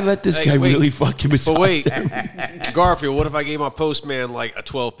 Do I let this Hey, guy wait. really fucking massage? but wait, them? Garfield, what if I gave my postman like a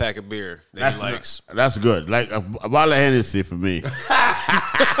 12-pack of beer that he likes? That's good. Like a bottle of Hennessy for me.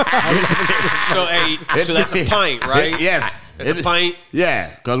 So, so that's a pint, right? Yes. That's a pint?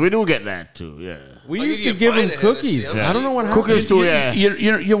 Yeah, because we do get that too. Yeah. we Oh, used you to get give him pint of Hennessy, cookies. I'm I don't know what happened. Cookies too, yeah.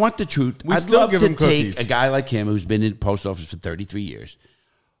 You want the truth? We I'd still love give to him take cookies. a guy like him who's been in the post office for 33 years.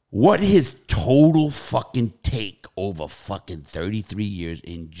 What his total fucking take over fucking 33 years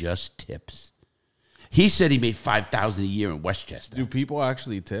in just tips? He said he made $5,000 a year in Westchester. Do people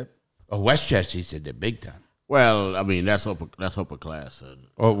actually tip? Oh, Westchester, he said they're big time. Well, I mean that's upper class.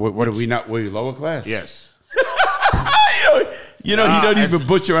 Oh, what are we not? Were you lower class? Yes. You know, he don't even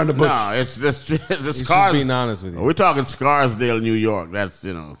butcher on the bush. No, it's this He's Scars. just being honest with you. We're talking Scarsdale, New York. That's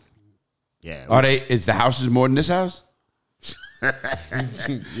yeah. Are they? Is the houses more than this house? You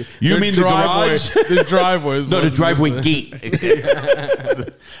Their mean the garage? The driveway. is No, more the than driveway this.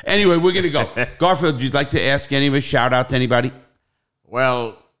 gate. Anyway, we're gonna go. Garfield, you'd like to ask anybody? Shout out to anybody?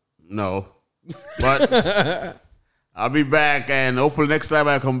 Well, no, but I'll be back, and hopefully next time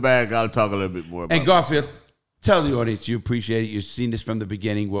I come back, I'll talk a little bit more about. And Garfield, tell the audience you appreciate it. You've seen this from the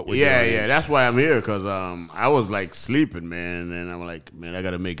beginning. What we're doing. Yeah. That's why I'm here because I was like sleeping, man, and I'm like, man, I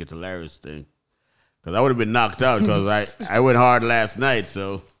got to make it to Larry's thing because I would have been knocked out because I went hard last night.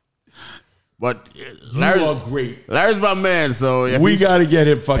 So, but Larry's, You are great. Larry's my man. So if We he- got to get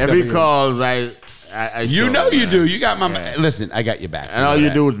him fucked if up. he again. calls, I You show know him, you man. do. You got my listen. I got your back. And all know you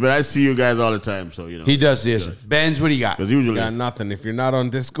that. do is, but I see you guys all the time, so He does this. Benz, what do you got? Because usually, Got nothing. If you're not on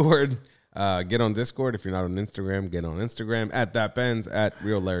Discord, get on Discord. If you're not on Instagram, get on Instagram at that Benz at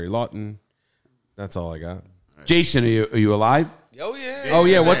Real Larry Lawton. That's all I got. Jason, are you alive? Oh, yeah. Oh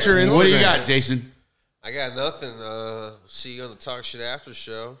yeah, what's your Instagram? What do you got, Jason? I got nothing. See you on the Talk Shit After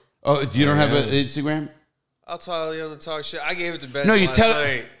show. Oh, you don't have an Instagram? I'll tell you on the Talk Shit. I gave it to Ben No, you last tell-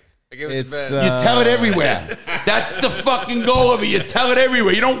 night. I gave it It's, to Ben. You tell it everywhere. That's the fucking goal of it. You tell it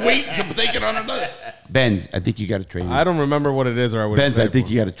everywhere. You don't wait to take it on another. Benz, I think you got to train him. I don't remember what it is, or I would. Benz, I think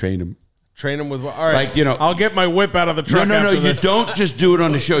you got to train him. train him with what? All right, Like, you know- I'll get my whip out of the truck. No. after You this. don't just do it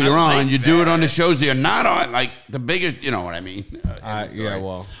on the show you're on. You do it on the shows that you're not on. Like the biggest, you know what I mean? Yeah,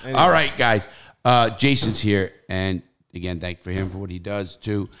 well. Anyway. All right, guys. Jason's here, and again, thank for him for what he does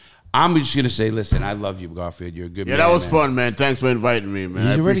too. I'm just gonna say, listen, I love you, Garfield. You're a good man. that was man. fun, man. Thanks for inviting me, man.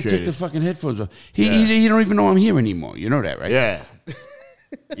 He's I already appreciate kicked it. the fucking headphones off. He don't even know I'm here anymore. You know that, right? Yeah.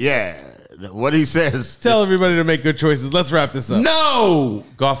 Yeah. What he says. Tell everybody to make good choices. Let's wrap this up. No,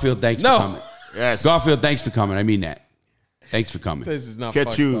 Garfield, thanks No. for coming. Yes. Garfield, thanks for coming. I mean that. Thanks for coming. This is not Catch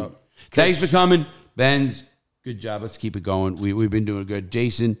fucked you. up. Thanks for coming, Benz. Good job. Let's keep it going. We've been doing good.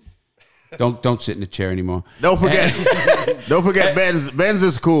 Jason, don't sit in the chair anymore. Don't forget. Don't forget. Benz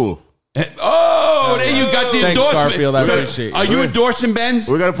is cool. Oh, there you got the Thanks, endorsement. Garfield. I appreciate it. Are you endorsing Benz?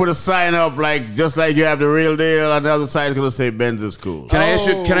 We're gonna put a sign up just like you have the real deal. On the other side, it's gonna say Benz is cool. Can I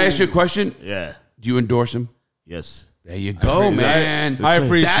ask you a question? Yeah. Do you endorse him? Yes. There you go, man. I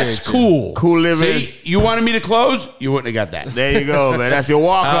appreciate That's you. cool. Cool living. See, you wanted me to close, you wouldn't have got that. There you go, man. That's your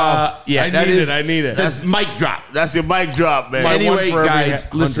walk off. Yeah, I that need is. it. I need it. That's mic drop. That's your mic drop, man. My one Anyway, for every guys,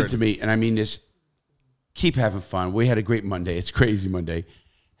 100. listen to me, and I mean this. Keep having fun. We had a great Monday. It's crazy Monday.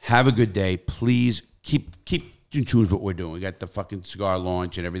 Have a good day. Please keep in tune with what we're doing. We got the fucking cigar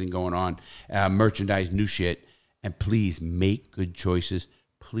launch and everything going on, merchandise, new shit, and please make good choices.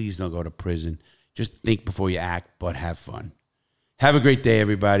 Please don't go to prison. Just think before you act, but have fun. Have a great day,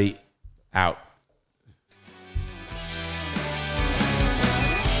 everybody. Out.